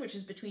position, which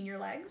is between your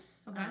legs,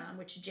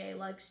 which Jay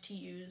likes to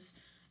use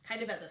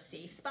kind of as a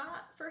safe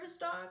spot for his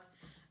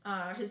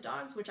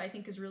dogs, which I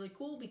think is really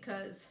cool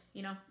because,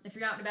 if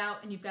you're out and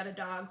about and you've got a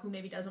dog who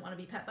maybe doesn't want to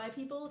be pet by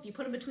people, if you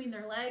put them between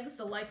their legs,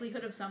 the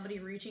likelihood of somebody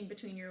reaching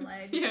between your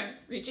legs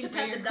reaching to for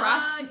pet your the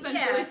crotch, dog,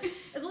 essentially.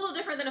 is a little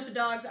different than if the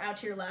dog's out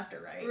to your left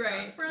or right.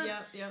 Right. Front.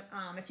 Yep.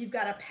 If you've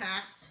got to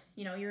pass,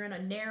 you're in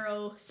a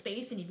narrow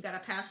space and you've got to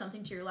pass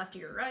something to your left or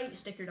your right, you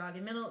stick your dog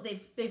in middle.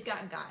 They've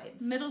got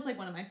guides. Middle's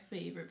one of my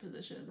favorite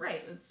positions.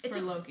 Right.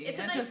 For Loki. It's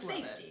a nice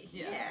safety.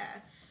 Yeah.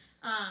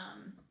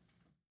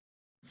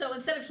 So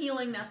instead of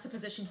heeling, that's the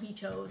position he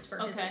chose for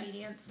his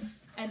obedience.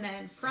 And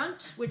then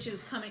front, which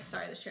is coming...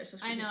 Sorry, this chair's so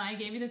squeaky. I know, I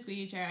gave you the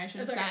squeaky chair. I should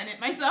have sat in it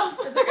myself.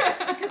 It's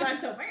okay, because I'm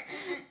so...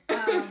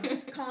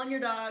 calling your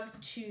dog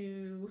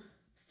to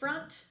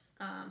front,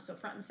 so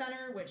front and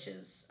center, which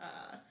is...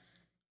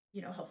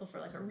 helpful for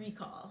a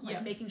recall.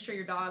 Making sure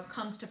your dog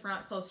comes to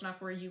front close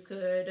enough where you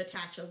could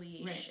attach a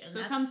leash. Right. And so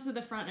it comes to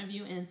the front of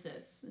you and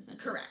sits, essentially.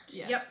 Correct.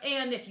 Yeah. Yep.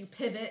 And if you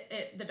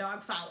pivot, the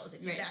dog follows.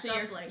 If you back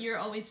up, you're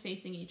always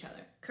facing each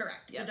other.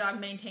 Correct. Yep. The dog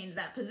maintains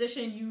that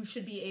position. You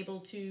should be able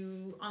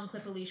to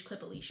unclip a leash,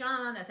 clip a leash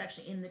on. That's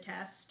actually in the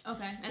test.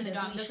 Okay. And the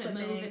dog doesn't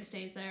move, it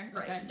stays there.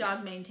 Right. Okay.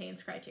 Dog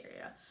maintains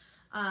criteria.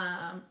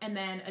 And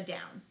then a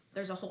down.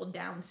 There's a hold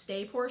down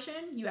stay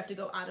portion. You have to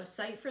go out of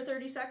sight for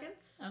 30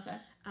 seconds. Okay.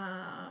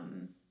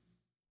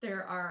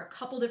 There are a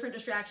couple different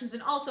distractions,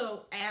 and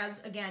also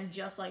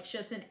just like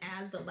Schutzen,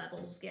 as the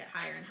levels get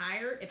higher and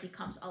higher, it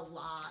becomes a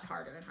lot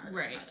harder and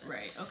harder.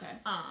 Right. Okay.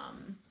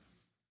 I'm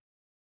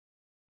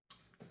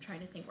trying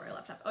to think where I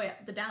left off. Oh yeah,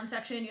 the down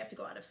section, you have to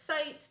go out of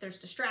sight. There's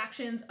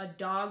distractions. A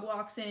dog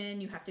walks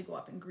in, you have to go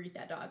up and greet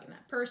that dog and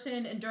that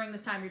person. And during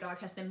this time, your dog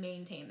has to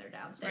maintain their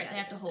down stay. Right, they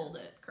have to hold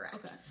it. Correct.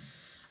 Okay.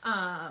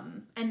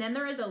 And then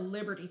there is a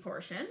liberty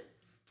portion,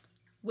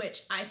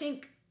 which I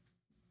think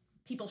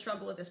people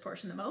struggle with this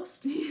portion the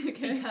most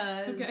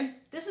because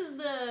this is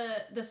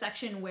the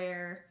section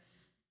where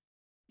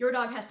your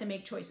dog has to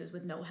make choices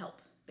with no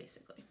help,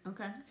 basically.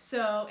 Okay.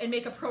 So, and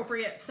make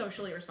appropriate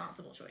socially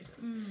responsible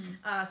choices.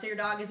 So your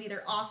dog is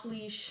either off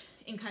leash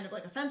in kind of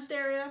like a fenced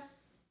area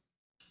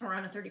or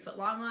on a 30-foot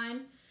long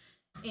line,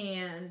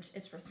 and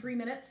it's for 3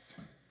 minutes,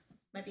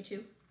 might be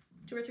 2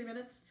 or 3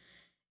 minutes.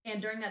 And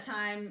during that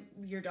time,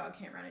 your dog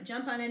can't run and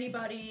jump on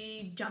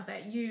anybody, jump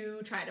at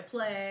you, try to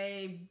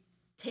play,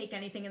 take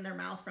anything in their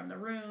mouth from the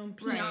room,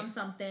 pee on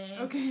something.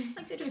 Okay.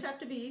 They just have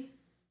to be,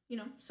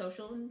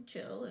 social and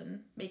chill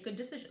and make good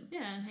decisions.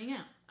 Yeah, and hang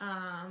out.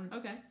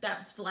 Okay.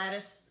 That's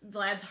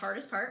Vlad's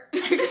hardest part. He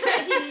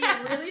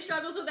really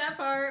struggles with that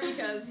part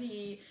because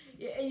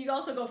you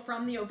also go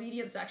from the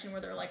obedience section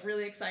where they're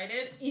really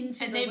excited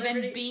into and the they've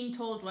been being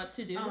told what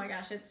to do. Oh my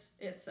gosh,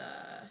 it's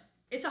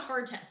a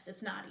hard test.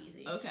 It's not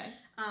easy. Okay.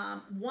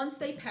 Once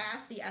they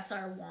pass the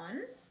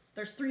SR1,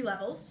 there's 3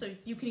 levels, so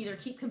you can either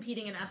keep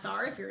competing in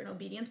SR if you're an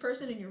obedience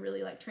person and you're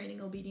really training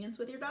obedience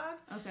with your dog.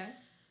 Okay.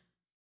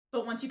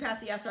 But once you pass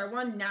the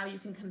SR1, now you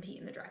can compete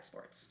in the drive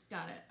sports.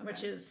 Got it. Okay.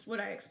 Which is what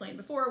I explained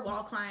before: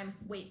 wall climb,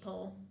 weight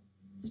pull,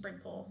 spring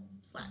pull,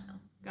 slat mill.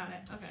 Got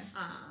it. Okay.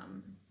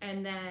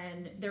 And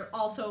then there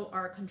also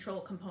are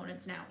control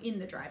components now in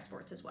the drive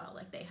sports as well.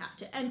 Like they have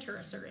to enter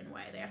a certain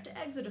way, they have to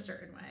exit a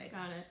certain way.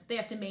 Got it. They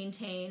have to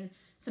maintain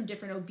some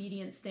different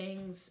obedience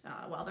things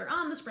while they're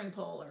on the spring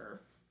pull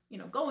or,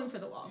 going for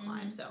the wall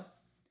climb. So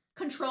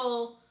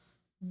control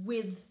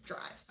with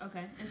drive.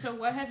 Okay. And so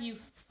what have you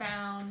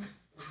found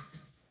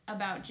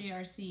about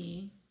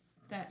GRC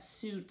that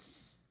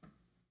suits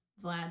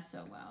Vlad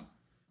so well?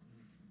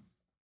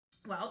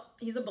 Well,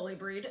 he's a bully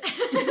breed.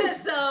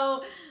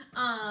 So,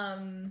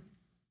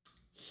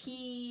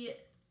 he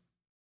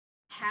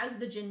has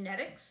the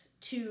genetics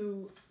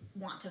to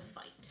want to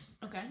fight.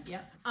 Okay,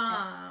 yep.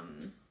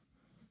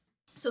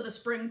 So the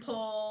spring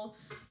pull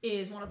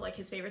is one of like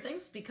his favorite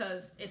things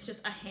because it's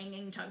just a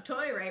hanging tug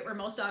toy, right? Where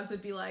most dogs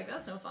would be like,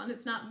 that's no fun,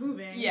 it's not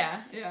moving.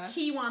 Yeah.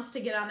 He wants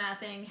to get on that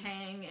thing,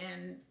 hang,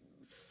 and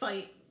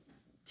fight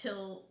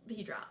till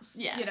he drops.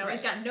 Yeah,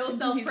 He's got no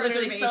self-preservation. He's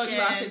literally so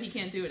exhausted he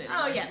can't do it anymore.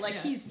 Oh yeah, like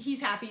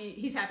he's happy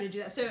to do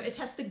that. So it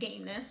tests the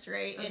gameness,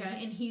 right?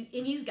 Okay. And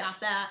he's got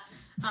that.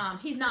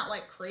 He's not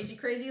like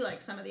crazy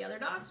like some of the other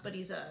dogs, but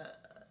he's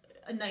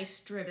a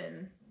nice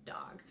driven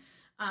dog.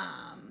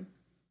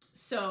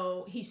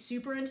 So he's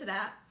super into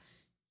that.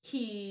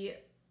 He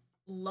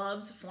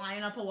loves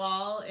flying up a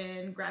wall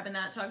and grabbing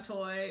that tug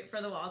toy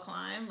for the wall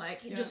climb.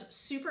 Like just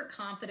super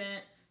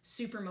confident,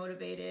 super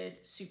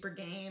motivated, super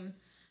game.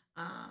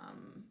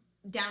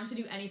 Down to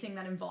do anything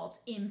that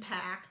involves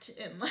impact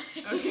and like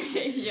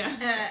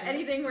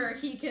anything where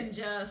he can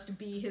just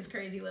be his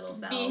crazy little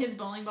self, be his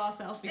bowling ball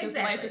self because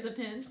life is a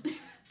pin.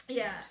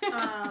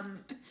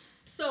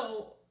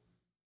 So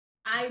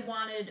I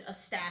wanted a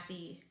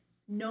staffy,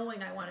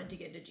 knowing I wanted to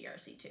get into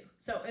GRC too.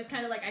 So it's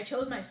kind of like I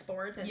chose my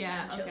sports and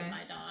then chose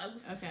my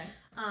dogs.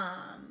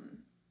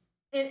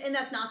 And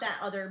that's not that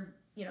other.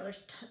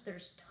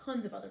 There's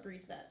tons of other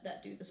breeds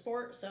that do the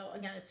sport. So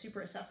again, it's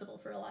super accessible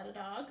for a lot of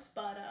dogs,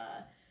 but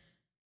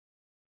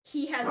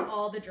he has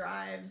all the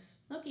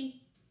drives.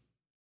 Lucky.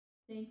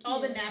 Thank you. All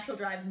the natural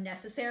drives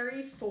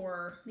necessary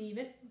for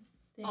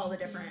all the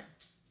different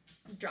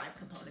drive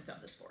components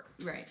of the sport.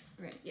 Right.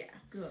 Yeah.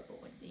 Good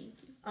boy. Thank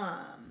you.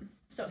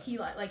 So he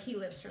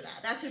lives for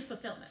that. That's his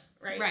fulfillment,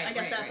 right? Right. I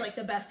guess that's like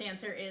the best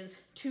answer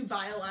is to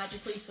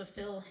biologically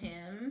fulfill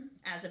him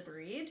as a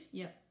breed.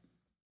 Yep.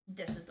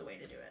 This is the way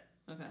to do it.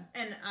 Okay.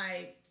 And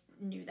I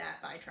knew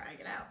that by trying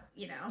it out,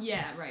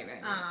 Yeah, right.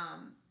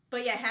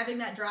 But yeah, having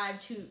that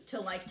drive to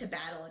like to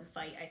battle and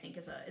fight, I think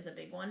is a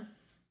big one.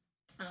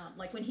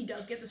 Like when he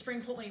does get the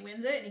spring pull, when he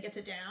wins it and he gets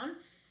it down,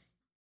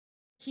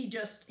 he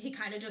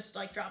kind of just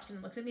like drops it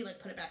and looks at me like,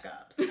 put it back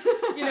up.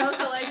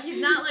 So like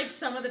he's not like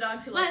some of the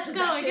dogs who like let's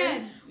go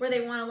again, where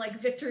they want to like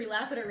victory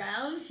lap it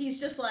around. He's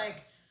just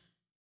like,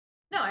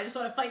 no, I just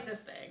want to fight this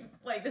thing.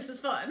 Like, this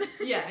is fun.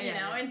 Yeah.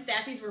 And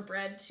staffies were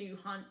bred to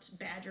hunt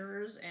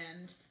badgers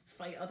and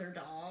fight other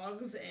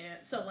dogs.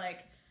 And so, like,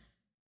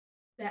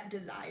 that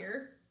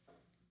desire,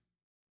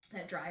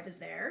 that drive is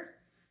there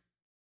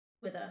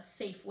with a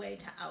safe way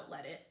to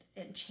outlet it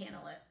and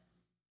channel it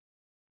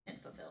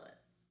and fulfill it.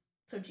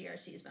 So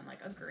GRC has been,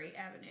 like, a great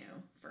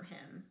avenue for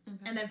him.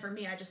 Okay. And then for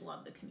me, I just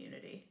love the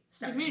community.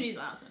 The community's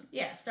awesome.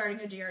 Yeah, starting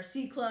a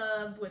GRC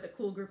club with a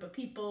cool group of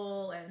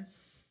people, and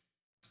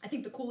I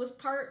think the coolest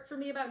part for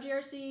me about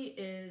GRC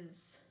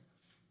is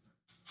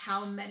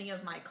how many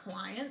of my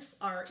clients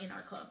are in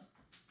our club.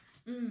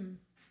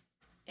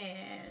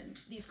 And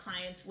these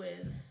clients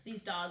with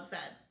these dogs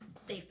that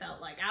they felt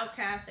like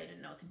outcasts, they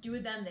didn't know what to do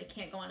with them, they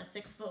can't go on a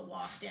 6-foot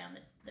walk down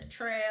the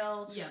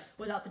trail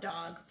without the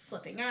dog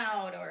flipping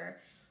out, or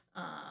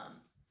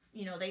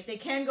they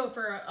can go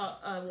for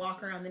a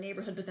walk around the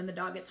neighborhood, but then the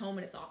dog gets home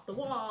and it's off the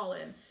wall,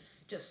 and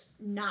just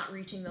not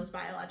reaching those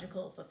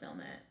biological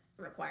fulfillment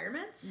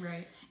requirements,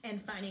 right?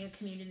 And finding a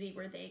community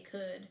where they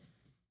could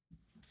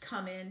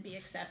come in, be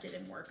accepted,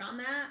 and work on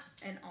that,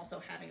 and also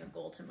having a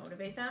goal to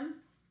motivate them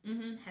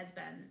has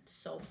been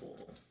so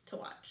cool to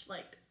watch.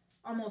 Like,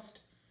 almost,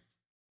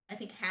 I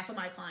think half of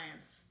my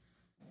clients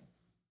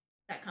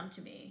that come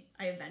to me,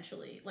 I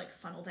eventually like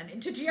funnel them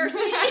into GRC.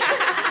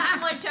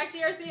 I'm like, check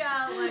GRC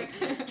out,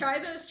 like try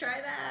this, try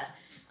that.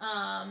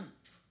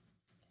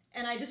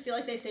 And I just feel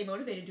like they stay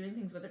motivated doing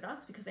things with their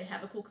dogs because they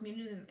have a cool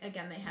community, and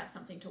again, they have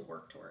something to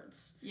work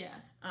towards. Yeah.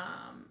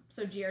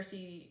 So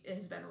GRC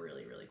has been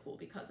really, really cool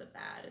because of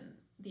that, and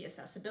the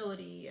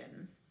accessibility,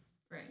 and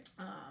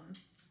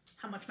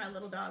how much my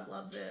little dog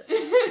loves it.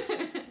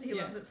 He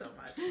loves it so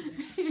much.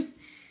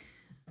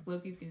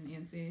 Loki's getting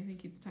antsy. I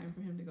think it's time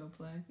for him to go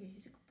play. Yeah,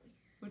 he's a good boy.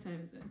 What time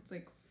is it? It's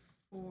like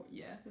 4.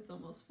 Yeah, it's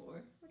almost 4.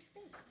 What do you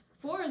think?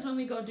 4 is when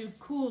we go do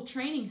cool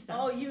training stuff.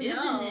 Oh, you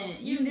know. Isn't it?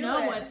 You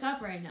know what's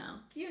up right now.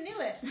 You knew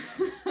it.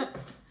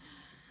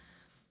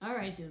 All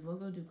right, dude. We'll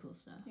go do cool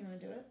stuff. You want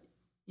to do it?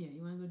 Yeah,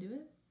 you want to go do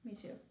it? Me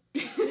too.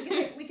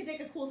 We could take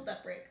a cool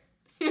stuff break.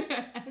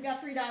 We got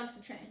 3 dogs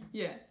to train.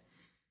 Yeah.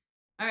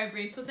 All right,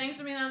 Bri. So thanks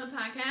for being on the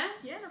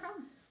podcast. Yeah, no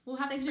problem. We'll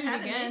have Thanks to for do it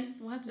having again. me.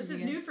 We'll have to This do it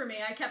is again. new for me.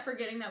 I kept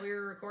forgetting that we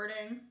were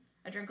recording.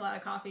 I drank a lot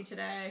of coffee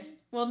today.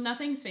 Well,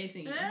 nothing's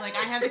facing you. Like,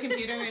 I have the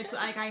computer. It's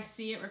like I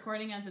see it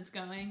recording as it's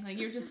going. Like,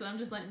 I'm just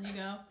letting you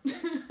go.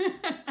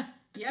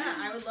 Yeah,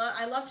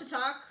 I love to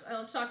talk. I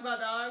love to talk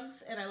about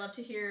dogs, and I love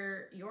to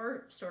hear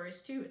your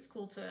stories too. It's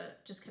cool to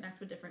just connect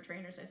with different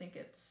trainers. I think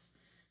it's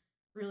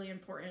really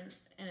important,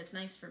 and it's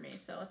nice for me.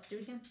 So let's do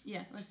it again.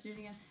 Yeah, let's do it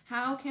again.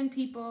 How can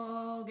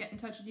people get in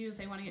touch with you if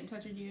they want to get in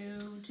touch with you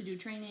to do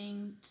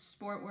training,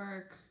 sport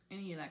work,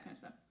 any of that kind of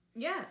stuff?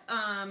 Yeah.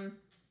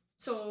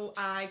 So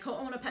I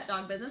co-own a pet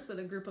dog business with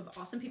a group of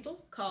awesome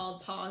people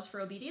called Paws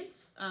for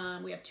Obedience.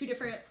 We have 2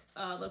 different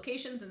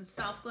locations in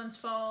South Glens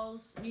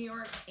Falls, New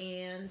York,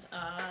 and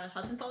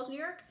Hudson Falls, New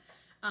York.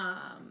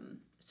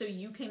 So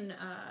you can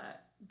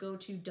go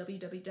to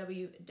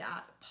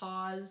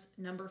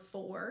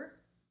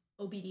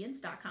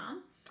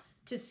www.paws4obedience.com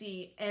to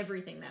see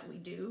everything that we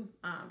do.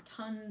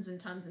 Tons and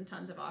tons and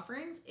tons of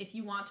offerings. If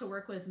you want to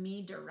work with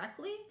me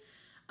directly,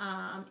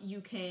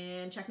 you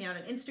can check me out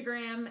on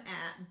Instagram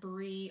at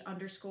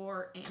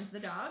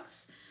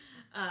Bri_and_the_dogs.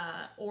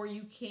 Or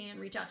you can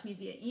reach out to me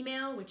via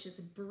email, which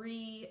is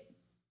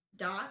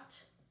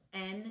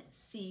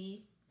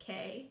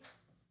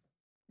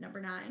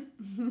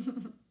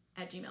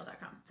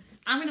bri.nck9@gmail.com.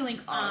 I'm going to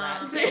link all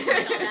that. So you can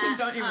link all that.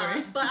 Don't you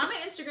worry. But on my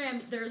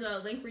Instagram, there's a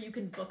link where you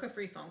can book a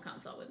free phone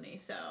consult with me.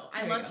 So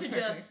I love to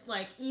just,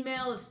 like,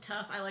 email is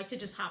tough. I like to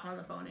just hop on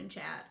the phone and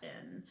chat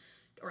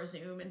or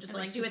Zoom and just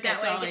do it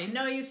that way. Get to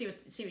know you, see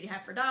what you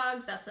have for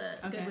dogs. That's a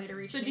good way to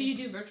reach me. So do you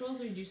do virtuals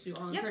or do you just do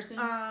all in person?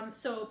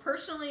 So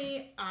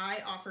personally,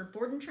 I offer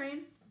board and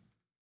train,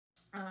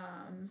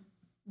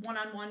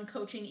 one-on-one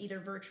coaching, either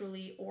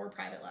virtually or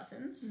private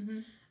lessons.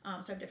 So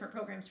I have different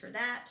programs for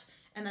that.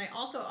 And then I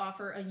also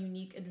offer a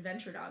unique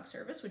adventure dog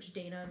service, which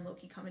Dana and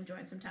Loki come and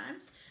join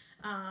sometimes,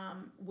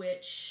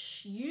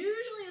 which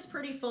usually is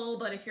pretty full,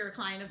 but if you're a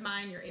client of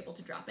mine, you're able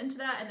to drop into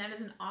that, and that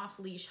is an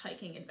off-leash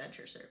hiking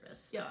adventure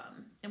service.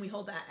 And we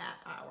hold that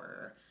at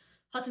our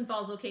Hudson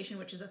Falls location,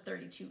 which is a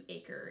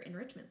 32-acre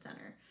enrichment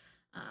center.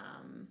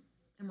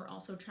 And we're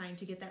also trying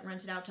to get that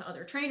rented out to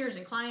other trainers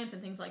and clients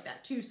and things like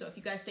that too. So if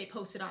you guys stay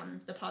posted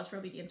on the Paws for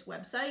Obedience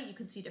website, you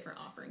can see different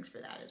offerings for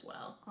that as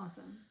well.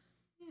 Awesome.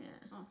 Yeah.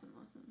 Awesome.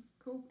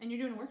 Cool. And you're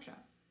doing a workshop,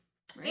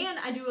 right? And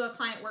I do a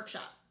client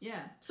workshop.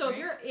 Yeah. So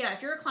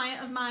if you're a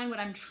client of mine, what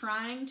I'm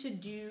trying to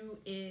do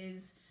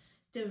is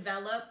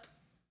develop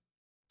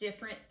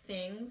different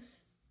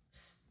things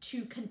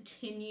to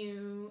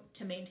continue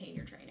to maintain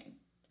your training.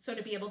 So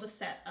to be able to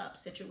set up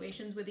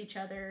situations with each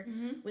other,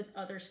 with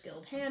other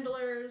skilled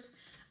handlers.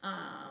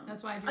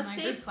 That's why I do my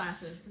group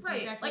classes. It's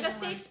exactly like a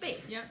safe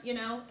space. Yep. You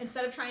know,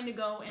 instead of trying to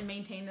go and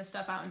maintain this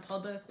stuff out in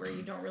public where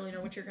you don't really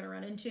know what you're going to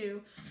run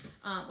into,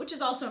 which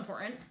is also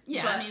important.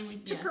 Yeah,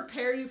 but to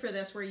prepare you for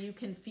this, where you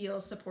can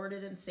feel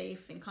supported and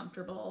safe and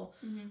comfortable,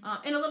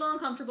 and a little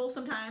uncomfortable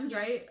sometimes,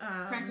 right?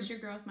 Practice your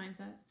growth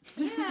mindset.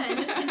 Yeah, and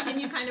just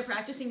continue kind of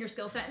practicing your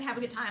skill set and have a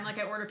good time. Like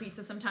I order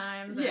pizza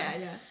sometimes.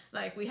 And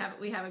like we have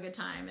a good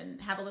time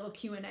and have a little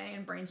Q&A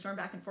and brainstorm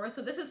back and forth.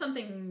 So this is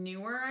something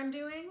newer I'm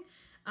doing.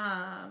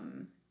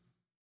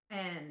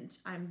 And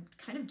I'm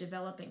kind of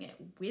developing it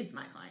with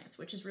my clients,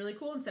 which is really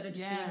cool. Instead of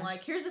just being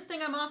like, here's this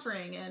thing I'm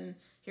offering and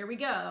here we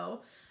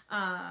go.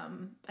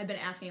 I've been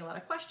asking a lot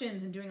of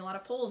questions and doing a lot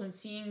of polls and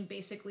seeing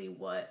basically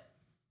what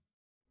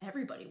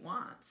everybody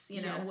wants,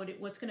 you know,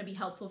 what's going to be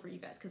helpful for you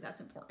guys, because that's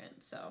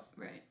important. So,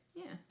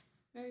 yeah.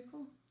 Very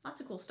cool.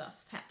 Lots of cool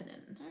stuff happening.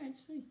 All right,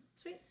 sweet.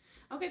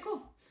 Okay,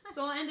 cool. Nice.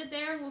 So I'll end it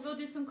there. We'll go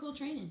do some cool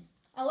training.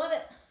 I love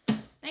it.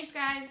 Thanks,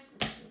 guys.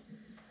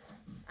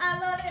 I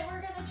love it.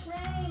 We're going to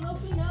train.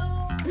 Loki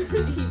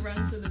knows. He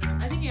runs to the door.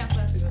 I think he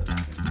also has to go to the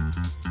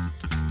bathroom.